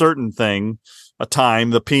of a certain thing, a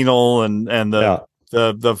time, the penal and the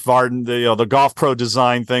Varden, the Golf Pro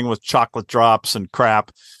design thing with chocolate drops and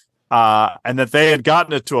crap, and that they had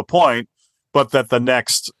gotten it to a point, but that the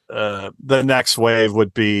next wave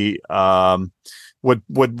would be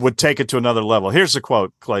would take it to another level. Here's a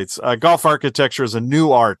quote, Clates: "Golf architecture is a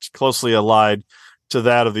new art closely allied to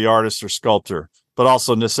that of the artist or sculptor, but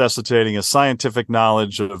also necessitating a scientific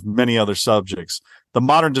knowledge of many other subjects. The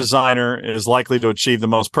modern designer is likely to achieve the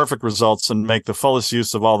most perfect results and make the fullest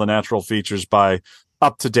use of all the natural features by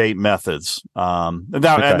up-to-date methods."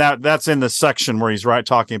 That's in the section where he's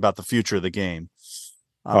talking about the future of the game.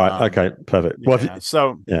 All right. Okay. Perfect.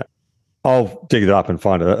 I'll dig it up and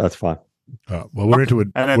find it. That's fine. Well, we're into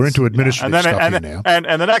administrative stuff here now. And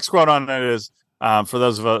the next quote on it is, for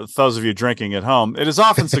those of you drinking at home, it is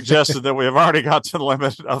often suggested that we have already got to the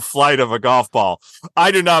limit of flight of a golf ball.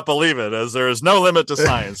 I do not believe it, as there is no limit to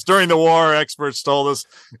science. During the war, experts told us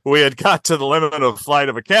we had got to the limit of flight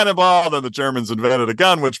of a cannonball. Then the Germans invented a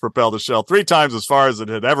gun which propelled a shell 3 times as far as it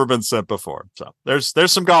had ever been sent before. So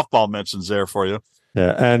there's some golf ball mentions there for you.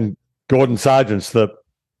 Yeah, and Gordon Sargent's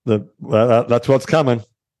that's what's coming.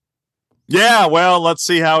 Yeah, well, let's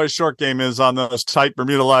see how his short game is on those tight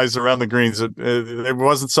Bermuda lies around the greens. It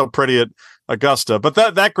wasn't so pretty at Augusta, but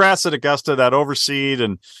that grass at Augusta, that overseed,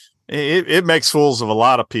 and it makes fools of a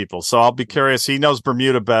lot of people. So I'll be curious. He knows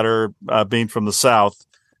Bermuda better, being from the South.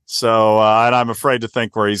 So, and I'm afraid to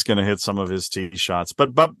think where he's going to hit some of his tee shots.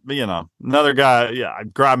 But another guy. Yeah,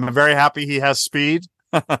 I'm very happy he has speed.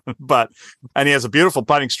 And he has a beautiful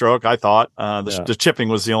putting stroke. I thought the chipping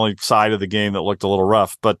was the only side of the game that looked a little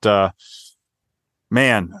rough, but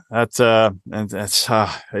man, it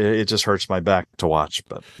just hurts my back to watch.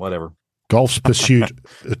 But whatever. Golf's pursuit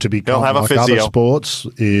to become like other sports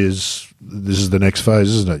this is the next phase,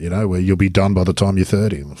 isn't it? Where you'll be done by the time you're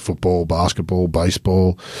 30. Football, basketball,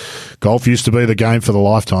 baseball. Golf used to be the game for the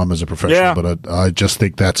lifetime as a professional, but I just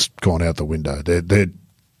think that's gone out the window.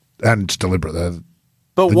 And it's deliberate.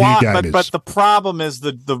 But why? But the problem is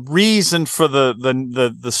the reason for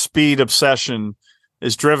the speed obsession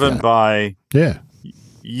is driven by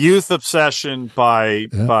youth obsession, by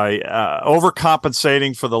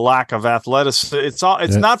overcompensating for the lack of athleticism. It's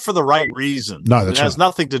not for the right reason. No, it has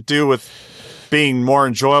nothing to do with being more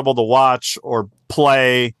enjoyable to watch or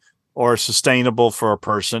play or sustainable for a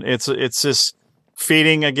person. It's this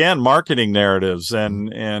feeding again marketing narratives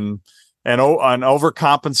and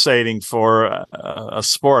overcompensating for a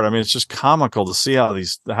sport. I mean, it's just comical to see how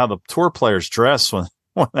the tour players dress when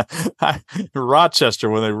Rochester,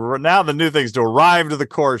 now the new thing's to arrive to the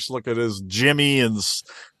course, look at his Jimmy and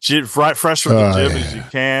fresh from the gym as you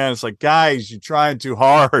can. It's like, guys, you're trying too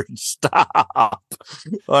hard. Stop.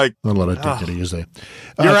 Like, not a lot of dignity, is there?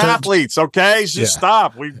 You're athletes, okay? Just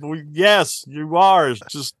stop. We yes, you are. It's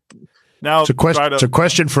just now. It's a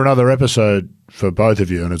question for another episode for both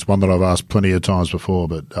of you, and it's one that I've asked plenty of times before.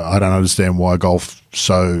 But I don't understand why golf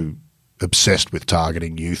so obsessed with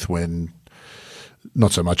targeting youth when.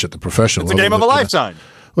 Not so much at the professional level. It's a game of a lifetime.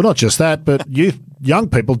 Well, not just that, but young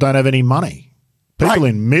people don't have any money. People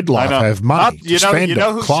in midlife have money to spend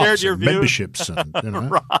on who clubs shared your and view? memberships.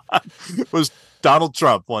 And, was Donald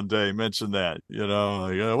Trump one day mentioned that,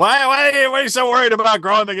 why are you so worried about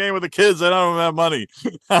growing the game with the kids that don't have money?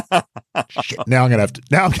 Shit, now I'm gonna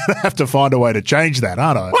have to find a way to change that,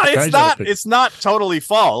 aren't I? Well, it's not totally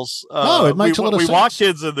false. No, it makes a lot of sense. We want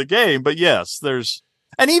kids in the game, but yes, there's.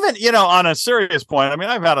 And even, on a serious point, I mean,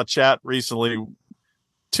 I've had a chat recently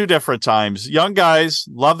 2 different times. Young guys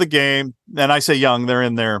love the game. And I say young, they're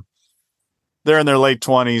in their late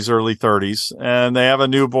 20s, early 30s, and they have a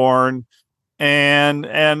newborn.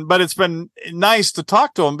 But it's been nice to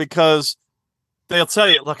talk to them because they'll tell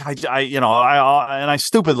you, look, I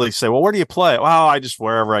stupidly say, well, where do you play? Well, I just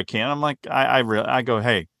wherever I can. I'm like, I go,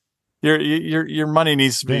 hey, your money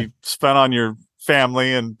needs to be spent on your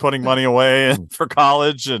family and putting money away and for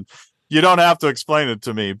college, and you don't have to explain it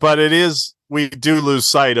to me. But we do lose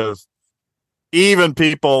sight of even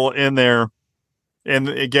people in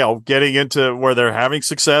getting into where they're having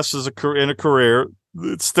success in a career.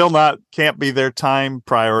 It's still can't be their time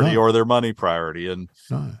priority or their money priority, and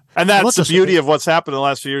that's the beauty of what's happened in the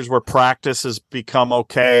last few years, where practice has become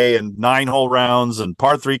okay, and 9-hole rounds and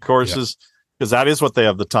par 3 courses, because that is what they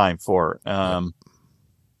have the time for.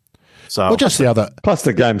 So, well, just the other. Plus,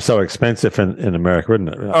 the game's so expensive in America, isn't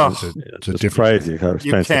it? It's crazy how expensive.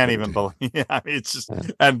 You can't even believe. I mean, it's just,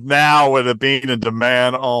 and now with it being in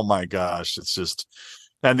demand, oh my gosh, it's just,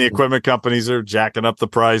 and the equipment companies are jacking up the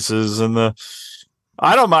prices, and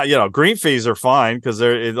I don't mind. Green fees are fine because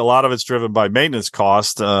a lot of it's driven by maintenance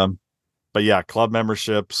cost. But yeah, club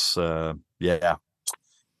memberships,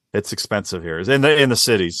 it's expensive here. It's in the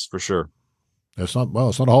cities for sure. It's not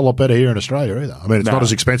a whole lot better here in Australia either. I mean, it's not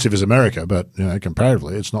as expensive as America, but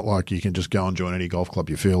comparatively, it's not like you can just go and join any golf club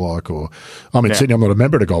you feel like. Or I'm in Sydney. I'm not a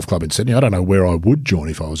member of a golf club in Sydney. I don't know where I would join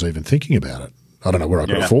if I was even thinking about it. I don't know where I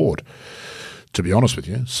could afford, to be honest with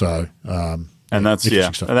you. So, and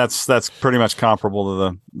that's pretty much comparable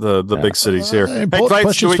to the big cities here. Hey,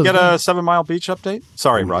 Clates, should we get a 7 Mile Beach update?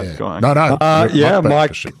 Sorry, Rod. Go on. No.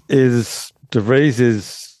 Mike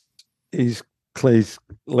he's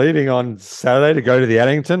leaving on Saturday to go to the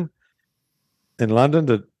Addington in London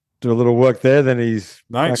to do a little work there. Then he's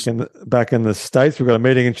back in the States. We've got a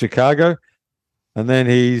meeting in Chicago, and then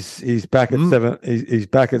he's back at He's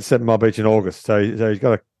back at 7 Mile Beach in August. So he's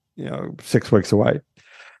got 6 weeks away.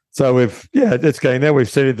 So it's getting there. We've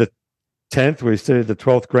seeded the 10th. We've seeded the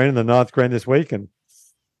 12th green and the 9th green this week, and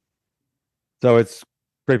so it's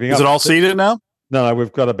creeping up. Is it all seeded now? No,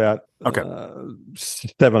 we've got about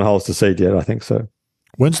 7 holes to seed yet, I think so.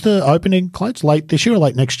 When's the opening, Clates? Late this year or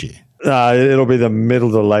late next year? It'll be the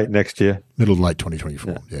middle to late next year. Middle to late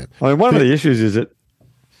 2024, yeah. I mean, one of the issues is that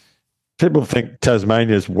people think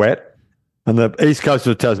Tasmania's wet, and the east coast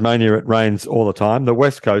of Tasmania, it rains all the time. The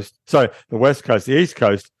East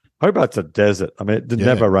Coast, Hobart's a desert. I mean, it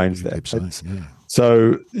never rains there.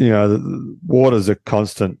 So, the water's a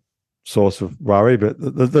constant source of worry, but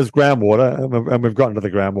there's groundwater, and we've gotten to the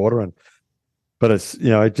groundwater, but it's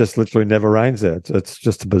it just literally never rains there. It's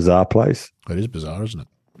just a bizarre place. It is bizarre, isn't it?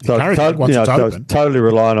 So it's totally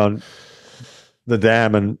relying on the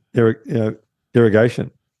dam and irrigation.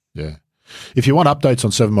 Yeah. If you want updates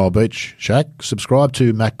on 7 Mile Beach, Shaq, subscribe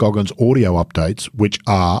to Matt Goggins' audio updates, which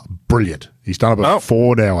are brilliant. He's done about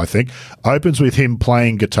 4 now, I think. Opens with him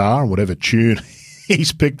playing guitar and whatever tune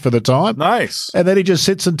he's picked for the time. Nice. And then he just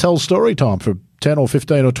sits and tells story time for 10 or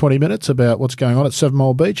 15 or 20 minutes about what's going on at 7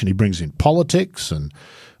 Mile Beach, and he brings in politics and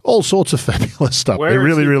all sorts of fabulous stuff. Where They're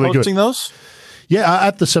really, really good. Posting those? Yeah,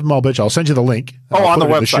 at the 7 Mile Beach. I'll send you the link. On the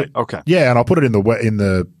website. Okay. Yeah, and I'll put it in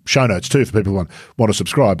the show notes too for people who want to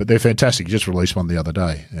subscribe. But they're fantastic. He just released one the other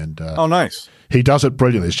day, and nice. He does it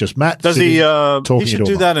brilliantly. It's just Matt. Does he? He should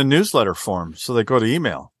do that in newsletter form, so they go to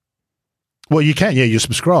email. Well, you can. Yeah, you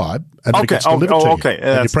subscribe, and then it gets delivered to you. Okay. And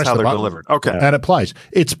that's you press how the they're button, delivered. Okay, and it plays.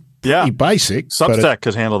 It's pretty basic. Substack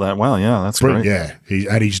could handle that well. Yeah, that's great. Yeah,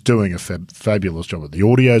 he's doing a fabulous job. The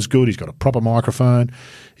audio's good. He's got a proper microphone.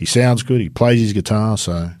 He sounds good. He plays his guitar.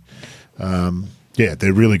 So,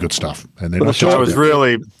 they're really good stuff. And they're I was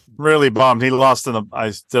really, really bummed. He lost in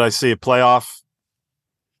did I see a playoff?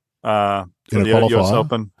 In the US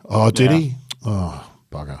Open. Oh, did he? Oh,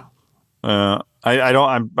 bugger.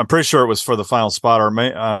 I'm pretty sure it was for the final spot,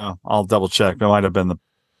 or I'll double check. It might have been the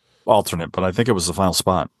alternate, but I think it was the final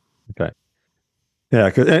spot. Okay.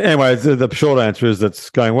 Yeah. Anyway, the short answer is that's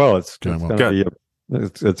going well. It's going well.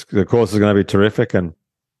 The course is going to be terrific, and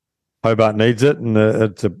Hobart needs it.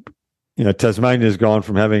 And Tasmania's gone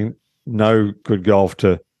from having no good golf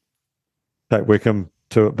to take Wickham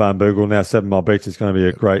to Barnbougle. Now 7 Mile Beach is going to be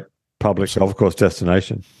a great public golf course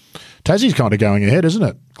destination. Tassie's kind of going ahead, isn't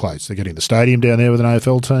it, Clates? They're getting the stadium down there with an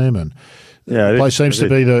AFL team, and the place seems to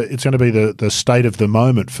be it's going to be the state of the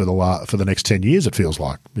moment for the next 10 years. It feels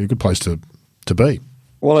like a good place to be.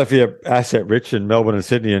 Well, if you're asset rich in Melbourne and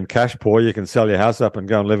Sydney and cash poor, you can sell your house up and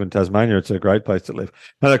go and live in Tasmania. It's a great place to live.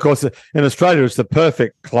 And of course, in Australia, it's the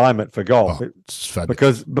perfect climate for golf. It's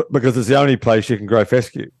fabulous because it's the only place you can grow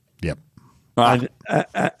fescue. Yep. And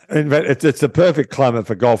in fact, it's the perfect climate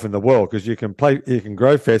for golf in the world because you can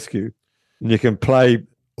grow fescue, and you can play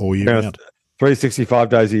all year round, 365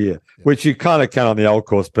 days a year, which you kind of can on the old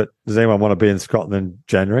course. But does anyone want to be in Scotland in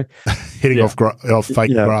January, hitting off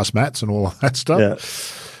fake grass mats and all of that stuff? Yeah.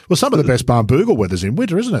 Well, some of the best Barnbougle weather's in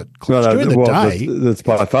winter, isn't it? During the day, it's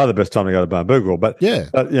by far the best time to go to Barnbougle. But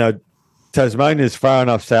Tasmania is far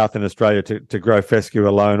enough south in Australia to grow fescue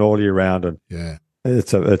alone all year round, and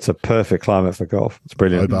it's a perfect climate for golf. It's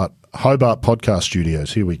brilliant. Hobart Podcast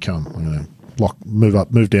Studios. Here we come. I'm going to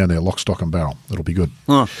move down there, lock, stock, and barrel. It'll be good.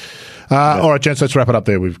 All right, gents. Let's wrap it up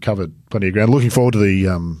there. We've covered plenty of ground. Looking forward to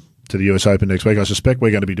the US Open next week. I suspect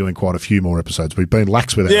we're going to be doing quite a few more episodes. We've been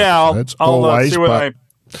lax with our episodes. I'll see what I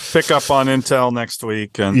pick up on intel next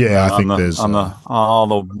week. And I think there's all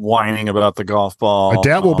the whining about the golf ball. I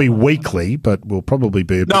doubt we'll be weekly, but we'll probably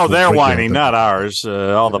be. They're whining, not ours.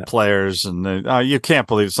 All the players, and you can't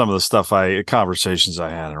believe some of the conversations I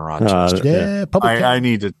had in Rochester. I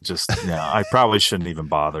need to just. I probably shouldn't even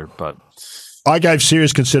bother, but I gave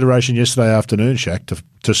serious consideration yesterday afternoon, Shaq,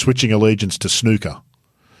 to switching allegiance to snooker.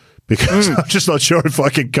 Because I'm just not sure if I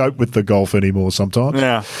can cope with the golf anymore sometimes.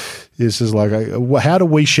 Yeah. This is like, how do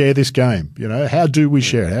we share this game? How do we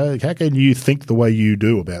share it? How can you think the way you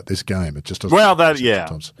do about this game? It just doesn't. Well,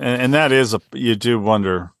 sometimes. And that is you do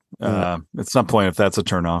wonder at some point if that's a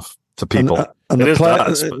turnoff to people. And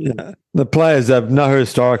the players have no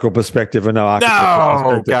historical perspective and no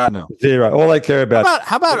architectural perspective. God, no. Zero. All they care about.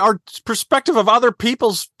 How about our perspective of other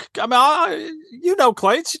people's? I mean,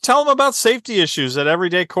 Clates, you tell them about safety issues at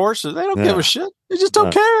everyday courses. They don't give a shit. They just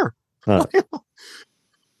don't care.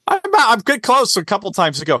 I'm good close a couple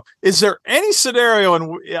times ago. Is there any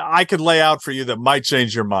scenario I could lay out for you that might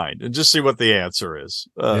change your mind and just see what the answer is?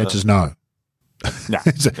 The answer's no. No,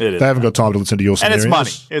 they haven't got time to listen to your scenarios. And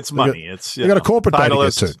it's money. They got a corporate day to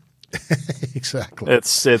get to. Exactly.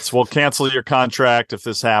 We'll cancel your contract if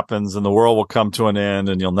this happens, and the world will come to an end,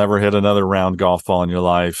 and you'll never hit another round golf ball in your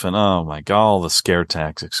life. And oh my God, all the scare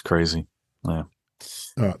tactics, crazy. Yeah.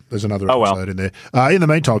 All right, there's another episode in there. In the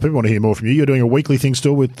meantime, if people want to hear more from you, you're doing a weekly thing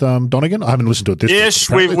still with Donegan. I haven't listened to it this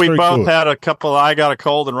week. We both had a couple. I got a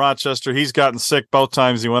cold in Rochester. He's gotten sick both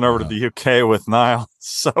times he went over to the UK with Niall.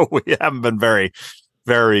 So we haven't been very,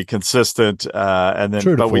 very consistent.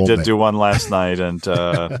 But we did do one last night, and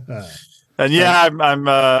I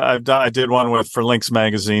did one for Links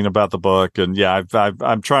Magazine about the book, and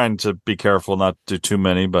I'm trying to be careful not to do too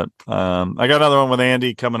many, but I got another one with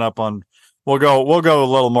Andy coming up on. We'll go a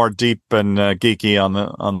little more deep and geeky on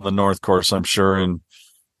the North course, I'm sure, and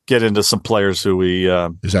get into some players who we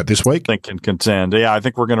is that this week think can contend. Yeah, I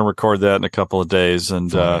think we're going to record that in a couple of days, and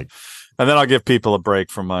then I'll give people a break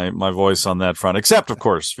from my voice on that front. Except, of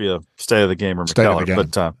course, via State of the Game or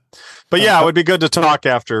McKellar. But it would be good to talk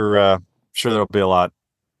after. Sure, there'll be a lot.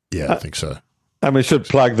 Yeah, I think so. And we should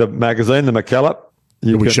plug the magazine, the McKellar.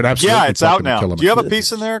 We should absolutely. Yeah, it's out now. Do you have a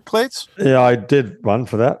piece in there, Clates? Yeah, I did one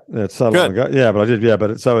for that. It's so long ago. Yeah, but I did. Yeah, but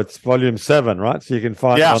it's volume 7, right? So you can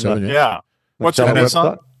find it on the What's your name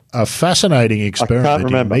on? A fascinating experiment. I can't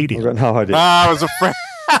remember. I've got no idea. I was afraid.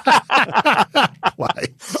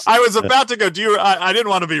 I was about to go. I didn't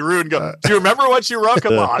want to be rude and go. Do you remember what you wrote?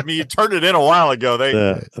 Come on, you turned it in a while ago.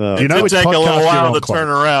 It did take a little while to turn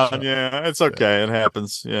around. Yeah, it's okay. It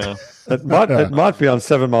happens. Yeah, it might be on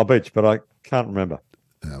 7 Mile Beach, but I can't remember.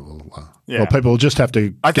 Well, people will just have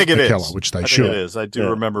to. I think it is. Which they should. It is. I do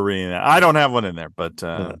remember reading that. I don't have one in there, but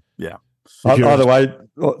yeah. Either way,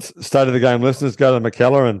 State of the Game listeners, go to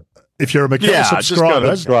McKellar and if you're a McKellar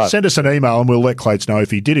subscriber, send us an email and we'll let Clates know if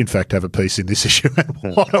he did in fact have a piece in this issue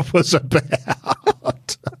and what it was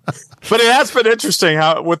about. But it has been interesting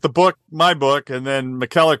how with the book, my book, and then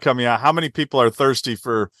McKellar coming out, how many people are thirsty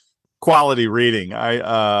for quality reading.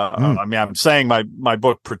 I mean, I'm saying my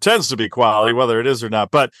book pretends to be quality, whether it is or not,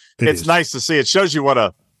 but it's nice to see. It shows you what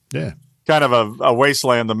a kind of a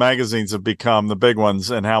wasteland the magazines have become, the big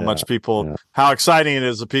ones, and how much people, how exciting it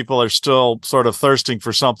is that people are still sort of thirsting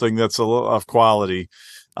for something that's of quality.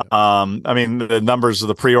 I mean, the numbers of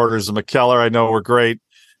the pre-orders of McKellar I know were great,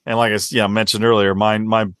 and like I mentioned earlier,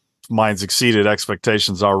 mine's exceeded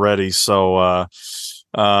expectations already. So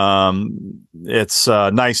it's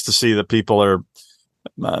nice to see that people are.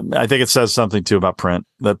 I think it says something too about print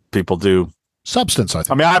that people do. Substance, I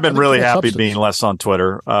think. I mean, I've been really happy being less on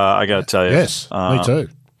Twitter. I got to tell you. Yes, me too.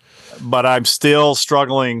 But I'm still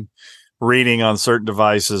struggling reading on certain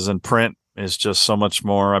devices, and print is just so much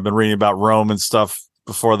more. I've been reading about Rome and stuff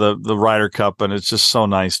before the Ryder Cup, and it's just so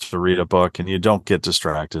nice to read a book, and you don't get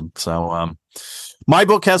distracted. So my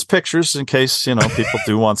book has pictures in case, people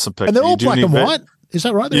do want some pictures. And they're all black and white. Is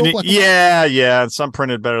that right? They're all black and white? Yeah. And some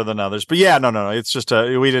printed better than others. But no. It's just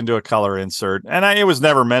we didn't do a color insert. And it was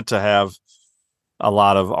never meant to have a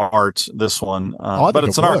lot of art, this one. But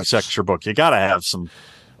it's an architecture book. You got to have some.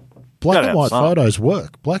 Black and white photos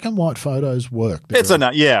work. Black and white photos work.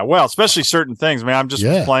 Well, especially certain things. I mean, I'm just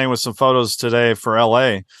playing with some photos today for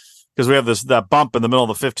LA because we have that bump in the middle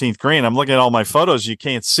of the 15th green. I'm looking at all my photos. You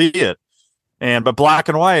can't see it. But black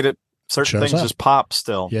and white, certain things just pop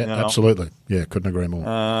still. Yeah, absolutely. Yeah, couldn't agree more.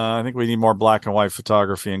 I think we need more black and white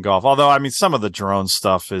photography in golf. Although, I mean, some of the drone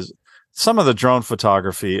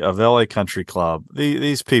photography of LA Country Club,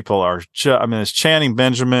 these people are, it's Channing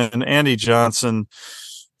Benjamin, Andy Johnson.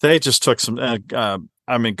 They just took some,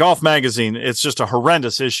 Golf Magazine, it's just a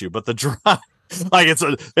horrendous issue, but the drive,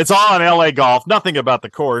 it's all on LA golf, nothing about the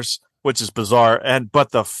course, which is bizarre. But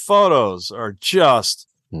the photos are just,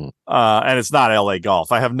 and it's not LA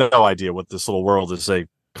golf. I have no idea what this little world is they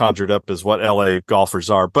conjured up as what LA golfers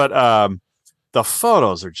are, but, the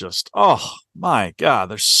photos are just, oh my God,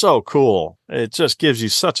 they're so cool. It just gives you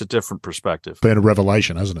such a different perspective. Been a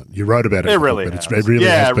revelation, hasn't it? You wrote about it. It really has. It really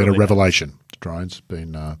has been a revelation. Drones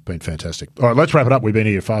been fantastic. All right, let's wrap it up. We've been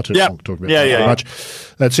here far too long talking about that much.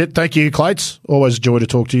 That's it. Thank you, Clates. Always a joy to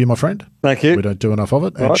talk to you, my friend. Thank you. We don't do enough of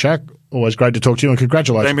it. And Shaq, always great to talk to you, and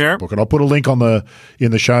congratulations. Same here. On the book. And I'll put a link in the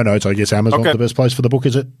show notes. I guess Amazon's the best place for the book,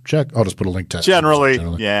 is it, Shaq? I'll just put a link to it. Generally.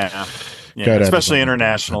 Yeah, especially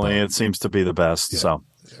internationally, it seems to be the best. So,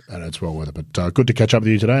 and it's well worth it. But good to catch up with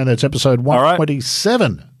you today. And that's episode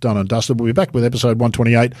 127 done and dusted. We'll be back with episode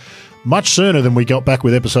 128 much sooner than we got back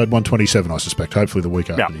with episode 127, I suspect. Hopefully the week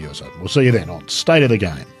after the US Open. We'll see you then on State of the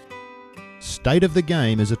Game. State of the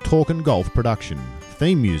Game is a Talk and Golf production.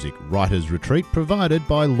 Theme music, Writer's Retreat, provided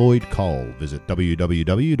by Lloyd Cole. Visit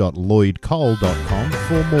www.lloydcole.com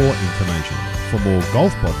for more information. For more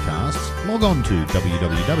golf podcasts, log on to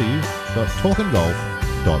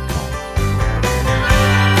www.talkandgolf.com.